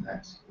the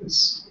internet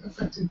has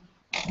affected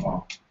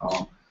our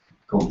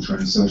culture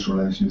and social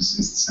relations,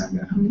 is the same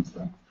going to happen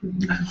for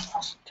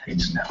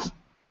 3D?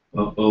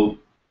 Well,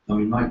 I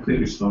mean, my quick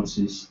response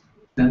is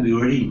that we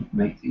already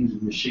make things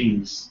with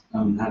machines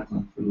and have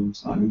done for a long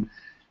time.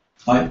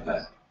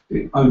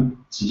 I would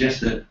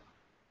suggest that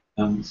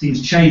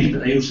things change,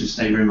 but they also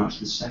stay very much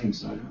the same.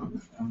 So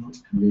I'm not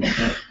convinced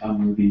that there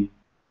will be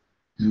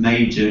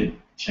major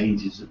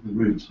changes at the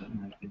roots.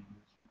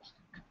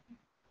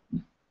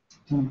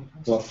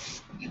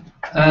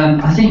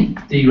 I think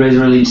you raise a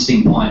really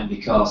interesting point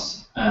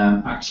because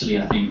actually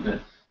I think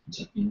that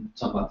you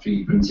talk about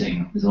 3D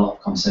printing, there's a lot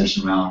of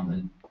conversation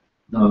around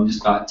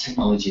just about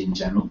technology in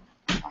general,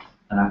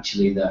 and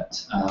actually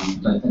that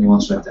if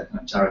anyone's read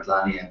that Jared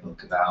Lanier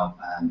book about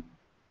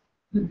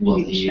the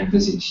world that you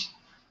envisage,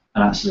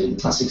 and actually the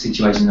classic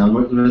situation, a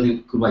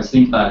really good way to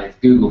think about it,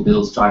 if Google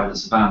builds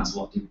driverless vans,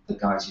 what do the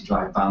guys who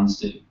drive vans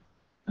do?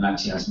 And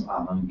actually has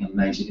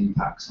major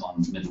impacts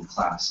on the middle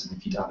class, and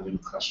if you don't have a middle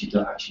class, you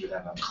don't actually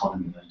have an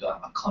economy, and you don't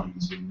have an economy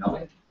as we know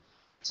it.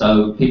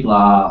 So people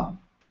are,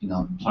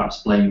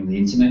 perhaps blaming the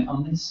internet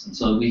on this, and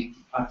so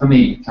for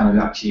me, it kind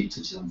of actually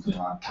touches on something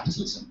like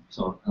capitalism.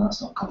 So that's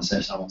not a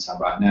conversation I want to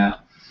have right now.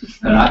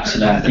 And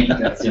actually, I think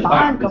that the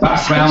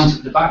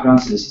background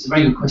to this, it's a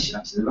very good question.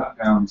 Actually, the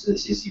background to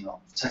this is,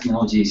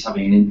 technology is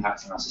having an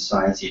impact on our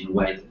society in a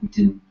way that we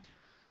didn't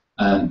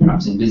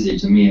perhaps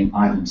envisage. And me and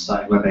Ivan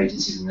started web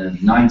agencies in the early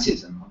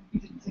 90s, and we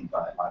didn't think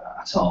about it like that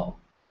at all.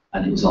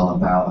 and it was all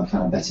about a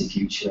kind of better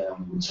future,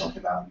 and we would talk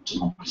about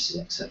democracy,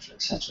 etc.,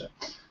 etc.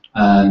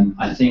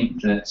 I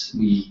think that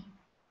we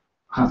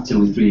have to,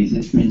 with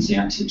 3D printing,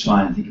 actually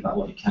try and think about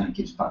what it kind of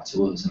gives back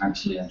to us, and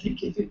actually I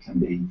think if it can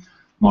be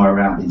more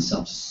around being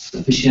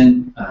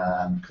self-sufficient,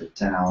 cut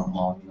down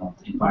on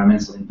the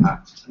environmental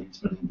impact, which I think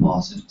is really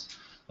important,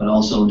 but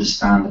also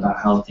understand about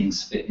how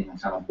things fit in a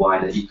kind of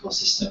wider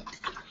ecosystem.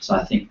 So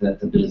I think that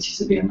the ability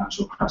to be a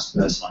natural crafts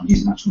person and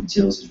use natural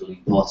materials is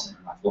really important,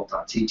 and that's what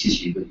that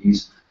teaches you, but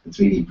use the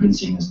 3D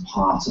printing as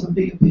part of a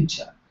bigger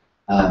picture.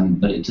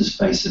 But it does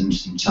face an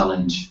interesting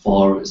challenge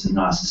for us in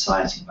our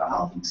society about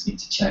how things need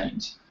to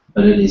change.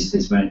 But it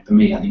is, for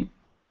me, I think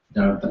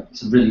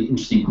it's a really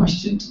interesting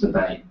question to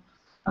debate,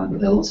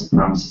 and there are lots of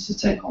parameters to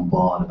take on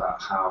board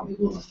about how it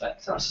will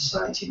affect our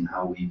society and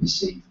how we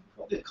perceive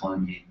what the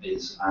economy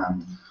is,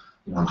 and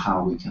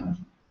how we kind of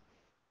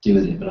deal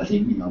with it. But I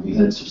think we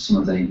heard some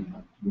of the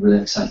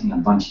really exciting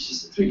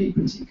advantages that 3D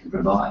printing can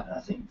provide, and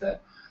I think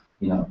that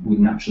we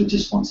naturally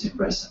just want to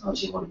embrace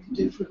technology and what it can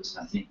do for us,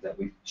 and I think that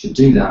we should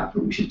do that,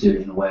 but we should do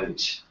it in a way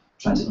which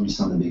tries to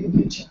understand the bigger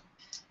picture.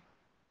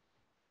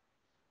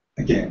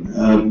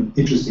 Again,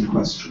 interesting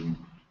question.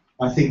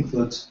 I think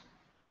that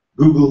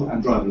Google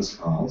and driverless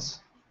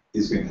cars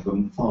is going to have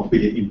a far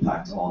bigger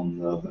impact on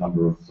the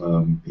number of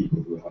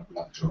people who have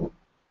a job.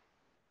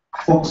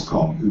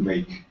 Foxconn, who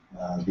make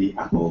the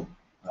Apple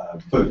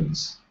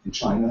phones in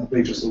China,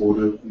 they just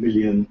ordered 1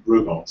 million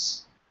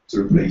robots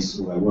to replace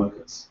all their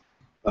workers.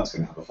 That's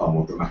going to have a far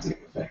more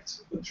dramatic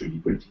effect than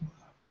 3D printing will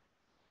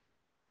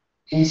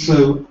have.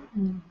 Also,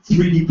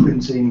 3D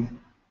printing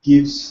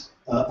gives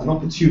an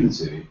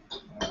opportunity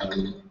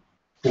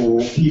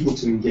for people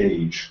to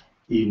engage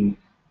in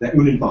their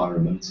own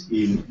environment,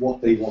 in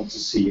what they want to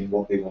see and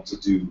what they want to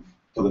do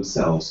for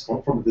themselves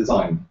from a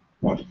design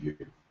point of view.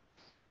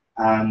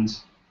 And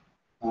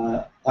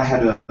I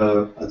had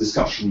a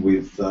discussion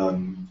with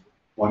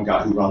one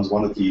guy who runs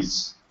one of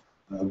these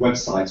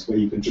websites where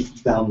you can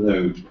just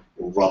download,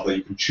 or rather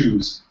you can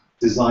choose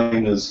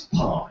designers'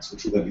 parts,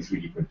 which will then be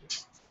 3D printed.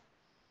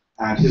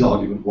 And his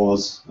argument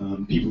was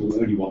people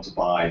will only want to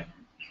buy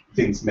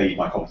things made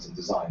by competent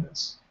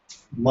designers.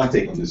 My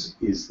take on this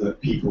is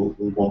that people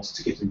will want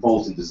to get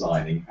involved in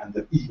designing, and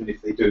that even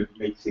if they don't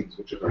make things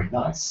which are very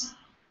nice,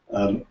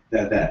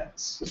 they're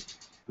theirs.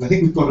 And I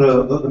think we've got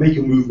the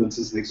maker movement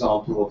as an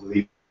example of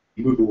the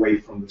move away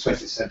from the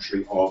 20th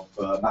century of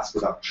mass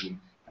production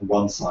and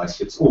one size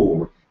fits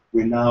all.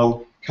 We're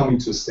now coming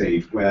to a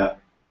stage where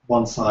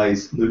one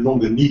size no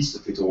longer needs to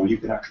fit all. You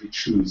can actually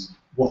choose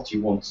what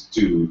you want to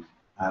do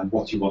and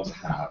what you want to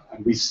have.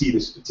 And we see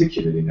this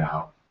particularly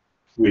now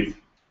with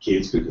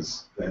kids,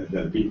 because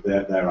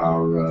they're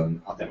our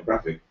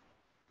demographic,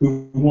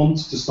 who want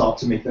to start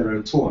to make their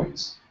own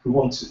toys,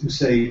 who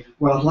say,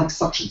 well, I'd like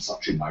such and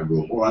such in my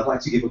room, or I'd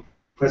like to give a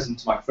present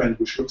to my friend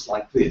which looks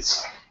like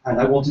this, and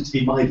I want it to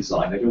be my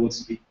design, I don't want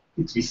it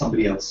to be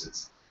somebody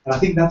else's. And I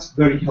think that's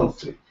very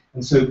healthy.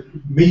 And so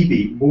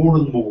maybe more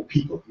and more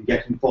people can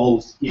get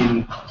involved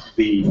in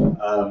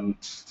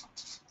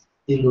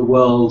the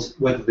world,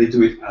 whether they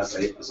do it as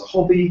a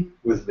hobby,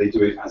 whether they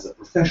do it as a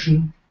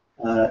profession.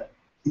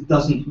 It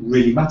doesn't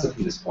really matter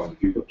from this point of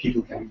view, but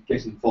people can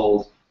get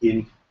involved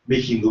in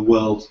making the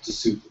world to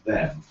suit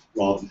them,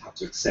 rather than have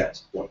to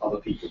accept what other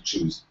people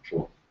choose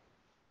for.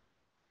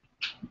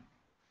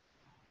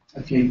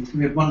 Okay,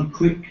 we have one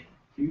quick.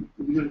 Have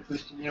you got a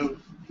question here?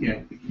 Yeah,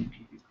 we can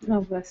keep it quick.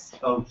 No, bless.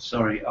 Oh,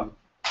 sorry.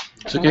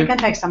 It's okay. We can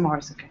take some more,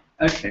 it's okay.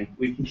 Okay,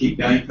 we can keep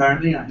going.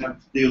 Apparently, I have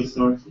the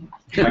authority.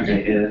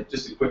 Okay,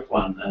 just a quick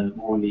one,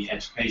 more on the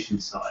education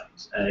side.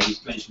 You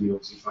mentioned you're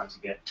obviously trying to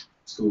get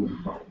schools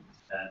involved,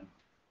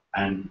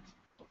 and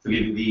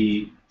forgiving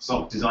the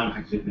sort of design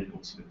package it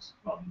also looks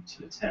rather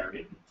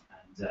utilitarian.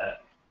 And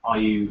are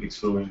you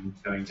exploring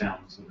going down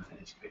sort of an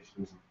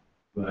educational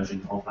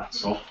version of that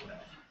software?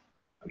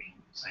 I mean,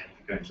 say if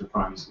you're going to a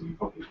primary school, you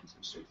probably want to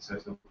restrict it so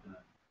it's not going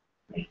to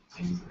make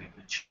things that they're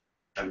going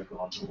to choke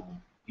on, or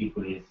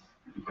equally if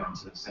you're going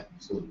to a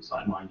secondary school that's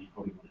like mine, you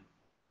probably want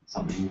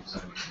something so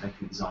they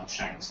can design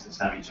shanks to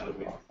stab each other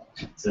with.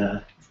 But,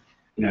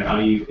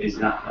 is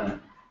that a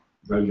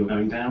road you're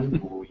going down,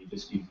 or are you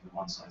just using the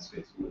one size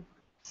fits all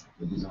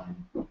the design?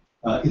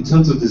 In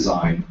terms of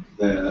design,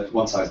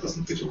 one size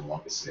doesn't fit all,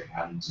 obviously,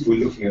 and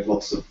we're looking at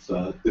lots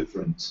of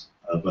different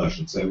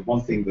versions. So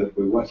one thing that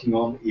we're working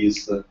on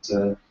is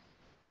that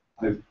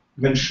I've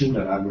mentioned,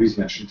 and Anne-Marie's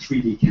mentioned,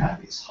 3D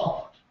CAD is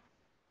hard.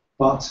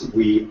 But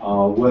we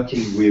are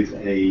working with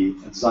a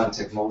design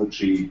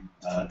technology,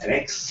 an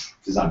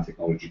ex-design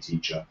technology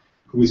teacher,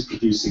 who is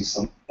producing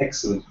some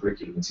excellent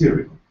curriculum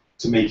material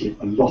to make it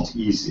a lot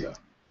easier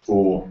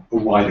for a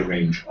wider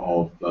range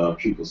of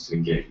pupils to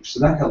engage. So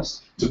that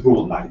helps to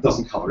broaden that. It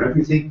doesn't cover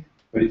everything,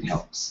 but it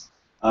helps.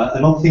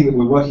 Another thing that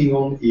we're working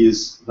on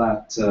is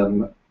that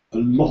a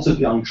lot of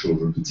young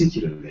children,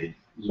 particularly,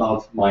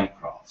 love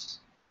Minecraft.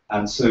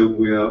 And so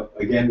we're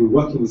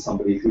working with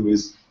somebody who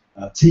is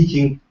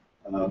taking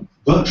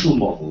virtual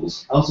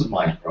models out of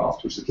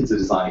Minecraft, which the kids are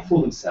designing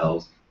for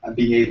themselves, and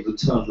being able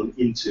to turn them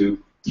into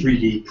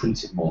 3D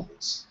printed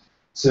models.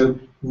 So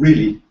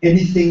really,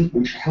 anything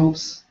which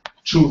helps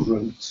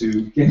children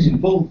to get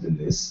involved in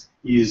this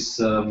is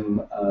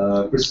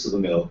grist to the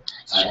mill.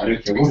 And I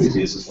don't care what it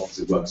is, as long as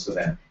it works for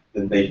them,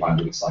 then they find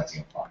it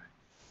exciting and fun.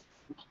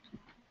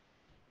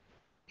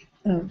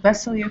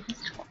 Vessel, you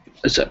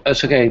It's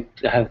okay.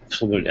 I have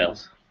somebody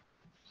else.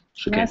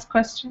 It's okay. last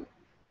question.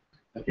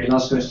 Okay,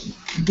 last question.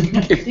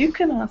 You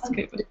can ask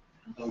it.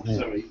 Oh,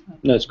 sorry.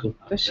 No, it's cool.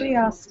 But she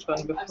asked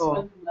one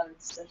before.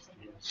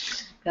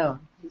 Go on.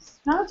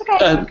 No, it's okay.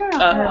 Go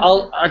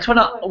on. I just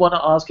want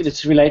to ask, and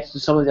it's related to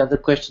some of the other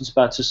questions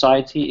about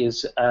society.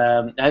 Is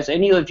has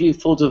any of you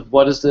thought of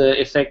what is the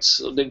effects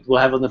that it will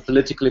have on the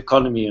political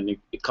economy and the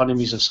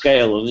economies of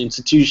scale on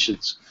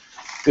institutions?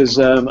 Because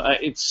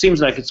it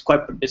seems like it's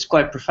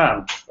quite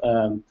profound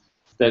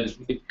that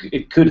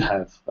it could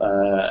have.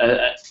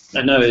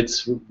 I know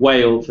it's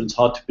way off and it's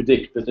hard to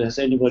predict, but has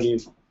anybody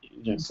thought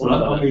Well,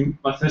 about I mean,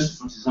 my first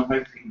response is I'm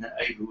hoping that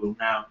Ava will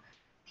now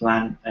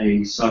plan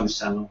a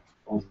Cybersalon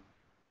on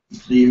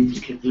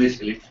the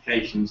political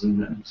implications,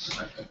 and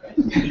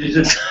it is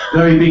a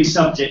very big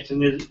subject,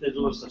 and there's a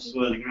lot of stuff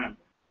swirling around.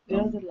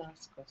 You're the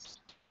last question.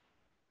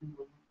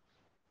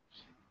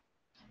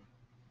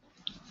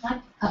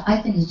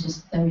 I think it's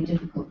just very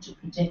difficult to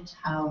predict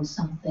how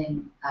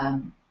something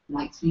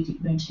like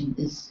 3D printing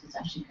is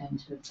actually going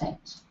to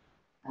affect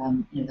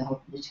the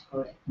whole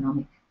political,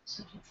 economic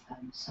sort of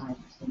side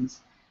of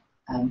things.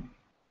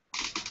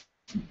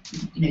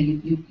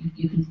 You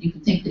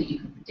can think that you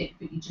can predict,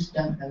 but you just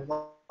don't know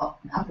what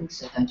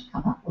fabrics are going to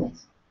come up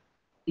with.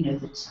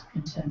 That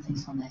can turn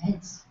things on their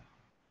heads.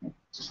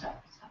 Just like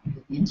what's happened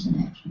with the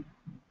internet.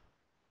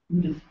 We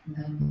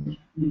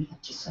would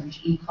have just so much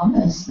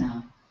e-commerce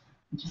now.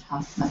 Just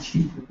how much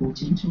people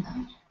bought into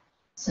that.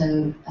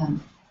 So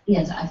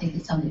yes, I think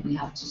it's something we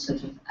have to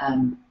sort of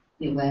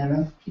be aware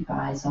of, keep our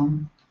eyes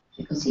on,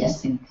 because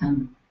yes, things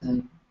can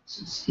go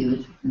sort of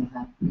skewed,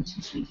 about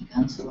meeting sweetie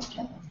guns or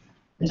whatever.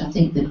 But I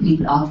think that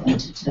people are going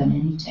to turn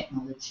any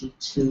technology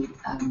to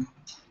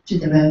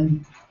their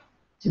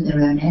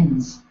own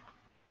ends,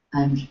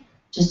 and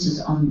just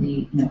as on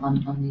the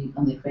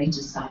on the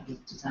creator side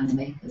with designer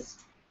makers,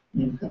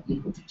 we've got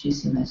people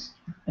producing most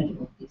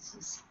incredible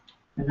pieces.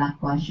 And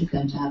likewise, you're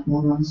going to have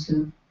morons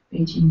who are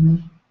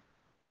creating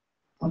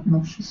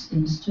obnoxious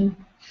things too.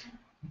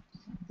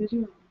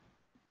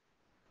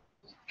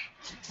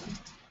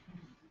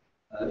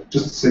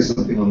 Just to say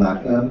something on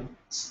that,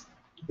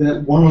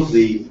 one of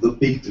the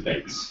big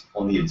debates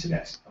on the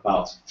internet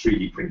about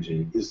 3D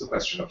printing is the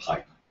question of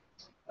hype.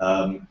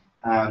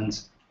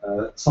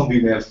 Some of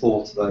you may have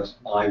thought that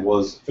I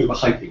was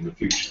overhyping the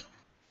future.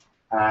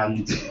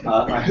 And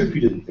I hope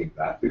you didn't think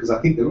that, because I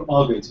think there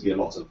are going to be a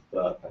lot of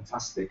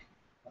fantastic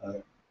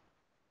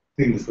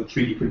things that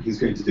 3D printing is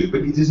going to do.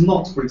 But it is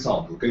not, for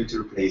example, going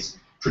to replace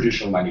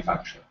traditional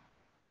manufacture.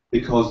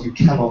 Because you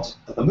cannot,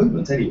 at the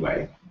moment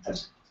anyway,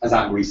 as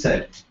Anne-Marie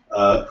said,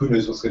 who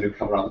knows what's going to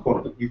come around the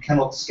corner, but you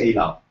cannot scale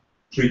up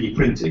 3D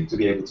printing to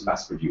be able to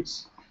mass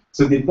produce.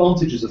 So the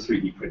advantages of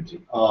 3D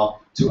printing are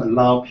to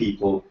allow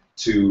people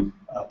to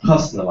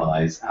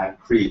personalize and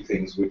create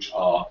things which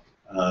are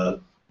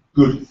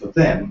good for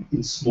them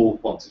in small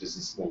quantities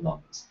and small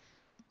numbers.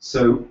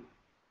 So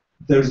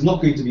there is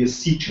not going to be a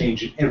sea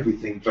change in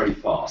everything very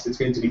fast. It's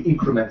going to be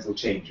incremental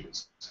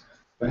changes.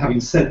 But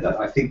having said that,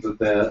 I think that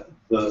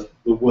the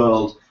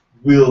world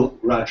will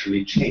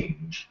gradually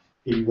change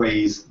in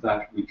ways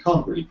that we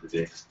can't really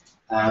predict.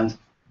 And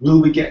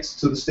will we get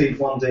to the stage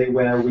one day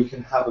where we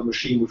can have a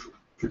machine which will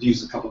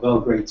produce a cup of Earl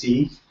Grey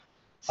tea?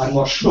 I'm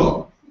not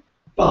sure.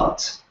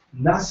 But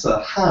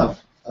NASA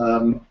have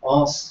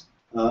asked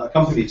a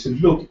company to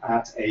look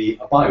at a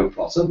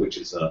bioplotter, which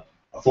is a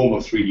form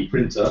of 3D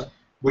printer,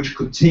 which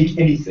could take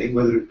anything,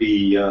 whether it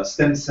be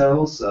stem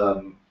cells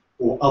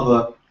or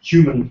other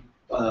human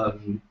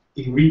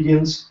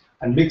ingredients,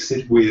 and mix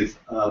it with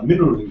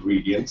mineral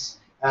ingredients,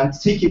 and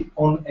take it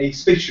on a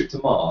spaceship to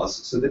Mars,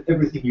 so that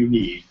everything you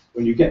need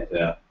when you get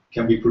there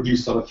can be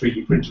produced on a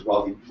 3D printer,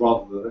 rather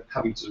than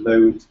having to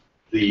load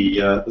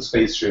the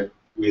spaceship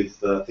with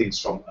things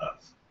from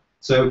Earth.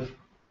 So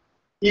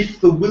if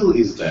the will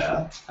is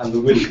there, and the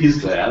will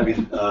is there, I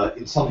mean,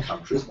 in some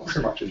countries, not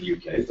so much in the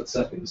UK, but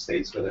certainly in the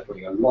States, where they're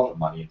putting a lot of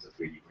money into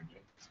 3D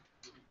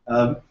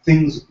printing,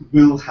 things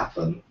will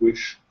happen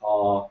which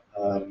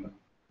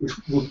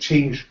will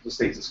change the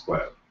status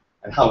quo.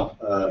 And how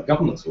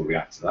governments will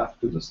react to that,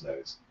 goodness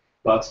knows.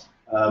 But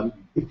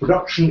if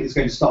production is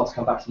going to start to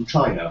come back from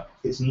China,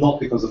 it's not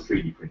because of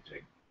 3D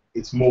printing.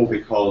 It's more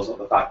because of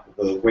the fact that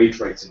the wage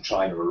rates in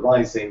China are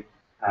rising,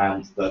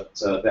 and that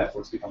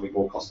therefore it's becoming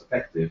more cost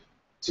effective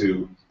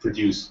to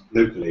produce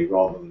locally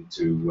rather than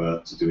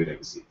to do it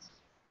overseas.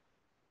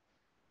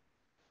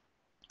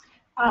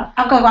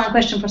 I've got one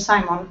question for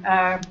Simon.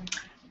 I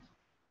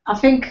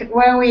think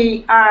where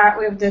we are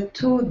with the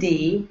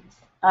 2D,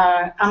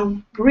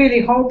 I'm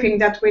really hoping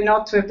that we're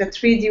not with the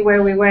 3D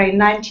where we were in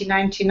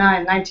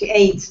 1999,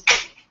 98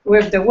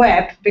 with the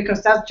web,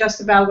 because that's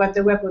just about what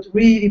the web was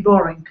really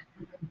boring.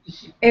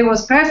 It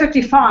was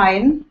perfectly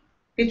fine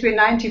between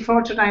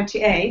 94 to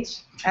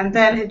 98, and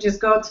then it just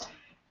got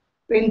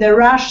in the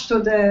rush to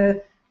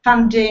the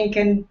funding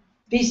and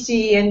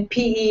VC and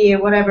PE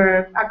or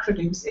whatever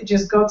acronyms, it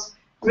just got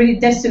really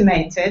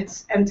decimated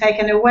and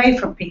taken away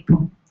from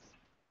people.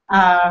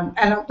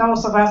 And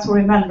those of us who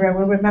remember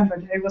will remember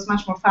that it was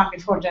much more fun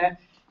before the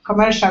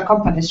commercial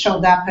companies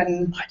showed up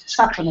and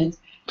sucked on it.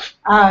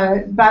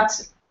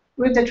 But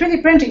with the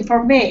 3D printing,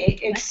 for me,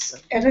 it's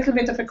a little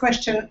bit of a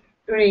question.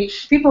 Really,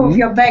 people with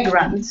your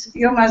background,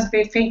 you must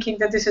be thinking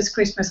that this is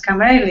Christmas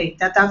come early,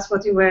 that's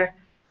what you were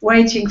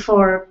waiting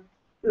for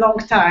a long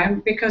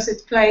time, because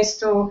it plays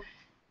to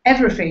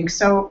everything.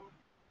 So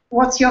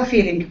what's your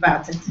feeling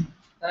about it?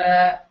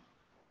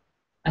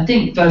 I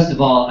think, first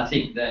of all, I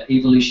think the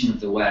evolution of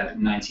the web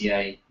in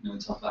 '98, we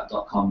talk about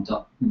dot-com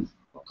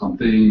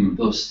boom,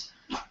 bust,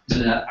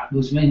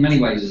 was in many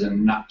ways as a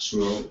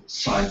natural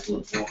cycle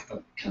of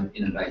kind of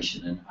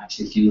innovation. And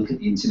actually, if you look at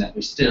the internet,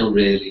 we're still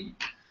really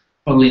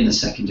probably in the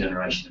second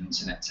generation of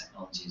internet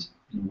technologies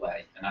in a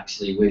way. And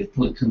actually, we've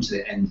probably come to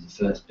the end of the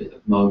first bit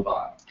of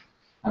mobile.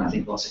 And I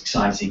think what's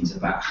exciting is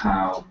about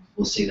how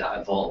we'll see that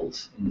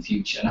evolve in the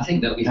future. And I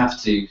think that we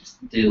have to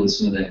deal with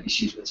some of the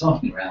issues we're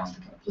talking around, the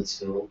kind of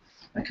political,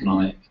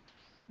 economic,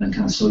 and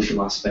kind of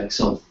social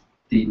aspects of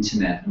the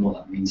internet and what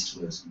that means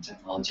to us and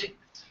technology.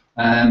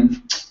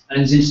 And it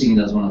was interesting,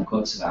 there was one of the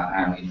quotes about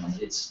how,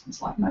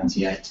 it's like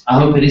 '98. I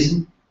hope it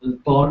isn't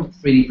boring,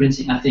 3D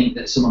printing. I think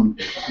that someone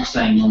was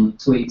saying on the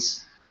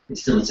tweets,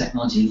 it's still a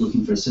technology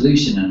looking for a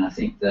solution, and I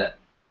think that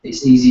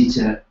it's easy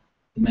to,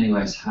 in many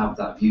ways, have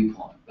that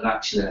viewpoint. But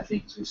actually, I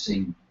think, as we've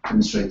seen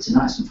demonstrated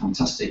tonight, some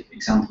fantastic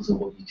examples of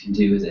what you can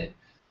do with it.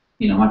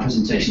 My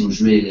presentation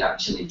was really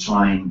actually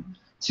trying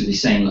to be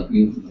saying, look,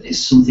 it's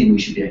something we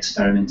should be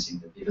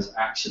experimenting with, because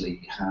actually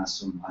it has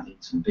some, I think,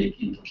 some big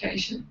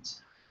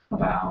implications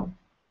about,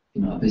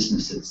 a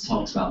business that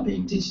talks about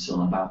being digital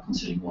and about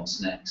considering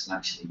what's next, and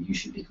actually you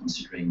should be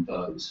considering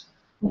those,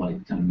 and what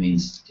it kind of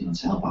means,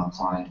 to help our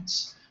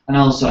clients. And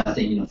also, I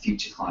think,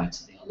 future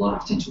clients, I think a lot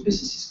of potential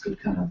businesses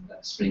could kind of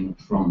spring up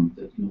from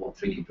what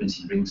 3D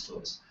printing brings to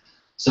us.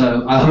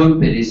 So I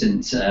hope it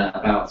isn't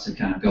about to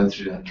kind of go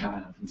through a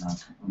kind of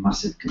a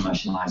massive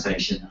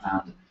commercialization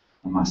and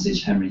a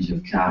massive hemorrhage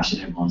of cash,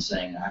 and everyone's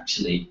saying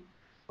actually,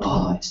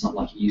 oh, it's not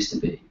like it used to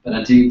be. But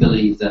I do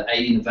believe that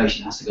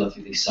innovation has to go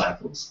through these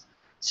cycles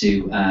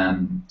to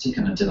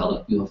kind of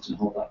develop. You often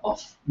hold that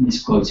off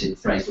misquoted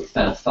phrase, but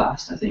fail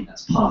fast. I think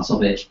that's part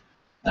of it,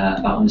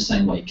 about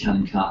understanding what you can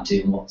and can't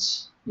do, and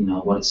what's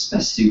what it's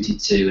best suited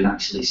to, and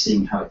actually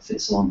seeing how it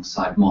fits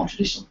alongside more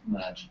traditional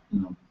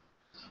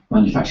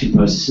manufacturing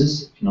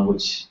processes,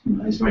 which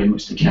is very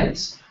much the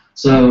case.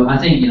 So I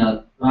think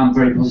I'm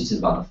very positive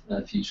about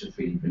the future of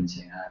 3D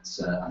printing.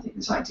 I think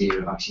this idea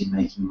of actually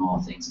making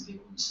more things and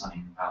people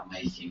understanding about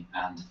making,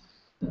 and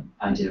the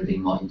idea of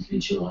being more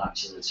individual and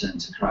actually return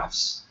to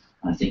crafts.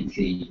 And I think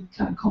the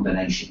kind of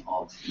combination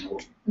of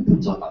what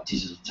people talk about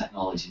digital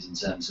technologies in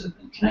terms of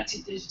and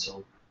connected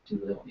digital to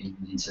what the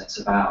internet's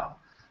about.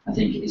 I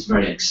think it is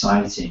very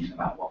exciting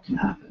about what can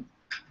happen.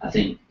 I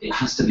think it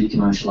has to be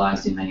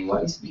commercialized in many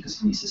ways because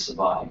it needs to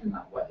survive in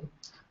that way.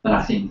 But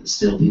I think that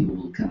still people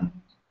will kind of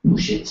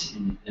push it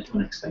in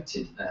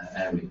unexpected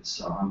areas.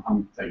 So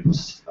I'm very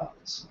positive about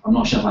this. I'm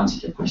not sure I've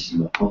answered your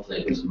question, but hopefully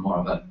it was more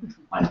of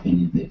my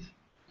opinion, Viv.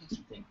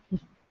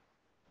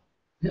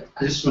 Yeah,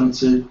 I just wanted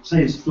to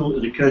say this thought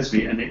that occurred to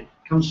me, and it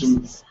comes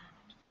from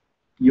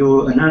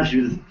your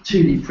analogy with a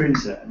 2D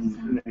printer.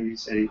 And you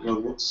say, well,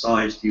 what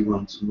size do you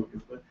want? And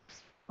what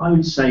I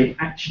would say,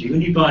 actually,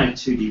 when you buy a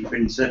 2D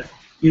printer,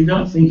 you're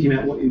not thinking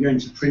about what you're going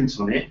to print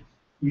on it.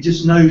 You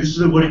just know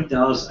sort of what it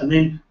does, and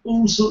then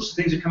all sorts of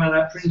things that come out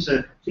of that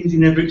printer, things you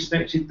never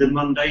expected, the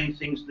mundane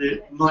things,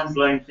 the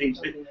mind-blowing things,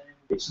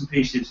 bits and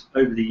pieces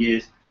over the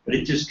years, but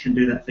it just can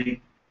do that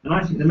thing. And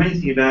I think the main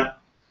thing about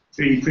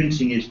 3D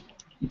printing is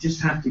you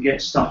just have to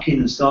get stuck in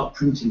and start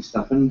printing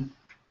stuff. And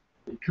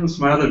it comes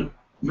to my other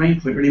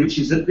main point, really, which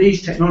is that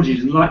these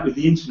technologies, and like with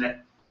the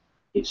internet,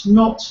 it's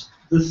not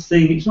the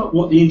thing, it's not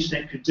what the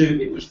internet could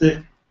do, it was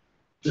the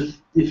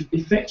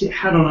effect it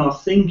had on our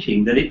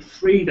thinking, that it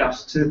freed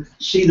us to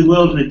see the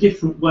world in a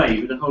different way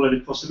with a whole load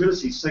of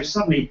possibilities. So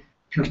suddenly,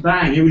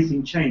 kabang,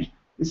 everything changed.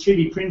 With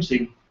 3D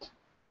printing,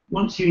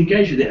 once you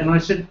engage with it, and I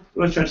said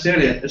what I was trying to say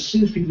earlier, as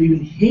soon as people even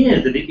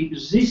hear that it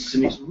exists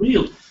and it's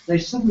real, they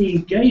suddenly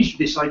engage with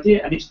this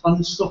idea, and it's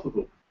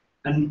unstoppable.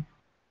 And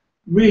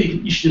really,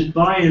 you should just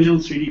buy a little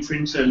 3D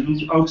printer, a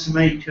little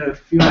Ultimaker, a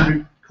few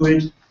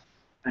 £100,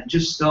 and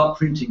just start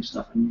printing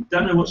stuff. And you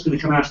don't know what's going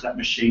to come out of that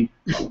machine,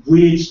 but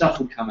weird stuff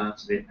will come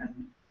out of it,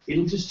 and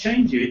it'll just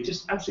change you. It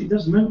just absolutely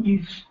does.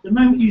 The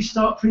moment you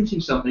start printing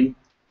something,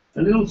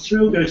 a little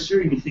thrill goes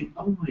through, and you think,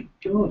 oh my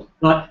God.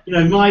 Like,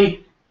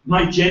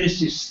 my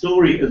genesis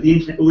story of the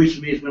internet always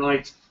for me is when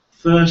I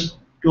first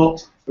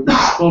got a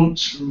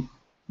response from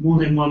more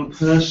than one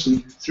person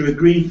through a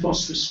green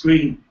phosphor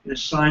screen in a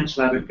science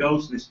lab at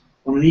Goldsmiths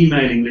on an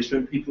emailing list,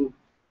 when people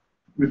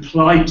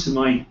replied to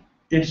my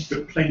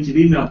desperate plaintive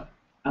email.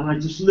 And I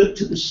just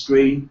looked at the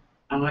screen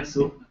and I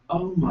thought,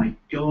 oh my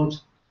God,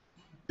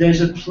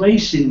 there's a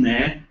place in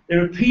there,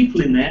 there are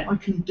people in there, I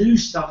can do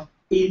stuff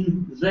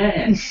in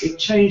there. It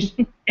changed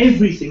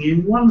everything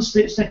in one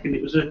split second.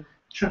 It was a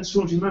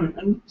transformative moment.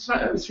 And it's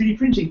like that with 3D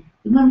printing.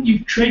 The moment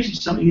you've created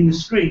something in the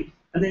screen,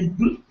 and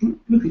then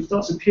look, it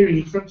starts appearing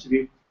in front of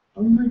you.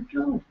 Oh my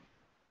God.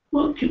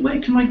 Where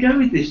can I go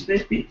with this?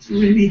 It's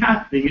really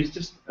happening. It's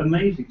just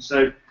amazing.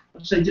 So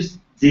I'd say just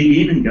dig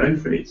in and go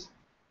for it. It's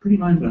pretty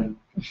mind-blowing.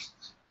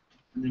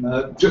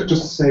 Just to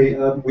say,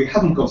 we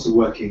haven't got a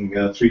working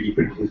 3D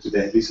printer here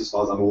today, at least as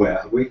far as I'm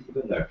aware, have we? I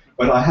don't know.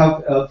 But I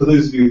have, for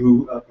those of you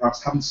who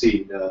perhaps haven't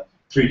seen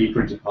 3D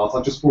printed parts,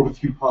 I've just brought a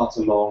few parts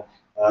along.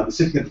 They're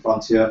sitting at the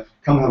front here.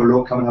 Come and have a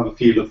look, come and have a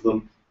feel of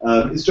them.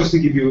 It's just to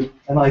give you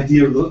an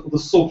idea of the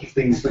sort of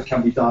things that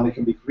can be done. It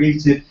can be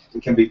creative,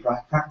 it can be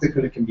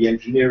practical, it can be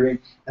engineering.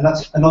 And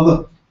that's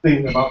another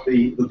thing about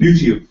the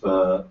beauty of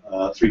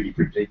 3D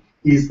printing,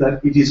 is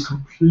that it is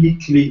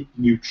completely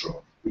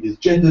neutral. It is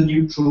gender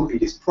neutral,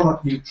 it is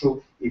product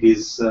neutral, it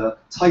is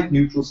type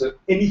neutral, so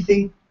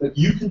anything that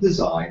you can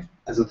design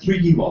as a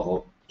 3D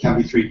model can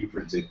be 3D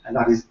printed, and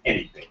that is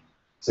anything.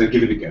 So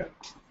give it a go.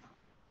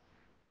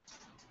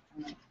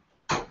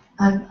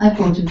 I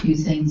bought a few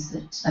things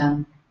that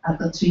I've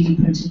got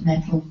 3D printed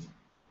metal,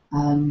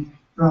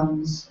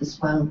 bronze, as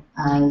well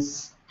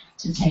as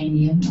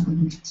titanium. I've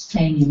got a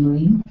titanium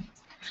ring.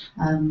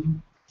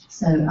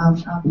 So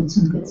I'll put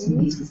some bits and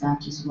pieces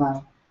out as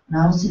well. And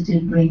I also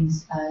did bring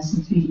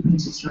some 3D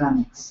printed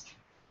ceramics.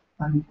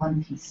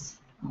 One piece.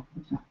 I'll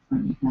put that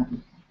front. You can have a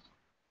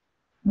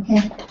look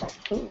at.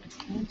 Okay.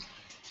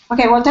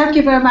 Okay, well, thank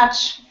you very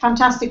much.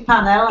 Fantastic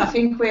panel. I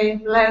think we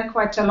learned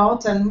quite a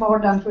lot and more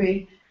than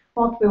we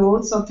thought we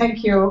would. So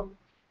thank you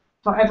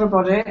for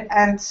everybody.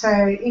 And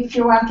if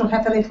you want to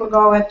have a little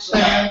go at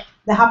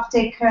the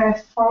haptic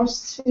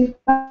force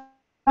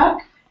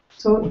feedback,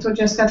 to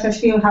just get a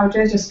feel how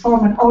to just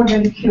form an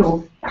orderly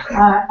cube.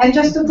 And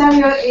just to tell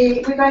you,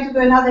 we're going to do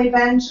another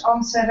event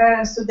on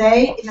Surveillance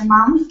today in a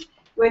month,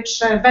 which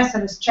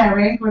Vessel is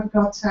chairing. We've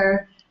got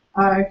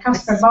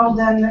Casper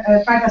Bowden,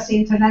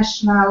 Privacy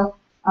International,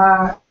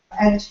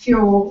 and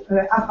few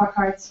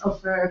advocates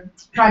of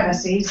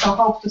privacy. So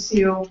hope to see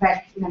you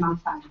back in a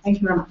month's time.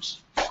 Thank you very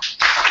much.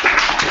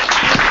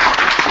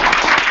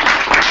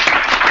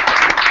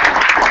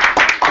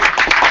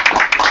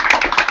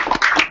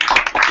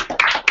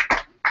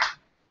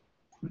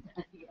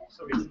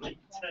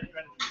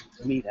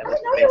 Me, I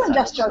didn't know you were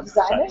industrial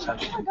designer. Oh my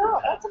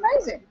God, that's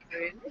amazing.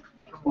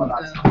 I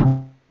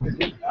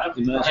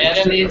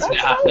had the internet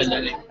happen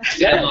and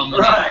it's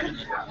right.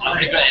 I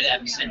regretted it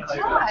ever since.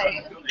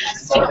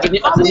 How did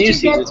you get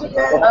to the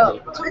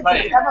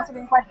Twitter? That must have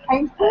been quite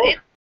painful.